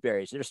for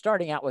blueberries. They're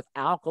starting out with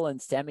alkaline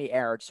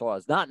semi-arid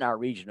soils, not in our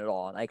region at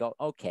all. And I go,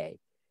 okay,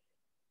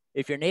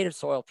 if your native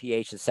soil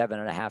pH is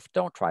 7.5,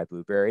 don't try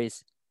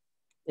blueberries.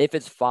 If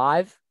it's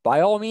 5,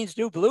 by all means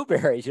do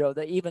blueberries,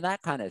 even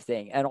that kind of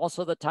thing. And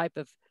also the type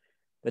of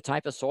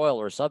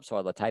soil or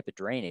subsoil, the type of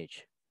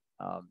drainage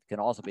can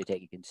also be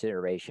taken into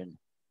consideration,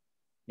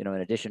 in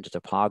addition to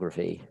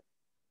topography.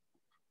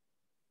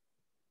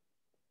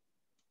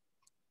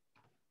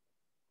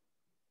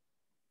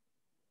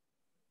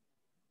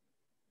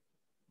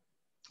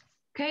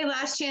 Okay,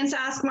 last chance to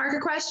ask Mark a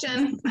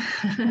question.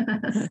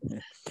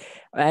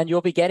 And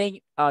you'll be getting,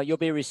 you'll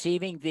be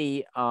receiving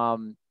the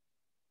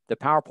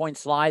PowerPoint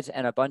slides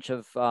and a bunch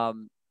of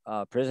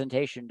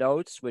presentation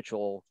notes, which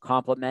will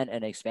complement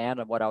and expand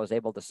on what I was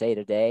able to say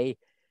today.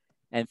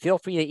 And feel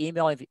free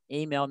to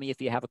email me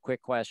if you have a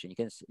quick question.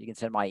 You can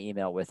send my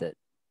email with it.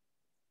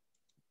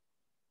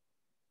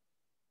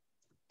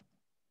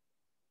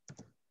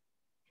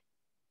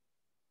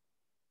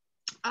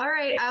 All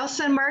right, I'll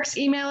send Mark's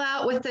email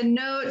out with the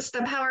notes, the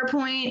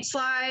PowerPoint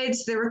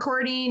slides, the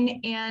recording,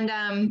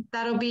 and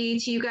that'll be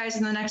to you guys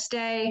in the next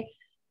day.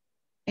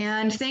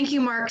 And thank you,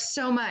 Mark,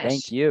 so much.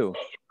 Thank you.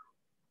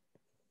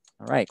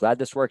 All right, glad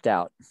this worked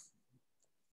out.